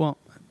 Because, well,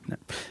 no.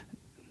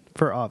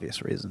 For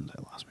obvious reasons,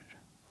 I lost my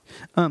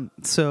train.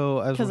 So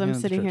I was 'Cause I'm working at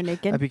the sitting here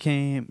church.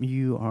 naked?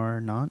 You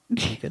are not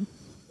naked.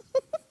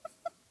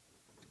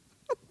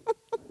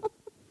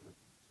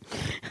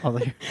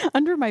 Although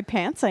Under my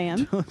pants, I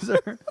am.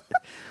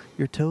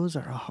 your toes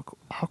are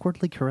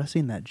awkwardly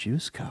caressing that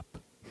juice cup.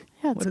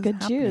 Yeah, What it's is good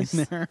happening juice.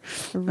 there?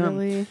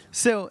 Really.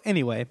 So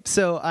anyway,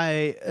 so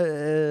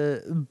I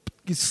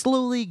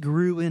slowly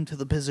grew into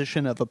the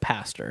position of a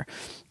pastor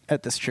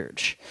at this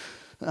church,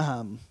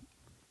 to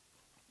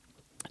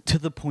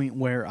the point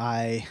where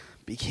I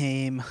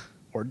became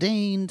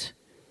ordained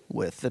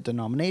with the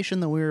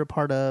denomination that we were a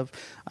part of.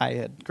 I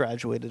had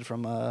graduated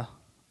from a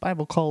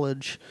Bible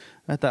college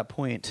at that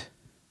point.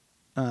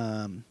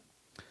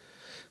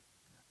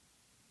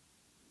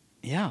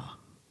 Yeah.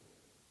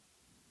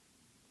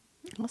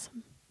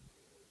 Awesome.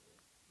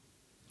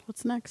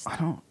 What's next? I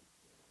don't.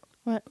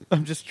 What?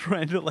 I'm just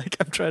trying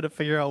to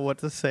figure out what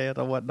to say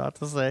and what not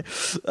to say.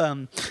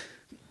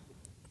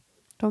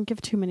 Don't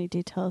give too many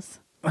details.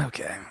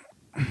 Okay.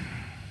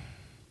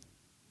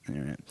 All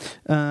right.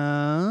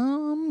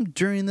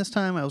 During this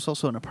time, I was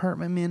also an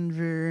apartment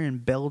manager in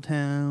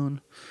Belltown.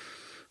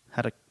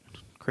 Had a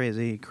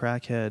crazy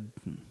crackhead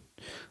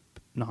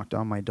knocked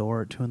on my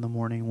door at 2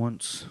 a.m.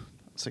 once.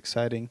 It's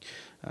exciting.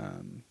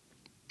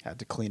 Had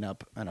to clean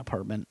up an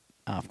apartment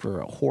after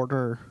a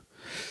hoarder.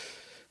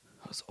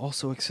 That was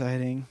also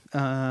exciting.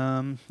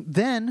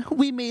 Then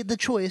we made the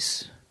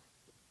choice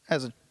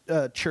as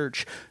a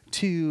church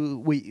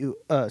to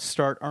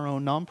start our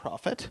own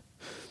nonprofit.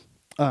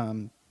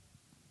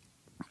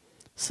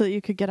 So that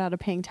you could get out of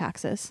paying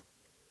taxes.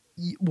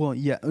 Well,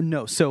 yeah,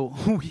 no. So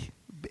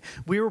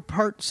we were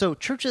part. So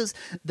churches,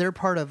 they're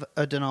part of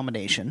a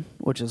denomination,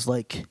 which is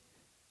like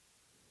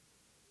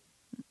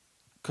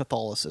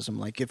Catholicism.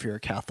 Like if you're a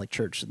Catholic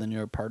church, then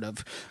you're a part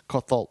of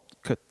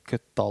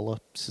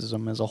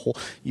Catholicism as a whole.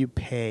 You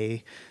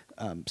pay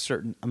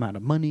certain amount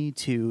of money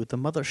to the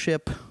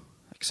mothership,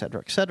 et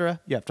cetera, et cetera.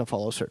 You have to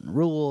follow certain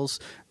rules.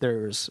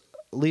 There's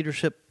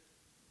leadership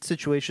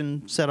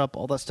situation set up,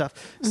 all that stuff.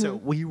 So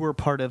we were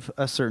part of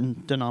a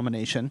certain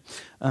denomination.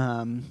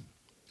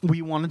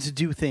 We wanted to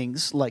do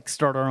things like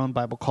start our own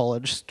Bible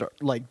college,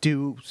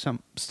 do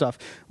some stuff,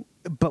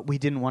 but we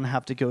didn't want to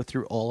have to go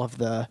through all of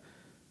the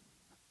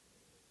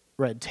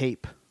red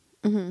tape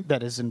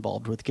that is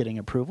involved with getting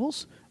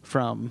approvals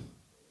from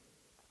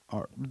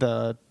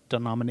the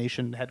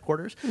denomination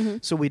headquarters.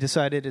 So we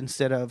decided,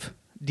 instead of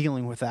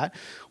dealing with that,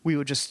 we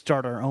would just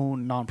start our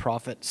own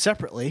nonprofit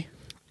separately.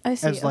 I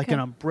see. As like an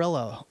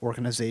umbrella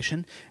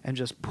organization, and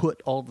just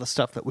put all the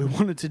stuff that we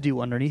wanted to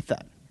do underneath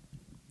that.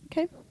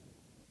 Okay.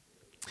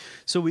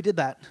 So we did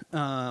that.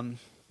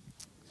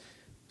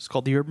 It's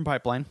called the Urban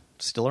Pipeline.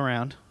 Still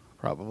around,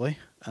 probably.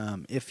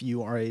 If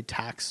you are a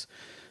tax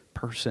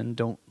person,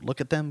 don't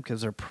look at them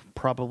because they're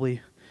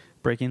probably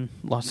breaking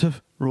lots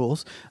of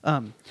rules.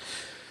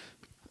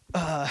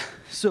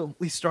 So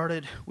we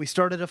started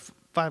a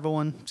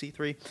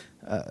 501c3.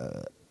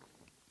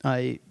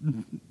 I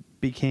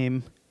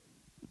became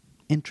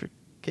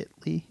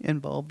intricately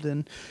involved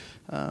in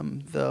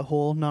the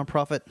whole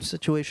nonprofit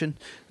situation.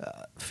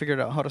 Figured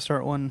out how to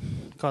start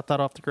one, got that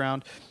off the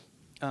ground,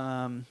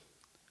 and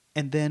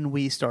then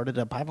we started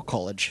a Bible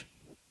college.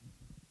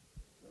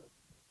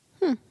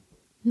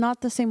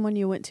 Not the same one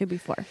you went to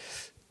before.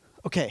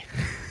 Okay.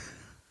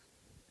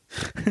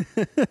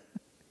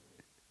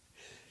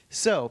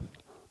 So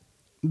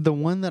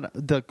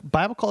the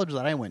Bible college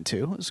that I went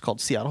to is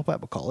called Seattle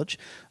Bible College,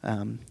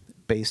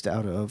 based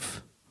out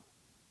of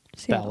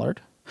Seattle.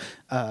 Ballard,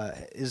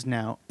 is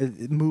now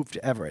moved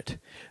to Everett.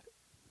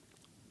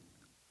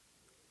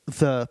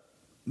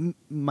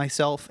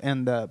 Myself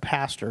and the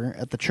pastor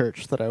at the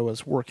church that I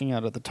was working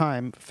at the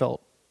time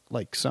felt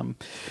like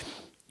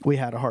we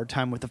had a hard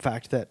time with the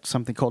fact that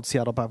something called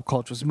Seattle Bible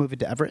College was moving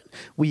to Everett.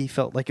 We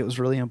felt like it was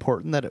really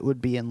important that it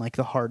would be in like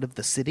the heart of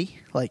the city,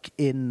 like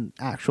in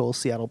actual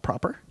Seattle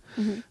proper,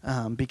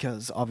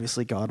 because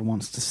obviously God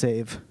wants to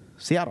save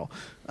Seattle.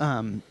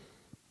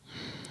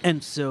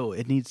 And so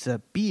it needs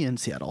to be in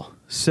Seattle.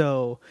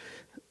 So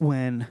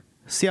when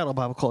Seattle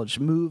Bible College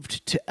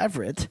moved to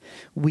Everett,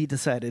 we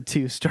decided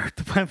to start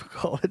the Bible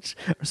College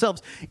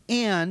ourselves,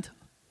 and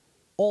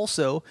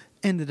also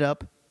ended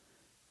up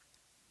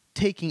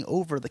taking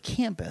over the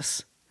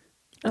campus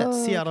that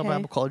Seattle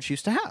Bible College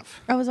used to have.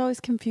 I was always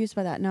confused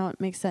by that. Now it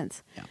makes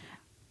sense. Yeah.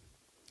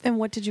 And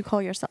what did you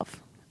call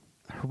yourself?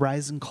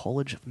 Horizon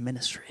College of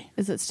Ministry.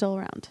 Is it still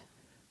around?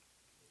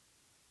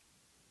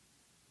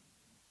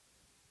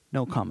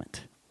 No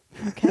comment.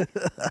 Okay.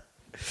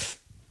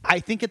 I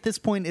think at this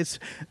point it's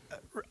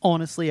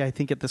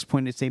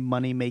a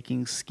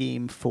money-making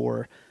scheme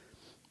for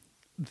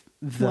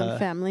the One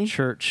family.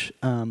 church,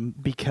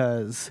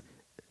 because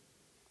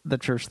the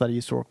church that I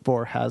used to work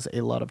for has a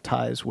lot of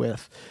ties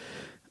with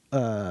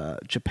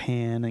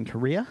Japan and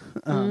Korea.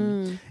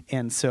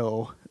 And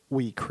so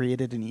we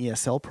created an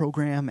ESL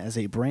program as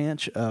a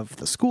branch of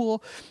the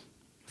school.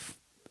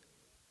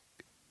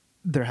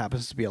 There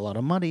happens to be a lot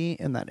of money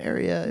in that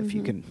area if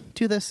you can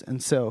do this.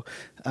 And so,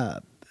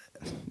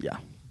 yeah.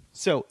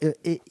 So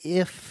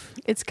if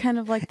It's kind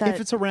of like that. if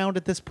it's around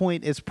at this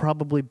point, it's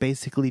probably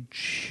basically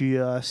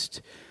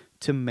just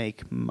to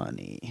make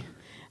money.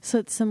 So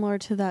it's similar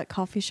to that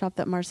coffee shop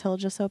that Mars Hill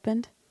just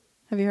opened.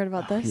 Have you heard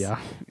about this? Yeah.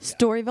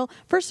 Storyville.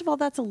 First of all,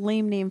 that's a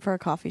lame name for a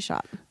coffee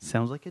shop.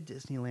 Sounds like a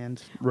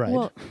Disneyland ride.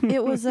 Well,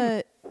 it was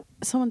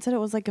someone said it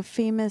was like a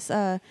famous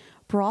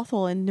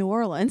brothel in New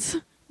Orleans.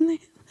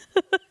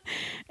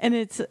 And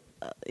it's,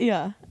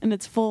 and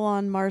it's full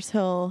on Mars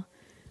Hill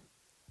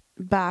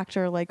backed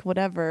or like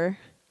whatever.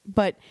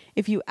 But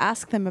if you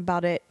ask them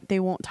about it, they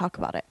won't talk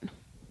about it.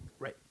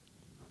 Right.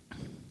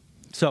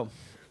 So,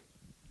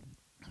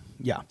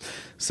 yeah.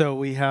 So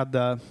we had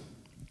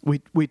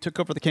we took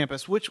over the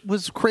campus, which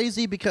was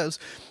crazy because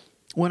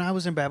when I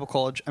was in Bible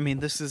College, I mean,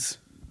 this is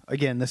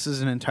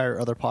an entire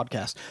other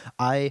podcast.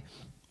 I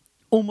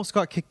almost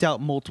got kicked out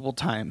multiple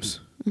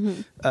times.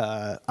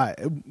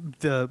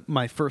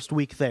 My first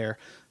week there,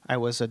 I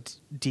was a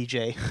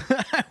DJ.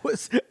 I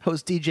was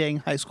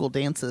DJing high school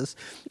dances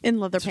In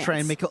leather to pants. try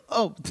and make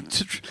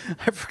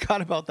I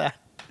forgot about that.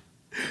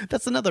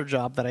 That's another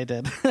job that I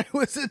did. I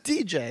was a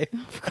DJ.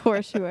 Of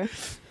course you were.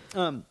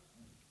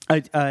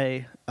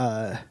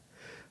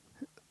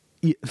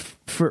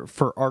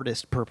 For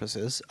artist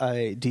purposes,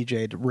 I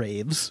DJ'd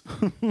raves,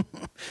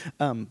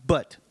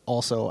 but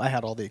also I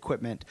had all the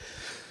equipment,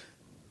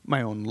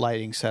 my own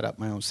lighting setup,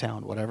 my own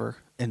sound, whatever,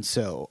 and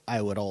so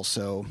I would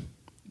also,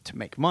 to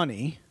make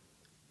money,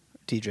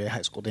 DJ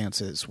high school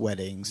dances,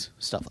 weddings,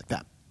 stuff like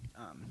that.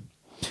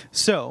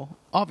 So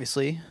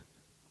obviously,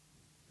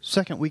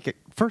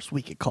 first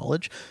week at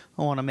college,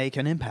 I want to make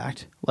an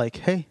impact. Like,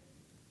 hey,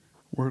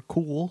 we're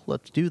cool,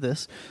 let's do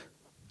this.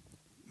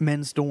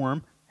 Men's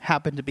dorm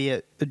happened to be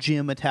a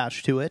gym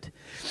attached to it.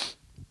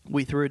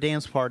 We threw a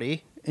dance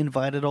party,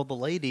 invited all the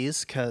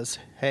ladies because,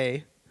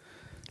 hey.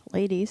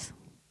 Ladies.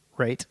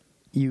 Right.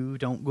 you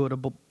don't go to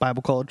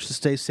Bible college to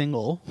stay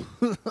single.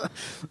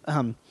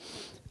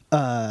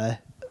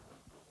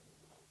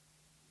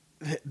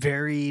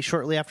 Very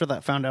shortly after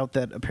that, found out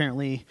that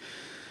apparently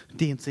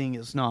dancing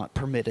is not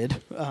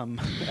permitted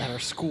at our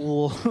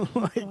school.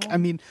 I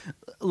mean,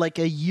 like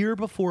a year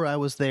before I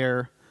was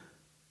there,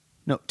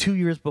 no, 2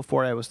 years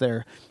before I was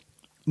there,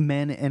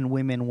 men and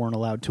women weren't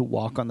allowed to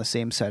walk on the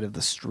same side of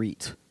the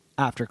street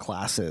after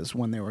classes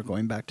when they were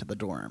going back to the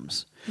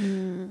dorms.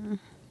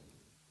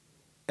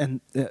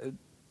 And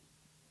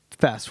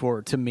fast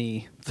forward to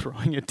me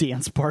throwing a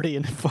dance party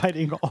and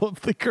inviting all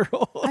of the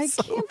girls. I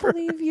can't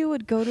believe you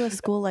would go to a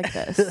school like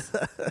this.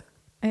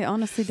 I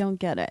honestly don't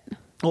get it.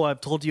 Oh,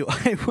 I've told you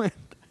I went.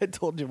 I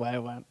told you why I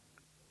went.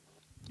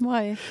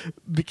 Why?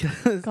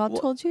 Because God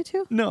told you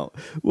to? No.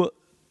 Well,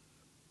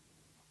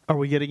 are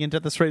we getting into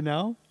this right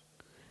now?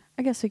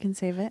 I guess we can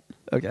save it.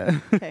 Okay.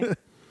 Okay.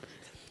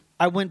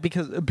 I went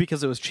because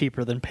it was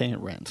cheaper than paying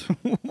rent.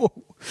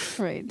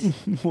 Right.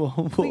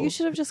 Well, But you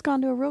should have just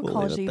gone to a real we'll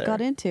college leave that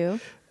it you there. got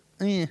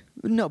into.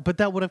 No, but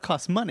that would have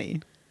cost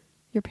money.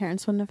 Your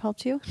parents wouldn't have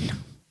helped you?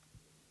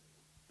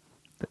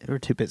 They were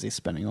too busy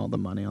spending all the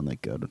money on the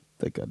good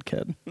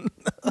kid.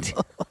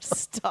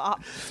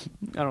 Stop.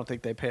 I don't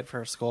think they paid for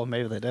her school.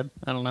 Maybe they did.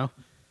 I don't know.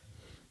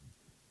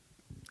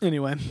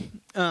 Anyway,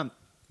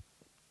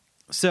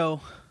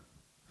 so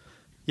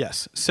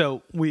yes,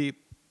 so we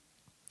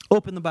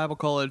opened the Bible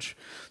college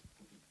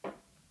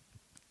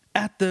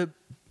at the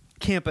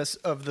campus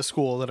of the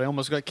school that I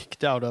almost got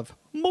kicked out of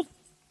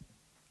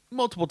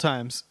multiple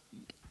times,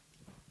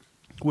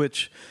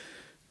 which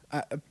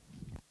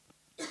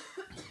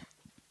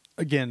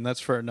again, that's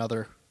for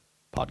another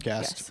podcast.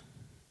 Yes.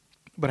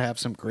 But I have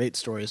some great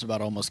stories about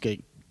almost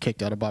getting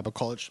kicked out of Bible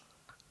college.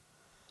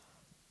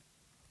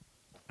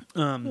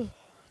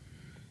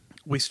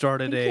 We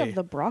started You have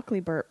the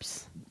broccoli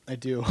burps. I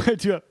do. I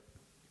do.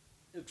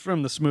 It's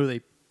from the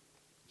smoothie.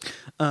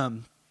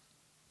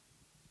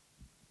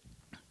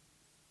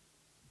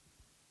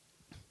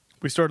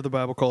 We started the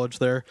Bible college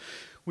there.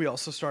 We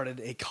also started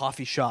a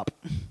coffee shop.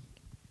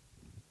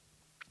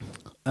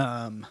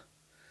 That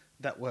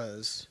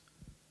was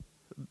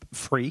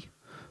free.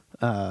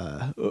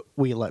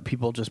 We let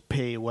people just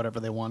pay whatever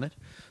they wanted.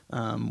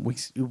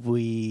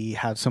 We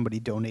had somebody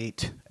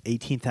donate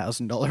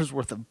 $18,000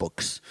 worth of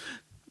books.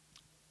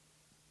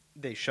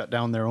 They shut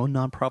down their own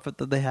nonprofit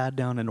that they had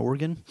down in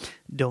Oregon,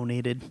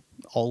 donated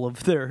all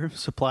of their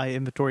supply,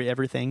 inventory,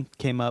 everything,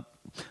 came up,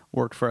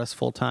 worked for us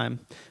full time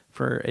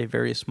for a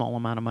very small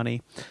amount of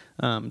money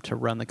to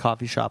run the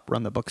coffee shop,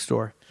 run the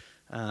bookstore.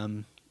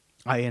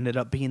 I ended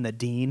up being the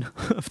dean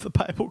of the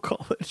Bible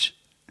college,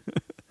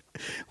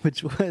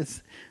 which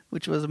was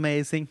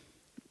amazing.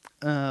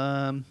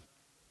 Yeah.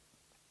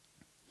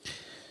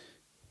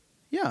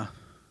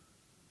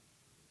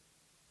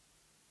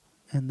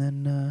 And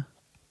then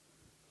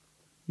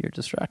you're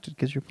distracted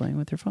because you're playing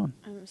with your phone.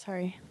 I'm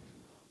sorry.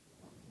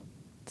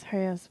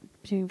 Sorry, I was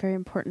doing very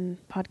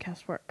important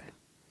podcast work.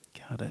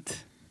 Got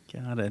it.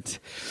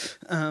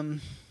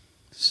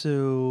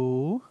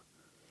 So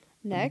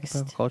Next.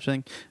 Bible college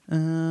thing.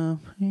 Where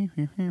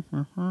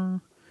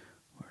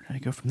did I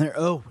go from there?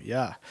 Oh,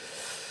 yeah.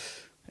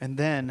 And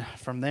then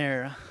from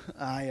there,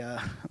 I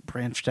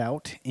branched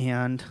out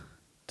and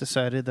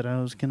decided that I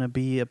was going to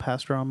be a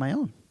pastor on my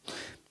own.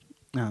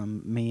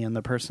 Me and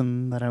the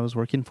person that I was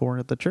working for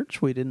at the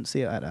church, we didn't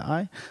see eye to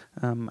eye.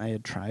 I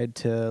had tried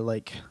to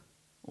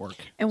work.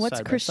 And what's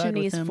side by side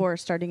with Christianese him. for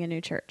starting a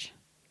new church?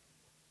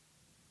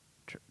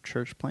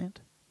 Church plant?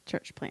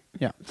 Church plant.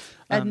 Yeah.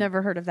 I'd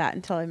never heard of that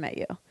until I met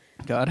you.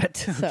 Got it.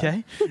 So.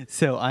 Okay.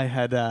 So I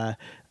had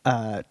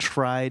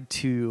tried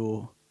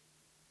to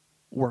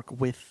work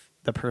with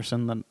the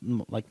person,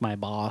 like my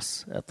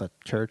boss at the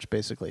church,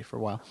 basically for a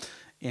while,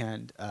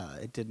 and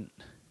it didn't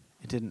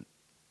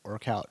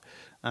work out.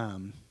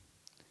 And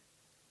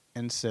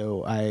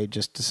so I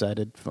just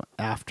decided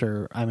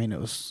after. I mean, it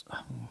was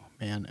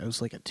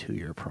like a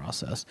 2-year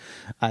process.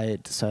 I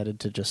decided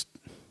to just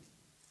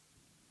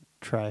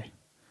try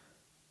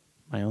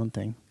my own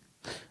thing.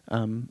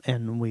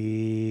 And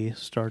we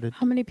started.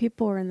 How many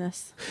people were in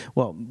this?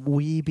 Well,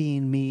 we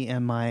being me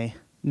and my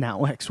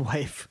now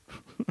ex-wife.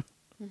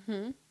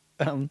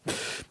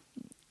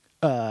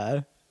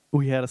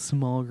 We had a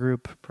small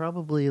group,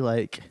 probably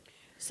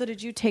So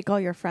did you take all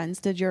your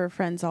friends? Did your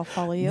friends all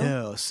follow you?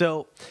 No.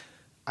 So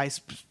I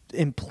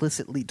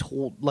implicitly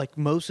told,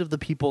 most of the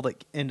people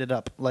that ended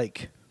up,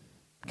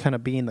 kind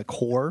of being the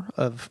core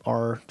of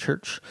our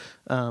church,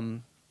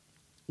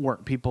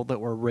 weren't people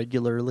that were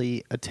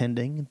regularly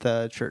attending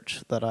the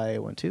church that I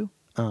went to.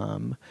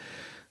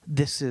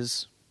 This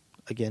is,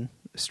 again,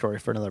 a story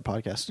for another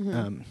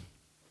podcast.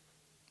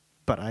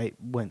 But I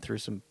went through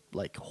some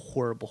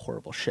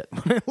horrible shit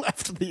when I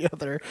left the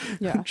other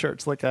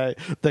church.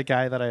 The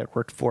guy that I had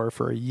worked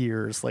for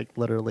years,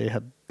 literally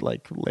had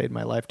laid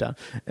my life down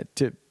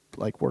to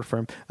work for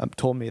him.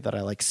 Told me that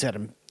I set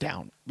him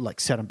down,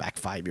 set him back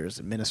 5 years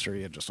in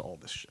ministry and just all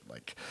this shit.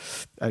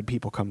 I had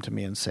people come to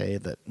me and say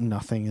that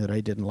nothing that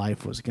I did in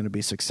life was going to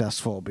be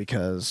successful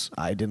because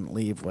I didn't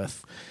leave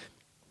with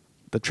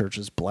the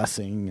church's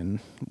blessing and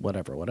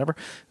whatever.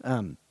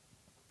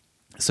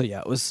 So yeah,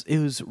 it was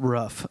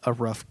a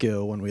rough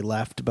go when we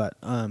left, but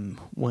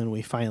when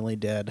we finally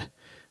did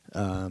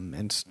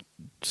and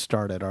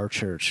started our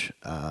church,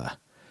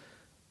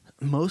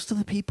 most of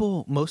the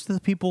people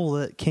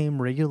that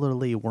came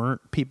regularly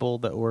weren't people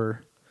that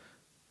were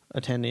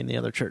attending the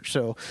other church.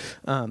 So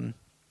and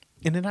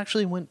it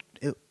actually went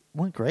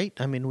great.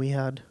 I mean, we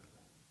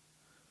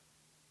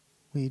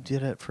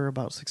did it for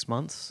about 6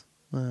 months.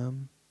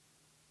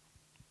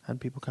 Had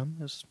people come.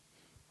 It was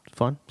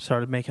fun.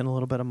 Started making a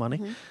little bit of money.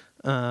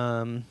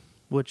 Mm-hmm.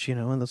 Which,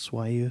 and that's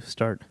why you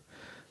start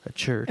a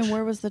church. And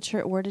where was the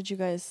church? Where did you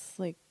guys,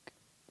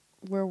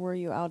 where were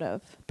you out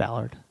of?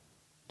 Ballard.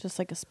 Just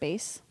like a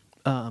space?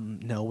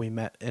 No, we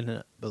met in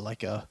a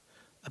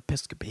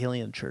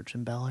Episcopalian church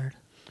in Ballard.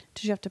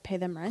 Did you have to pay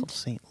them Called rent?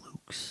 St.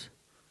 Luke's.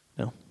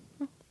 No.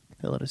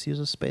 They let us use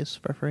a space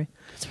for free.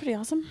 That's pretty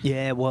awesome.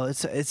 Yeah, well,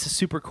 it's a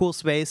super cool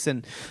space,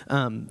 and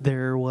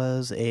there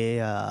was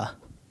is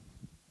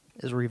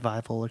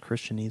revival a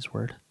Christianese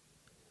word?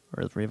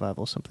 Or is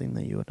revival something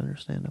that you would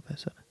understand if I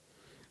said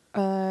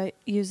it?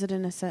 Use it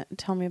in a sentence.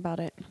 Tell me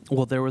about it.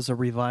 Well, there was a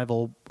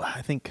revival,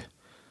 I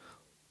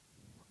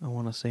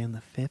want to say in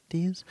the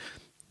 50s,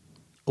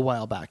 a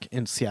while back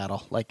in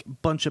Seattle. Like, a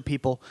bunch of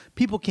people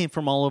came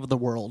from all over the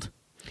world.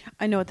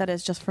 I know what that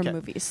is just from Okay.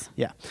 movies.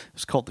 Yeah, it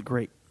was called the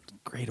Great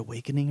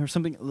Awakening or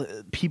something.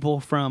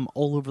 People from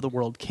all over the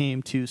world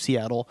came to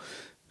Seattle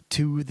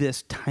to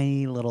this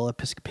tiny little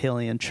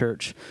Episcopalian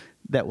church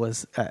that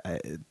was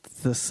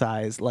the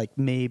size, like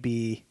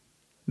maybe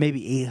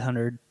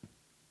 800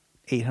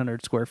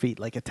 square feet,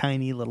 like a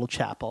tiny little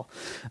chapel.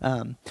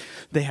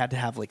 They had to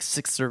have like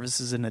 6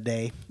 services in a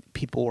day.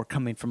 People were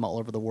coming from all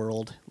over the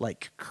world,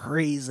 like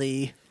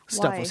crazy.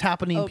 Stuff Why? was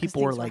happening. Oh, 'cause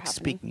People were things were like happening.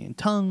 speaking in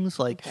tongues.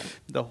 Like Okay.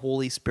 the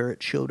Holy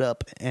Spirit showed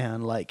up,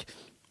 and like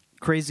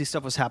crazy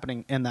stuff was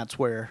happening. And that's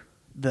where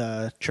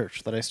the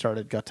church that I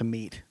started got to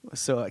meet.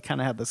 So I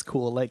kind of had this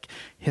cool like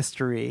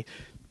history.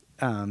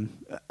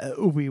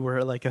 We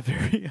were like a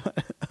very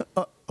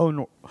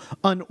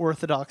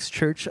unorthodox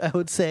church, I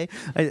would say.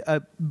 I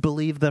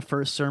believe the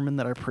first sermon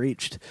that I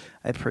preached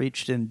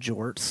in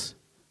jorts.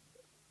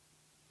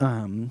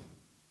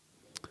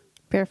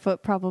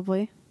 Barefoot,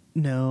 probably.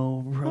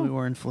 No, probably Oh.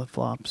 wearing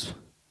flip-flops.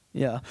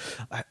 Yeah.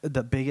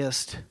 The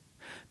biggest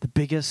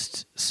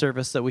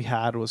service that we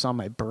had was on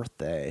my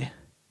birthday.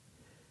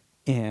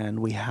 And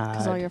we had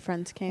Because all your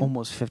friends came.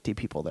 almost 50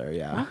 people there,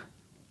 yeah.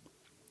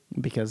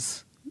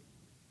 Because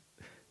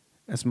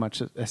as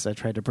much as I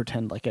tried to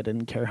pretend like I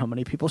didn't care how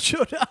many people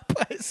showed up,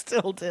 I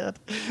still did.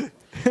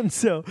 And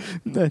so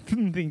I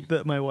think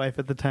that my wife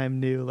at the time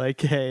knew, like,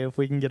 hey, if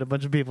we can get a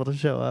bunch of people to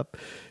show up,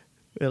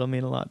 it'll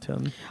mean a lot to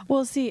him.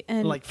 Well, see,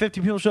 and Like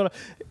 50 people showed up.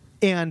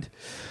 And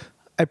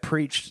I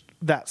preached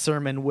that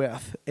sermon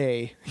with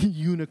a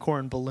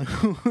unicorn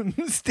balloon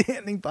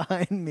standing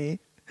behind me.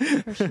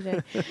 of course you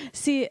did.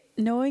 See,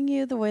 knowing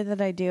you the way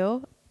that I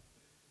do,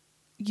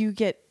 you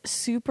get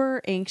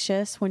super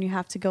anxious when you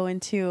have to go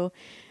into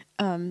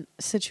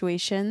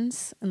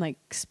situations and like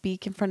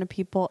speak in front of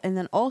people, and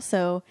then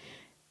also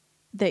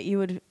that you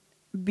would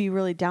be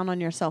really down on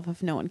yourself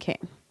if no one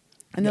came.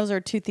 And those are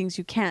 2 things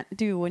you can't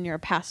do when you're a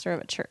pastor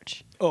of a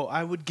church. Oh,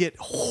 I would get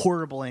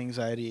horrible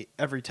anxiety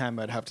every time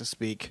I'd have to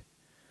speak.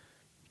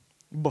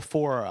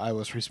 Before I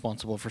was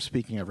responsible for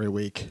speaking every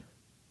week,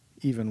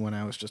 even when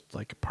I was just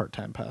like a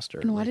part-time pastor.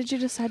 And why Like, did you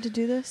decide to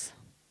do this?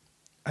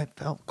 I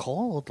felt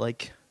called?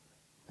 Like,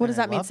 What does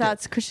I that mean? loved So it.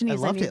 that's Christianese. I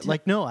loved need it. to-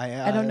 Like, no,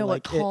 I don't know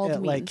like, what called it,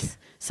 means. like,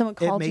 Someone it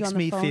called you makes on the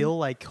me phone. feel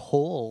like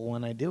whole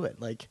when I do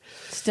it. Like,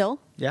 Still?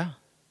 yeah.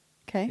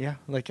 Okay. Yeah,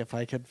 like if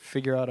I could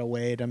figure out a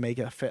way to make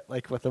it fit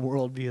like with the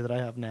worldview that I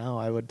have now,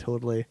 I would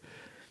totally.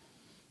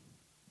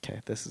 Okay,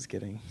 this is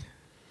getting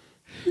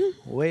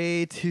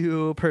way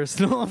too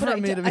personal But for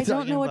me to be I don't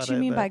talking know what about you it,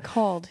 mean but- by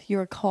called.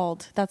 You're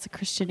called. That's a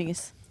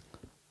Christianese.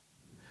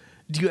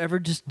 Do you ever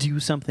just do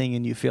something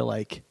and you feel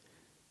like,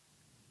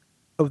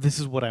 oh, this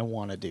is what I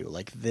want to do?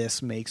 Like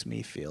this makes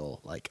me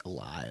feel like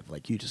alive.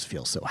 Like you just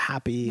feel so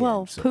happy.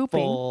 Well, and so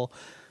pooping. full.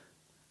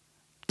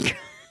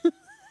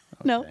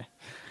 No. Okay.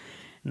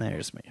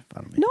 There's me. I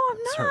don't mean No,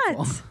 that's I'm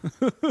not.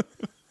 hurtful.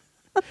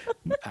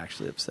 I'm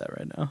actually upset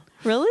right now.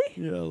 Really?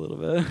 Yeah, a little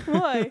bit.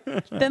 Why?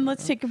 Then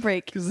let's take a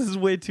break. Because this is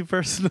way too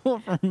personal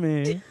for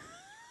me.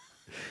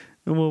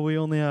 Well, I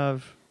only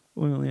have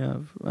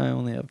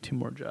 2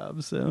 more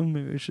jobs, so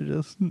maybe we should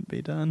just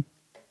be done.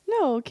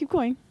 No, keep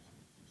going.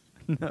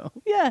 No.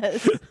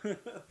 Yes.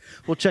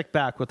 We'll check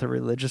back with a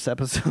religious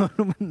episode.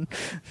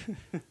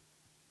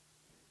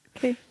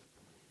 Okay.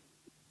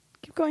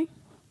 Keep going.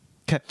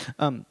 Okay.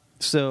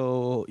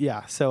 So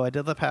I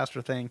did the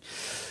pastor thing.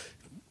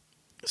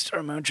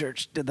 Started my own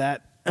church. Did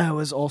that. I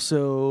was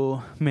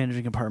also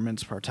managing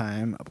apartments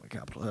part-time up at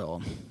Capitol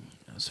Hill.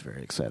 It was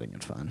very exciting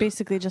and fun.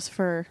 Basically just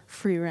for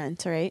free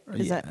rent, right?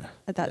 Is that Yeah.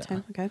 at that Yeah.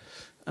 time? Okay.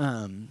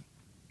 Um,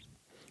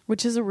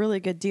 Which is a really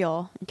good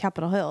deal in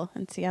Capitol Hill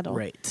in Seattle.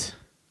 Right.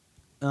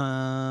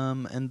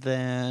 And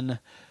then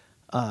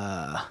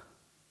my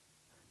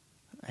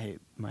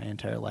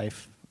entire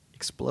life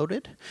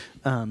exploded.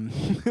 I'm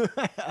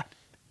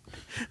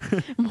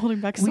holding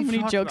back so We've many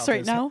talked jokes about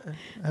right this. now.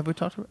 Have we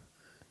talked about?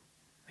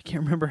 I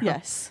can't remember.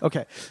 Yes.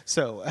 Okay,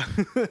 so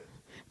But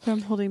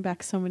I'm holding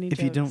back so many if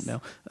jokes. you don't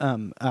know,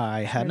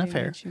 I had an Already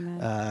affair. made you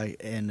mad. I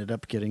ended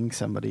up getting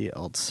somebody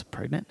else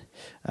pregnant.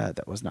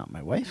 That was not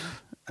my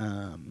wife.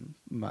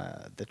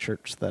 The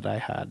church that I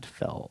had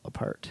fell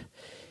apart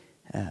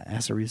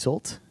as a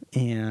result,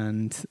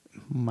 and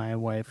my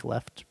wife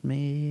left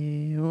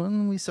me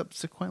when we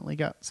subsequently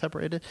got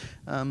separated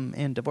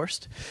and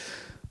divorced.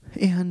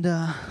 And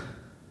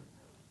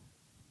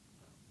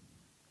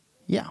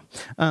yeah,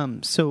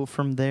 so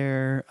from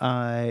there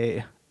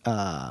I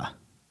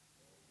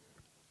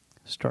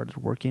started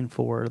working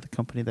for the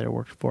company that I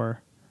worked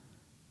for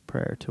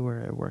prior to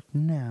where I work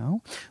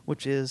now,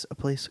 which is a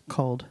place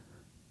called,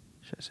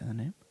 should I say the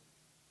name?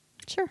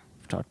 Sure.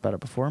 I've talked about it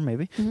before,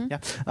 maybe. Mhm. Yeah,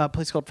 a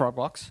place called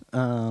Frogbox.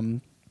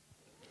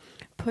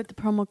 Put the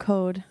promo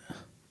code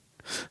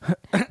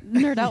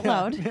Nerd Out Yeah,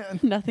 Loud. man.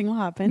 Nothing will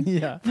happen.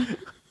 Yeah.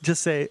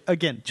 Just say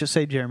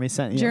Jeremy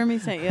sent you. See And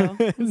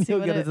what, you'll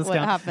get a what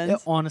discount. happens. Yeah,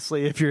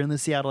 honestly, if you're in the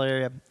Seattle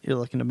area, you're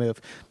looking to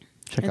move,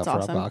 check It's out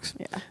awesome.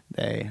 Frogbox.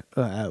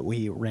 Yeah.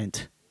 We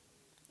rent.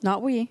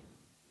 Not we.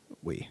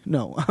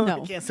 No.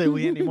 No. I can't say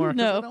we anymore because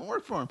No. I don't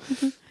work for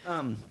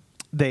them.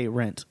 They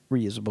rent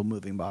reusable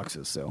moving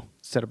boxes. So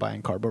instead of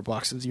buying cardboard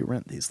boxes, you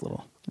rent these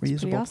little reusable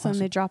Pretty awesome. plastic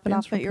They drop it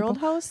bins off for at your old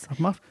people. house. Drop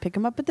 'em off. Pick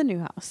them up at the new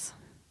house.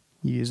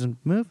 You use them,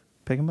 move,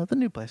 pick them up at the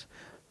new place.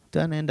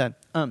 Done and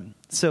done.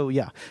 So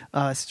yeah,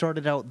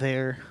 started out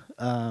there,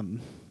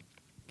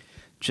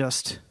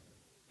 just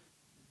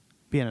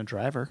being a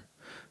driver,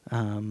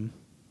 and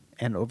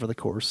over the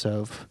course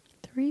of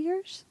 3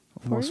 years?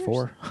 almost years?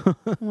 four,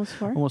 Almost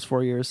 4? almost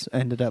 4 years,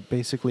 ended up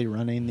basically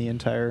running the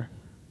entire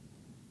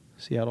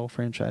Seattle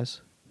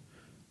franchise.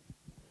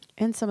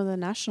 And some of the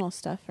national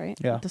stuff, right?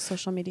 Yeah. With the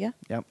social media.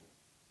 Yep.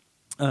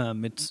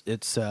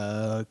 It's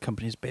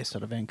companies based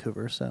out of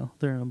Vancouver, so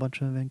they're in a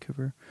bunch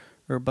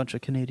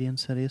of Canadian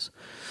cities,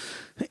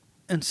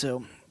 and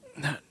so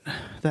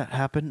that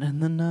happened,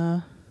 and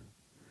then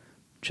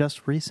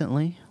just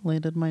recently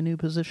landed my new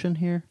position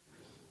here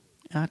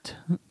at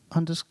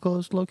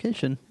undisclosed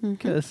location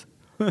because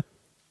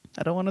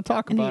I don't want to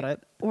talk And about he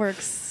it.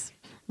 works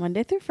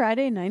Monday through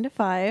Friday, 9 to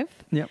 5.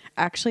 Yep.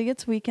 Actually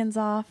gets weekends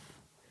off.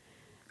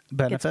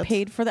 Benefits, Gets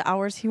paid for the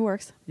hours he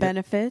works. Yep.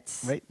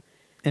 Benefits. right?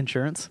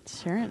 Insurance.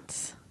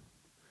 Insurance.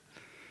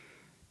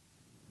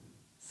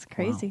 It's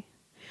crazy.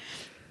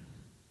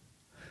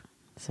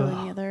 So Ugh.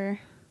 any other...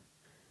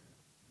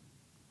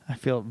 I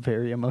feel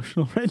very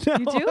emotional right now.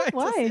 You do?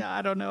 Why?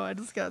 I don't know. I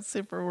just got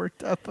super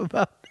worked up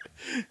about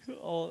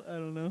all. I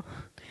don't know.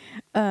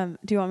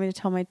 Do you want me to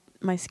tell my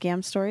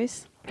scam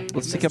stories?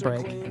 Let's take a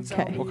break.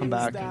 Okay. We'll come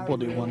back. We'll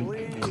do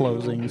one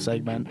closing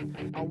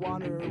segment. I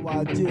wonder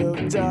what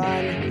you've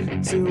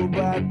done to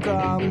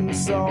become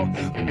so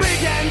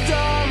big and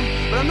dumb.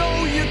 But I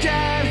know you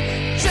can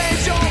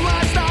change your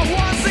lifestyle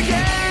once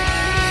again.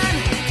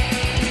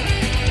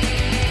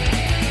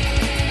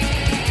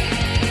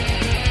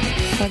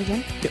 Start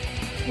again? Yep.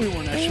 We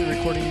weren't actually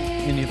recording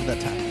any of that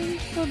time.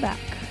 We're back.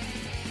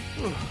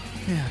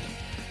 Man,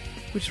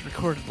 we just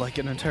recorded like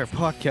an entire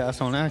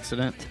podcast on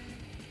accident.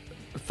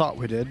 I thought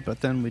we did, but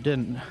then we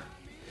didn't.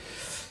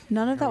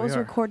 None of Here that we was are.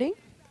 recording?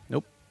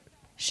 Nope.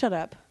 Shut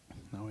up.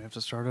 Now we have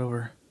to start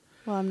over.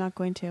 Well, I'm not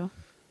going to.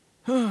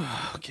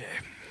 Okay.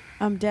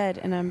 I'm dead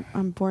and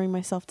I'm boring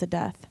myself to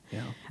death.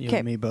 Yeah. You Okay.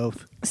 and me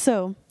both.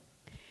 So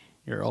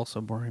You're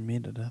also boring me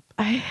to death.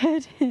 I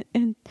had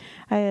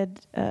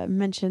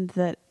mentioned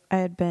that I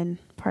had been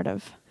part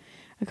of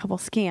a couple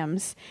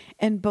scams,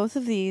 and both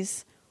of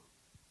these,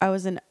 I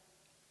was an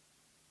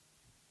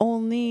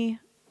unwilling,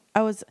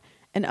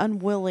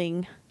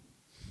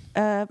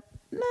 not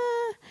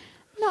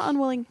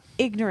unwilling,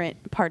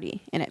 ignorant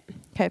party in it.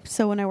 Okay,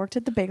 so when I worked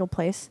at the bagel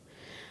place,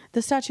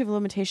 the statute of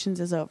limitations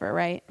is over,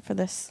 right, for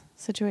this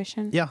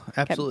situation? Yeah,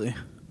 absolutely.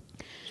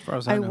 As far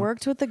as I I know.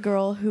 worked with a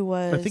girl who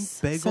was I think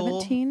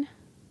bagel- 17.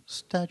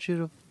 Statute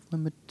of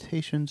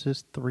limitations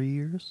is 3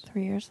 years.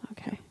 3 years?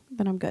 Okay.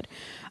 Then I'm good.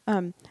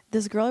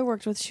 This girl I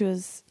worked with, she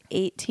was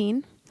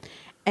 18,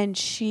 and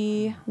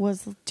she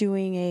was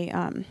doing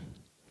a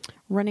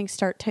running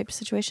start type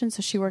situation.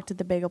 So she worked at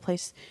the bagel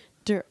place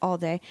all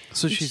day.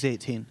 So And she's she-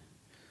 18.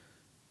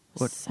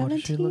 What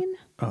did she look? 17?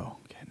 Oh,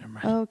 okay, never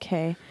mind.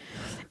 Okay.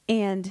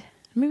 And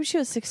maybe she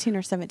was 16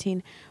 or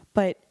 17,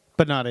 but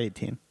But not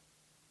 18.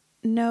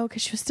 no,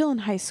 because she was still in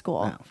high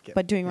school, Oh, okay.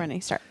 but doing running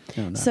start.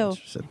 No, not so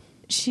interested.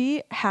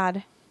 she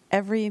had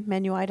every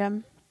menu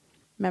item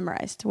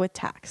memorized with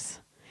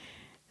tax.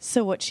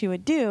 So what she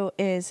would do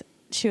is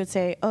she would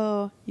say,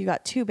 "Oh, you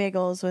got 2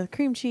 bagels with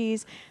cream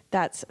cheese.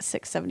 That's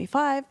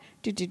 $6.75."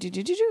 Do.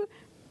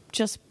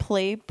 Just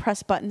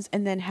press buttons,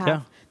 and then have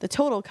Yeah. the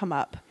total come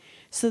up.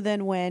 So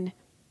then when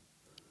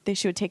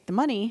she would take the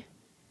money,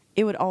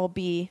 it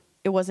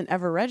wasn't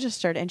ever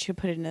registered, and she would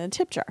put it in a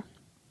tip jar.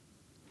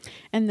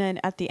 And then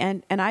at the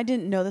end, and I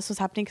didn't know this was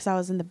happening because I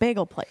was in the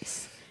bagel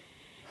place.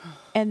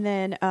 And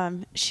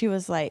then she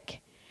was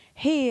like,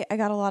 "Hey, I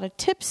got a lot of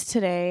tips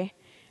today.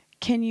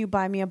 can you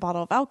buy me a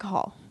bottle of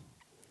alcohol?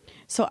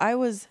 So I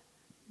was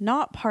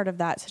not part of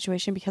that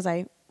situation because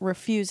I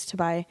refused to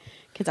buy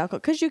kids alcohol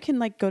because you can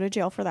like go to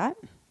jail for that.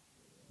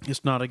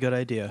 It's not a good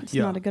idea. It's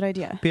not a good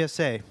idea.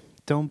 PSA: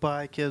 don't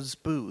buy kids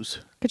booze.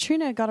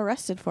 Katrina got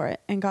arrested for it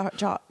and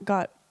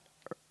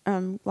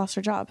lost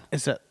her job.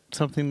 Is that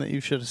something that you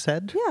should have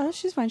said? Yeah,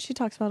 she's fine. She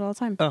talks about it all the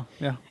time. Oh,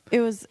 yeah.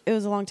 It was a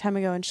long time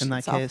ago, and In that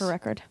it's off case- her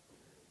record.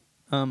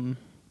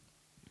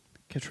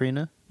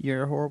 Katrina,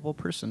 you're a horrible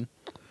person.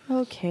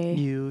 Okay.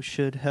 You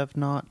should have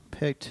not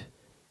picked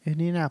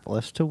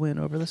Indianapolis to win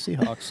over the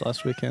Seahawks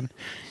last weekend.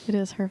 It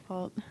is her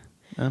fault.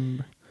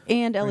 Um,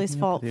 And Ellie's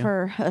breaking up fault with you.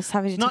 for us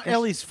having to It's not take our-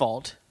 Ellie's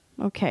fault.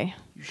 Okay.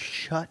 You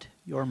shut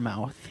your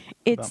mouth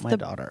It's about my the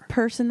daughter.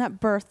 person that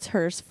birthed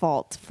her's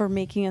fault for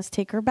making us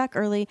take her back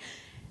early,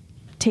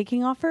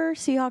 taking off her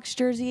Seahawks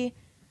jersey.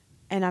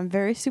 And I'm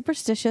very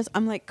superstitious.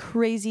 I'm like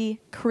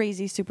crazy,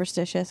 crazy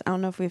superstitious. I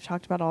don't know if we've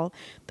talked about all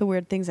the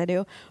weird things I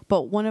do,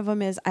 but one of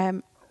them is I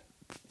am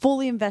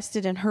fully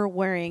invested in her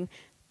wearing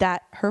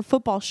her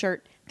football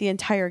shirt the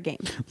entire game.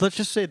 Let's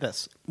just say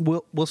this.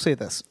 We'll say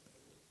this.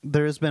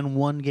 There has been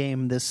one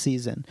game this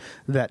season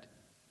that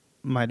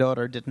my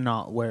daughter did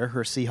not wear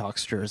her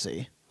Seahawks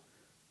jersey,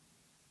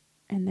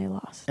 And they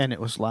lost. and it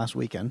was last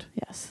weekend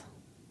Yes.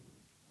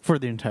 for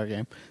the entire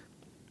game.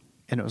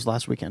 And it was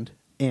last weekend,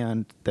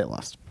 and they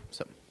lost.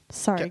 So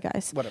Sorry, okay,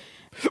 guys. whatever.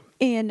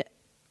 And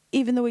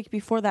even the week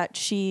before that,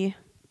 she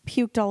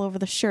puked all over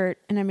the shirt,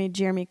 and I made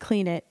Jeremy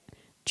clean it,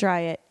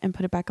 dry it, and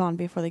put it back on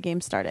before the game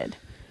started.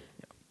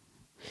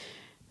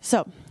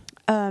 So,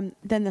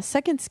 then the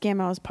second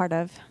scam I was part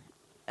of,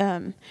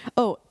 and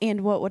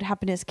what would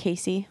happen is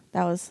Casey,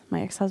 that was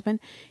my ex-husband,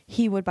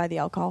 he would buy the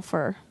alcohol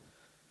for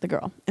the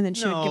girl, and then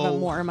she would give No. him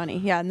more money.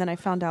 Yeah, and then I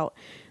found out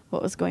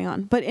what was going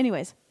on. But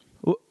anyways,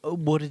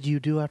 What did you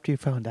do after you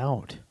found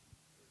out?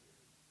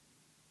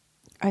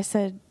 I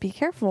said, be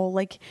careful.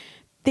 Like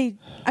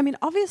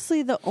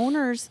obviously the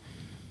owners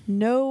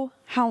know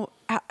how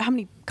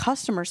many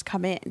customers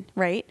come in,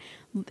 right?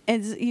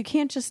 And you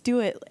can't just do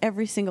it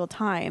every single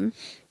time.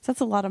 So that's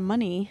a lot of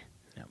money.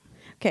 Yep.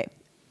 Okay.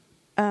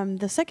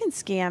 The second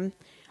scam,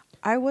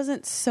 I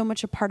wasn't so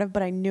much a part of,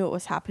 but I knew it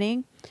was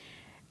happening.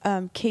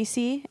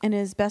 Casey and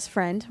his best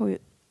friend,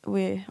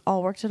 we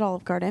all worked at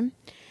Olive Garden,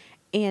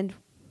 and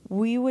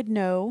we would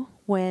know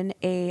when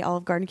a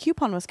Olive Garden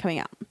coupon was coming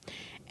out.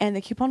 And the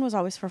coupon was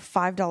always for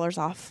 $5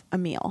 off a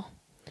meal.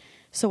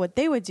 So what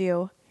they would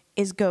do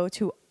is go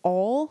to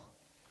all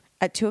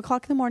at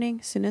 2:00 in the morning,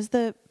 as soon as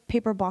the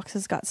paper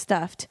boxes got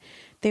stuffed,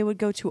 they would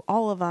go to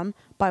all of them,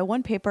 buy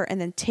one paper, and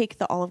then take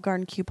the Olive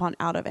Garden coupon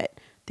out of it.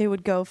 They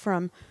would go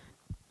from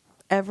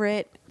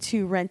Everett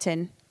to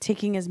Renton,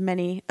 taking as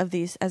many of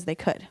these as they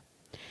could.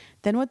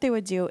 Then what they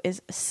would do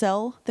is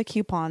sell the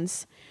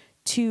coupons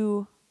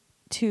to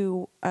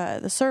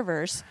the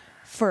servers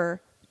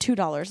for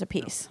 $2 a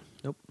piece.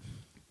 Nope.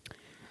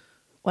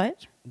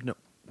 What? No.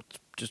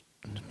 Just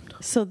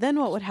So then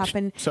what would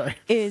happen Sorry.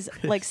 is,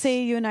 like,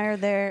 say you and I are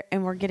there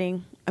and we're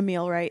getting a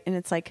meal, right? And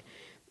it's like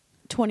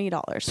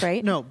 $20,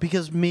 right? no,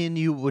 because me and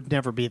you would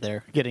never be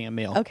there getting a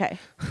meal. Okay.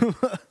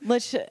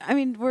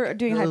 We're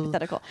doing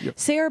hypothetical. Yep.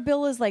 Say our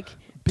bill is like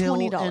Bill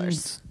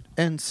 $20.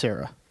 and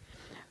Sarah,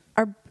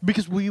 Our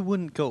because we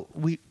wouldn't go.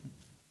 We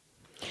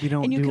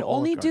don't. and you do can Olive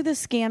only do Garden. the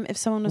scam if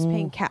someone was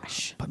paying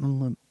cash. But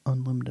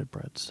unlimited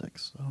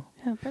breadsticks, though.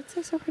 Yeah,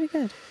 breadsticks are pretty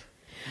good.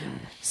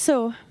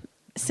 So,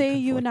 say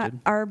you and I,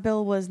 conflicted. our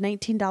bill was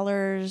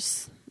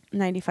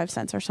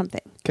 $19.95 or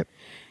something, Okay.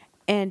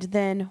 and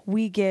then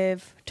we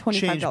give $25.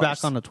 Change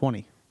back on the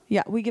 20.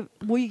 Yeah, we'll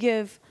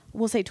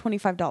say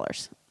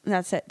 $25. And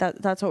that's it.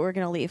 That's what we're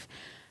going to leave.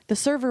 The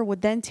server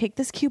would then take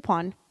this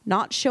coupon,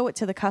 not show it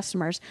to the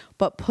customers,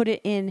 but put it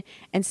in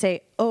and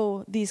say,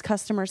 oh, these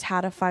customers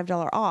had a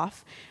 $5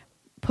 off,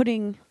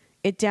 putting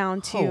it down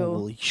to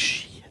Holy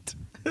shit!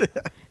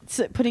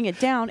 putting it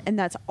down, and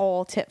that's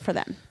all tip for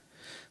them.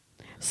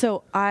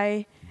 So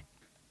I,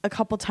 a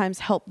couple times,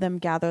 helped them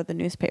gather the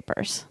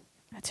newspapers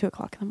at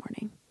 2:00 in the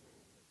morning.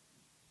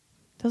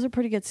 Those are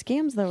pretty good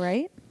scams, though,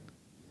 right?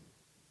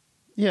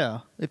 Yeah,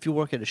 if you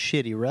work at a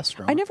shitty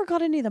restaurant. I never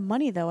got any of the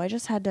money, though. I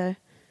just had to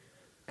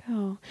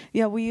go.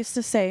 Yeah, we used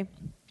to say,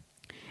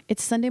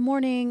 it's Sunday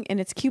morning and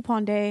it's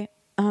coupon day.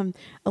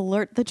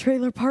 Alert the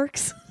trailer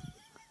parks.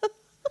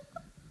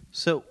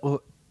 So,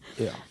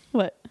 yeah.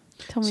 What?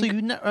 Tell me. So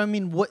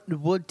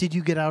what did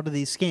you get out of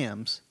these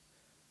scams?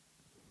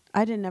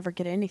 I didn't ever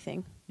get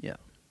anything. Yeah.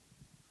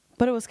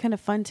 But it was kind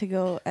of fun to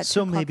go at 2:00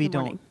 So in maybe the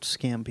morning. don't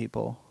scam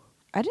people.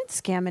 I didn't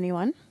scam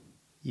anyone.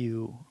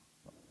 You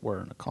were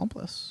an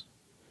accomplice.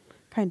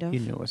 Kind of. You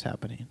knew what was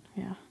happening.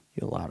 Yeah.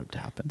 You allowed it to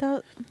happen.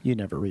 That, You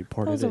never That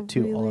reported was a it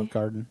to really- Olive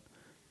Garden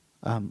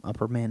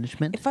upper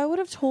management. if I would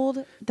have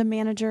told the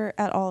manager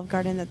at Olive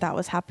Garden that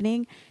was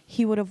happening,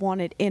 he would have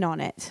wanted in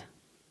on it.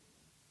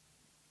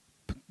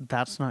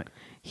 That's not.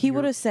 He your-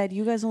 would have said,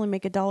 you guys only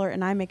make $1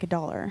 and I make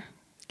 $1.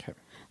 Okay.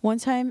 One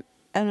time,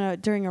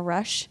 during a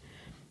rush,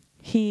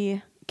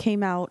 he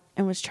came out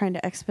and was trying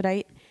to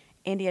expedite,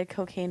 and he had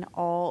cocaine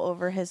all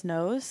over his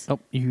nose. Oh,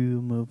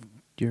 you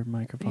your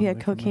microphone. he had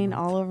away from my cocaine mouth.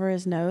 all over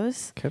his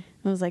nose. Okay.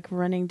 It was like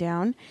running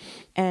down,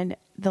 and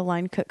the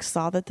line cook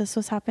saw that this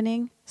was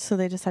happening, so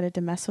they decided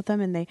to mess with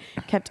him, and they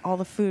kept all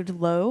the food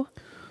low,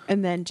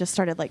 and then just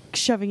started like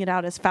shoving it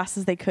out as fast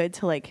as they could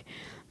to like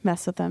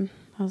mess with him.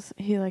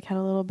 He like had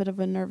a little bit of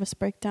a nervous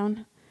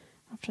breakdown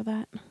after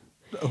that.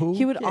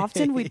 He would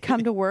often, we'd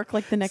come to work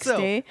like the next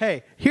day.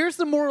 Hey, here's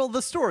the moral of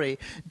the story.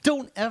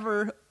 Don't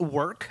ever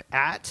work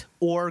at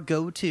or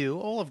go to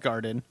Olive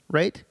Garden,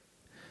 right?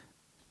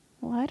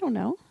 Well, I don't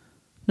know.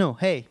 No,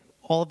 hey,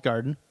 Olive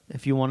Garden,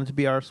 if you wanted to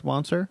be our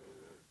sponsor,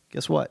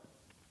 guess what?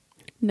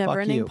 Never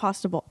ending you.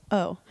 possible.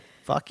 Oh,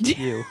 Fuck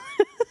you.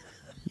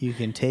 You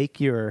can take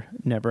your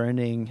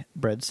never-ending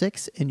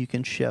breadsticks and you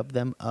can shove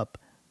them up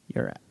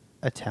your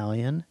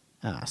Italian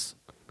ass.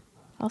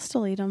 I'll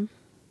still eat them.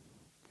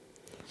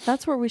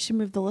 That's where we should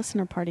move the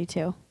listener party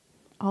to.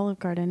 Olive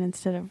Garden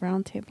instead of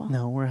Round Table.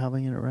 No, we're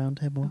having it at Round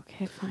Table.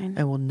 Okay, fine.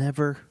 I will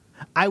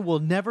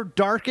never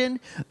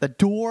darken the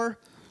door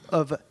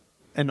of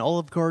an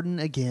Olive Garden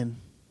again.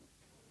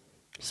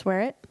 Swear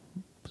it?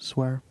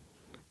 Swear.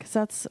 Because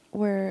that's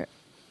where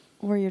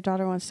your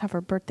daughter wants to have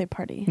her birthday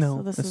party. No,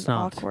 so this it's is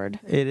not. awkward.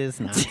 It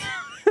is not.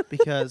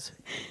 Because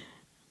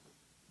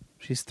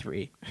she's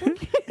 3.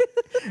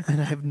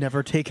 And I've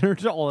never taken her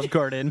to Olive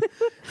Garden.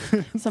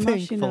 Somehow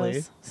she Thankfully.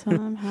 knows.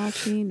 Somehow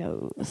she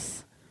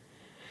knows.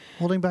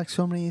 Holding back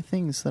so many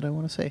things that I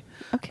want to say.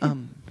 Okay.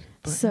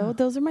 But So yeah.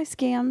 those are my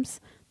scams.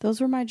 Those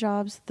were my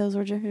jobs. Those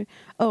were just...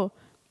 Oh.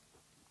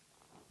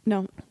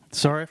 No.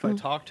 Sorry if I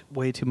talked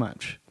way too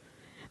much.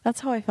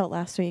 That's how I felt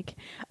last week.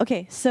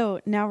 Okay,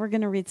 so now we're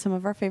going to read some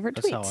of our favorite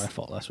That's tweets. how I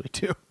felt last week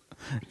too.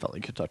 I felt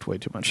like I talked way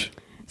too much.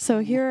 So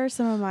here are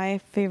some of my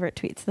favorite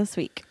tweets this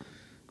week.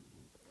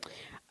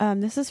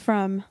 This is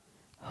from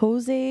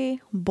Jose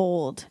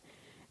Bold,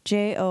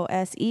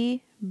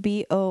 JOSEBOLD.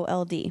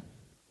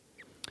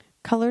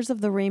 Colors of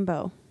the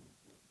rainbow: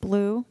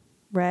 blue,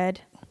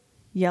 red,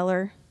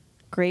 yeller,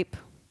 grape,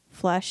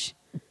 flesh,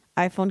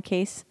 iPhone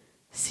case,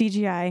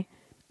 CGI,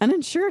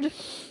 uninsured,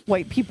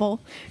 white people,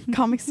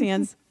 Comic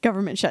Sans,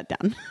 government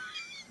shutdown.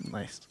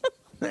 Nice.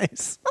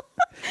 Nice.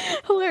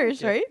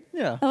 Hilarious, right?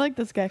 Yeah. I like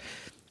this guy.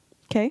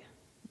 Okay.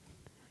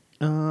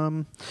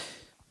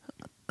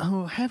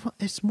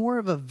 It's more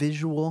of a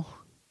visual.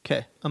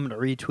 Okay, I'm gonna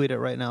retweet it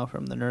right now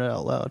from the Nerd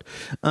Out Loud.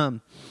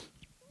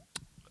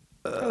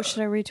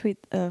 Should I retweet?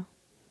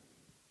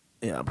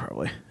 Yeah,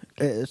 probably.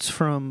 It's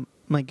from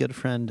my good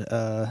friend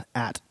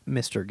at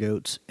Mr.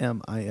 Goats,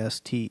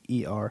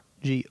 MisterGoats.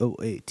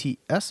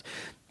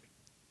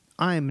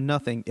 I'm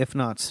nothing if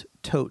not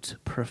totes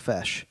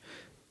profesh.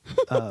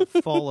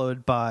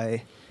 Followed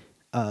by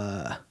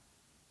a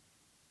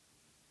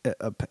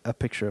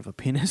picture of a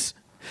penis.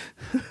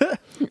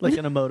 Like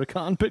an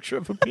emoticon picture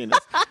of a penis.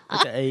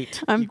 Like an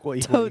 8. I'm equal.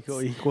 totes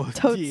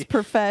D.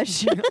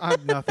 profesh.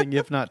 I'm nothing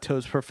if not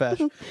totes profesh.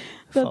 That's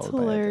Followed by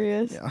a-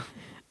 hilarious. Yeah.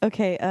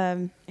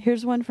 Okay,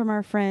 here's one from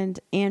our friend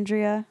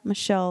Andrea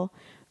Michelle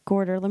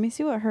Gorder. Let me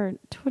see what her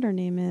Twitter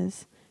name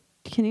is.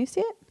 Can you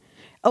see it?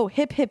 Oh,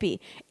 Hip Hippie.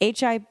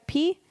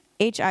 HIPPIE.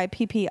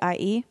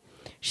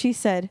 She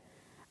said,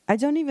 I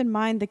don't even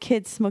mind the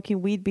kids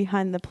smoking weed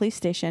behind the police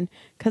station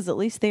because at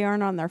least they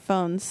aren't on their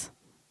phones.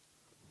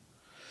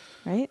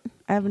 Right?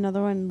 I have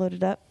another one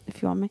loaded up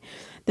if you want me.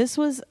 This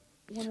was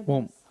one of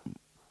Well,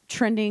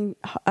 trending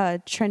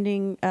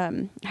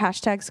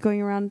hashtags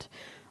going around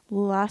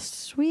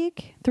last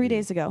week, 3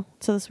 days ago,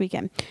 so this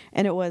weekend,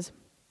 and it was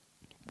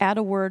add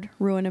a word,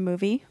 ruin a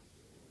movie.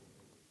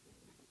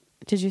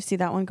 Did you see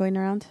that one going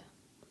around,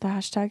 the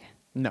hashtag?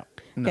 no.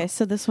 Okay,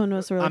 so this one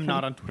was really I'm funny.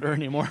 not on Twitter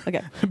anymore.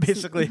 Okay.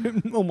 Basically,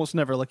 almost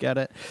never look at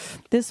it.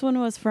 This one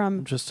was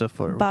from Just a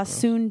photo.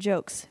 Bassoon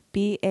Jokes,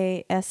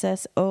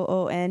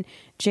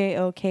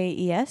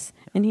 BASSOONJOKES,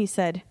 and he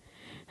said,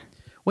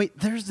 Wait,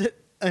 there's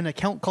an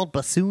account called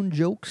Bassoon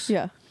Jokes?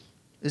 yeah.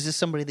 Is this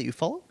somebody that you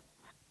follow?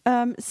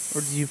 Or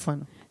did you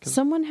find... 'cause-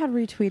 Someone had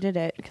retweeted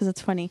it because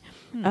it's funny.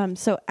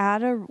 So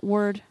add a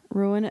word,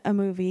 ruin a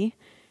movie.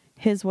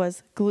 His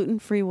was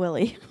gluten-free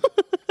Willy.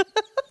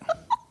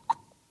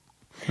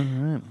 All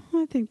right.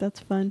 I think that's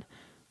fun.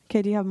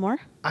 Okay, do you have more?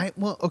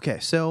 Okay,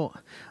 so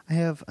I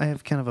have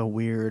kind of a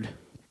weird...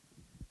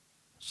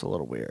 It's a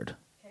little weird.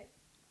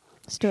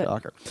 Let's do it.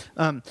 Shocker.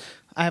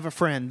 I have a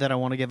friend that I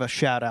want to give a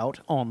shout out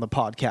on the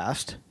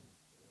podcast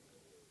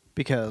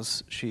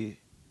because she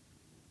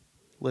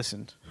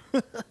listened.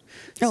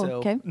 Oh,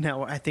 okay.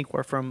 Now I think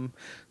we're from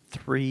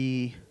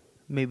 3,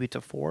 maybe to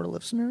 4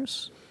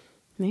 listeners,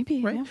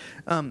 Maybe, right?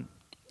 yeah.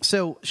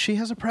 So she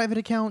has a private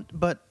account,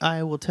 but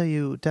I will tell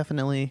you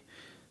definitely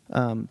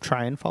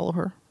try and follow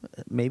her.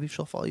 Maybe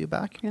she'll follow you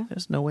back. Yeah.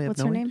 There's no way of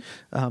What's her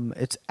knowing.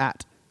 It's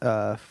at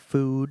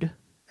food,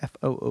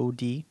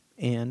 FOOD,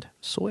 and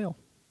soil,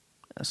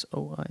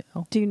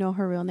 SOIL. Do you know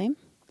her real name?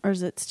 Or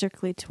is it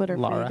strictly Twitter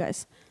for Laura. you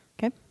guys?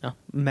 Okay. No,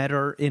 met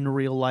her in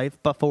real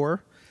life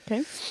before.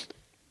 Okay.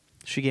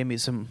 She gave me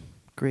some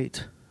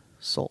great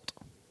salt.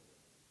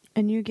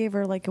 And you gave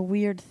her like a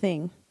weird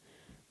thing.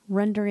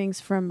 Renderings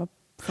from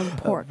some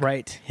pork.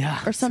 Right. Yeah.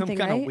 Or something, Some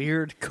kind right? of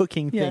weird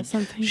cooking Yeah, thing.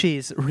 something.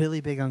 She's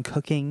really big on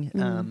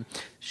cooking.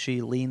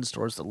 She leans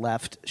towards the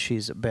left.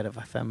 She's a bit of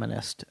a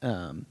feminist.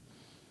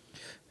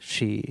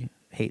 She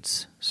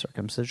hates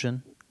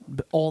circumcision.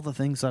 But all the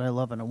things that I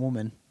love in a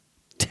woman,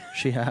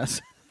 she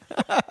has.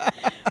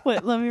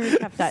 Wait, let me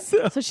recap that.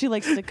 So she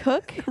likes to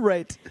cook.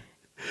 Right.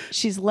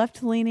 She's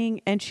left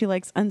leaning, and she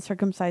likes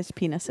uncircumcised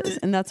penises,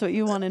 and that's what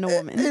you want in a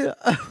woman.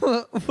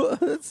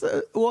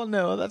 Well,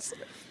 no, that's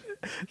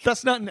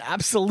not an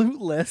absolute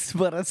list,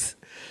 but it's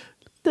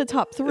The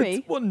top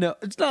three. well, no,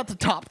 it's not the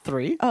top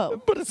three.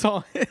 Oh. but it's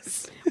all.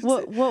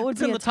 What would it's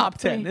be in a the top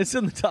 10. three? It's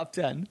in the top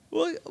 10.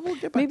 We'll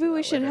get back. Maybe to we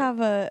that should later. have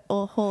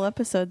a whole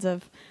episodes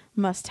of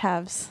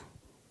must-haves.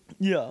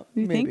 Yeah,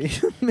 You maybe,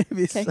 think?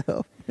 maybe Okay.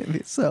 so,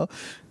 maybe so.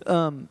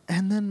 And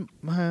then,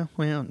 well,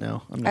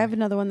 no, I have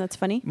another one that's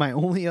funny. My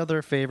only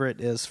other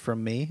favorite is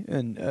from me,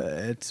 and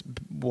it's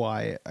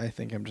why I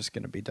think I'm just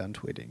going to be done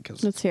tweeting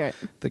because Let's it's hear it.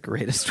 the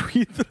greatest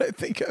tweet that I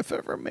think I've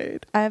ever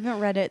made. I haven't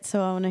read it,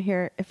 so I want to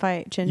hear if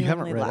I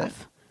genuinely read it?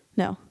 laugh.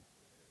 No.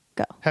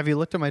 Go. Have you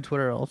looked at my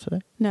Twitter at all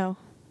today? No.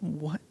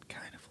 What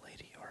kind of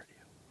lady are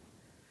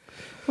you?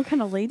 What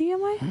kind of lady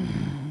am I?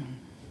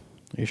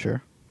 Are you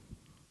sure?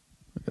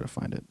 I gotta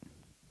find it.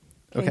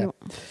 Okay,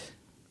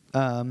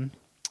 Okay.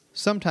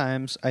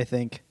 Sometimes I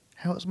think,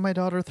 how is my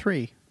daughter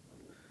 3?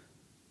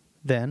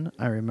 Then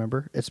I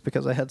remember it's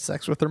because I had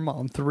sex with her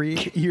mom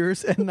 3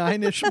 years and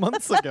 9-ish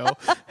months ago.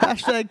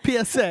 Hashtag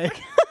PSA.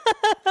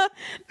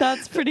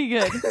 That's pretty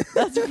good.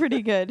 That's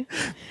pretty good.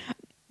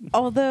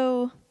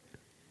 Although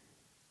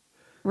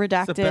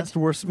redacted. It's the best,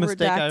 worst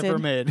mistake I ever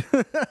redacted. made.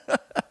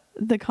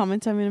 The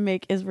comment I'm going to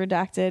make is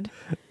redacted,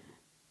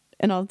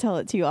 and I'll tell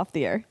it to you off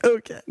the air.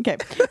 Okay. Okay.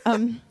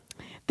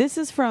 This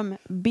is from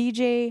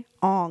BJ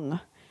Ong.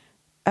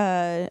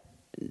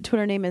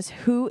 Twitter name is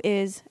Who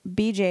is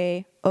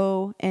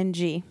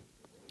BJONG.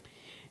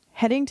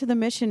 Heading to the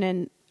mission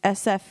in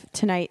SF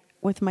tonight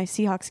with my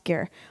Seahawks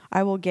gear.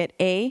 I will get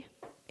A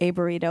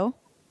burrito,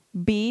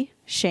 B,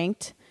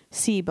 shanked,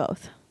 C,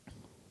 both.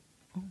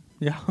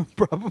 Yeah,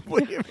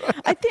 probably.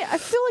 I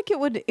feel like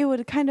it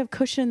would kind of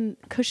cushion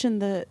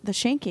the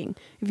shanking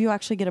if you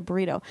actually get a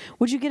burrito.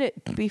 Would you get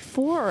it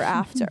before or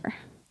after?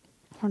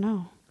 I don't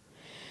know.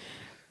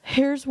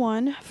 Here's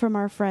one from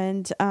our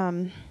friend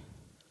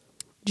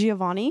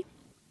Giovanni,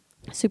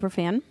 super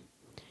fan.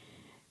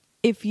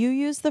 If you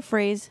use the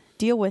phrase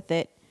 "deal with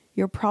it,"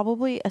 you're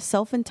probably a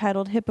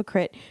self-entitled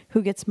hypocrite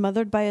who gets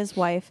mothered by his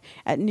wife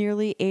at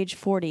nearly age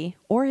 40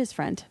 or his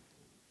friend.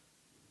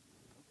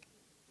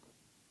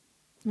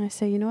 And I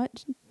say, you know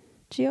what,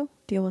 Gio?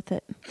 Deal with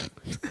it.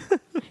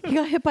 He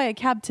got hit by a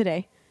cab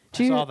today.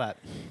 I saw that.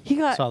 He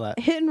got Saw that.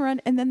 hit and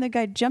run, and then the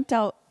guy jumped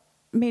out,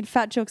 made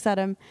fat jokes at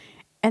him,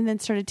 and then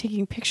started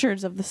taking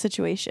pictures of the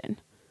situation.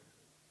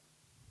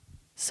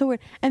 So weird.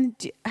 And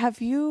have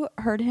you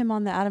heard him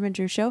on the Adam and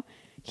Drew show?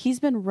 He's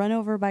been run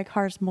over by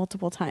cars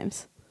multiple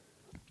times.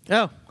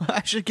 Oh,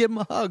 I should give him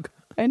a hug.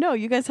 I know.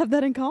 You guys have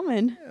that in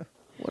common. Yeah.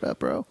 What up,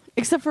 bro?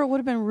 Except for it would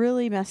have been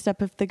really messed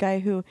up if the guy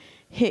who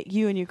hit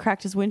you and you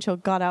cracked his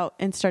windshield got out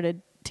and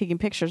started taking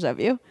pictures of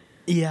you.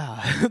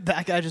 Yeah,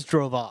 that guy just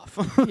drove off.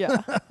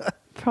 Yeah.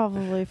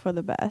 Probably for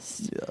the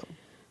best. Yeah.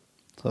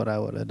 That's what I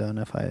would have done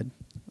if I had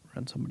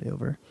run somebody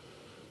over.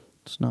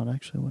 It's not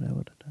actually what I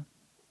would have done.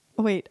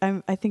 Wait,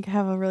 I think I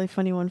have a really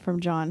funny one from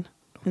John.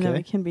 And then Okay.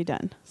 we can be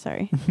done.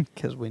 Sorry.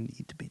 Because we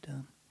need to be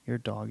done. Your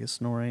dog is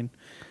snoring.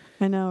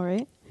 I know,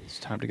 right? It's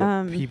time to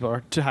go. People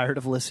are tired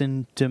of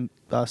listening to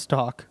us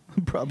talk.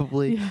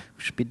 Probably. Yeah.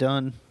 We should be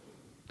done.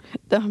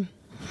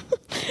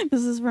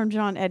 This is from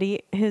John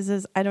Eddy. His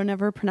is, I don't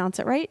ever pronounce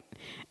it right.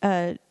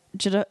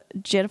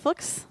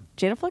 Jadeflix?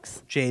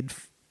 Jadeflix?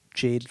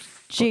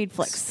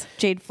 Jadeflix.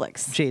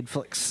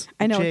 Jadeflix.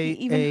 I know, he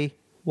even-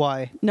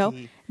 J-A-Y. No,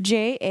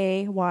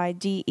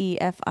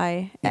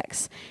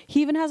 Jaydefix.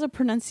 He even has a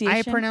pronunciation.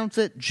 I pronounce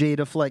it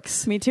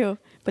Jadeflix. Me too,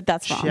 but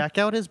that's wrong. Check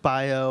out his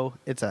bio.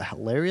 It's a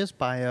hilarious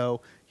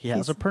bio. He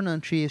has a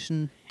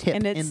pronunciation tip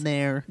And it's in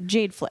there.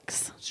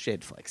 Jadeflix, It's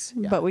Jadeflix.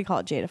 Yeah. but we call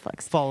it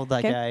Jadeflix. Follow that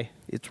Okay. guy.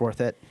 It's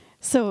worth it.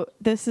 So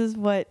this is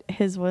what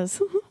his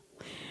was.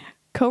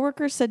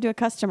 Coworker said to a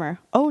customer,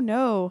 "Oh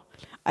no."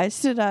 I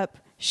stood up,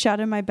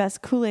 shouted my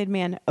best Kool-Aid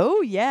man,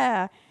 "Oh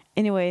yeah."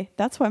 Anyway,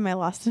 that's why my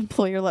last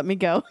employer let me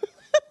go.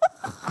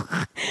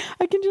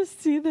 I can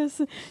just see this,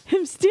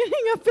 him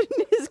standing up in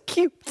his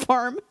cube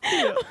farm,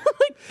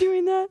 like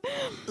doing that.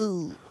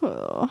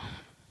 Oh.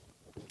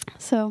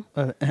 So,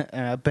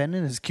 I've been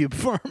in his cube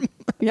farm.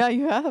 yeah,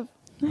 you have.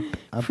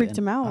 Freaked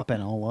him out. I've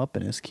been all up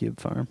in his cube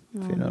farm,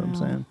 if you know what I'm no.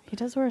 saying. He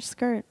does wear a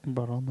skirt.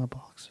 Brought all my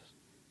boxes.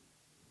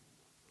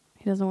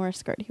 He doesn't wear a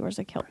skirt. He wears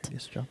a kilt.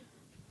 Previous job.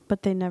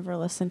 But they never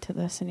listen to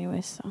this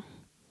anyway, so.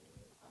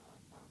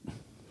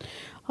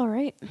 All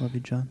right. Love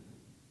you, John.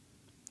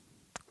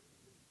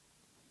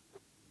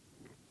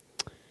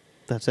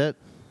 That's it.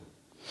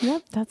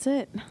 Yep, that's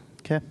it.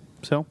 Okay.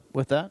 So,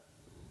 with that,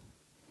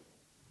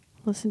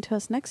 Listen to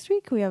us next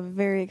week. We have a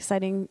very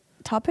exciting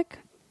topic.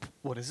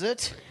 what is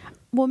it?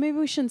 Well, maybe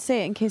we shouldn't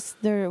say it in case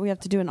we have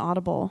to do an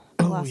audible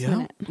last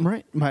minute.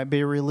 Right. Might be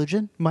a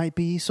religion. Might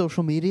be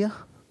social media.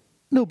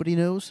 Nobody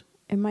knows.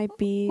 It might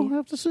be We'll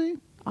have to see.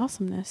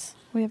 awesomeness.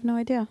 We have no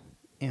idea.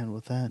 And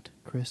with that,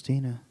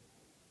 Christina,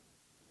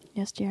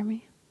 Yes,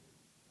 Jeremy.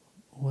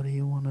 what do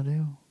you want to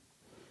do?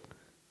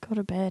 Go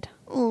to bed.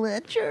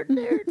 Let your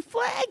nerd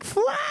flag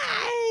fly.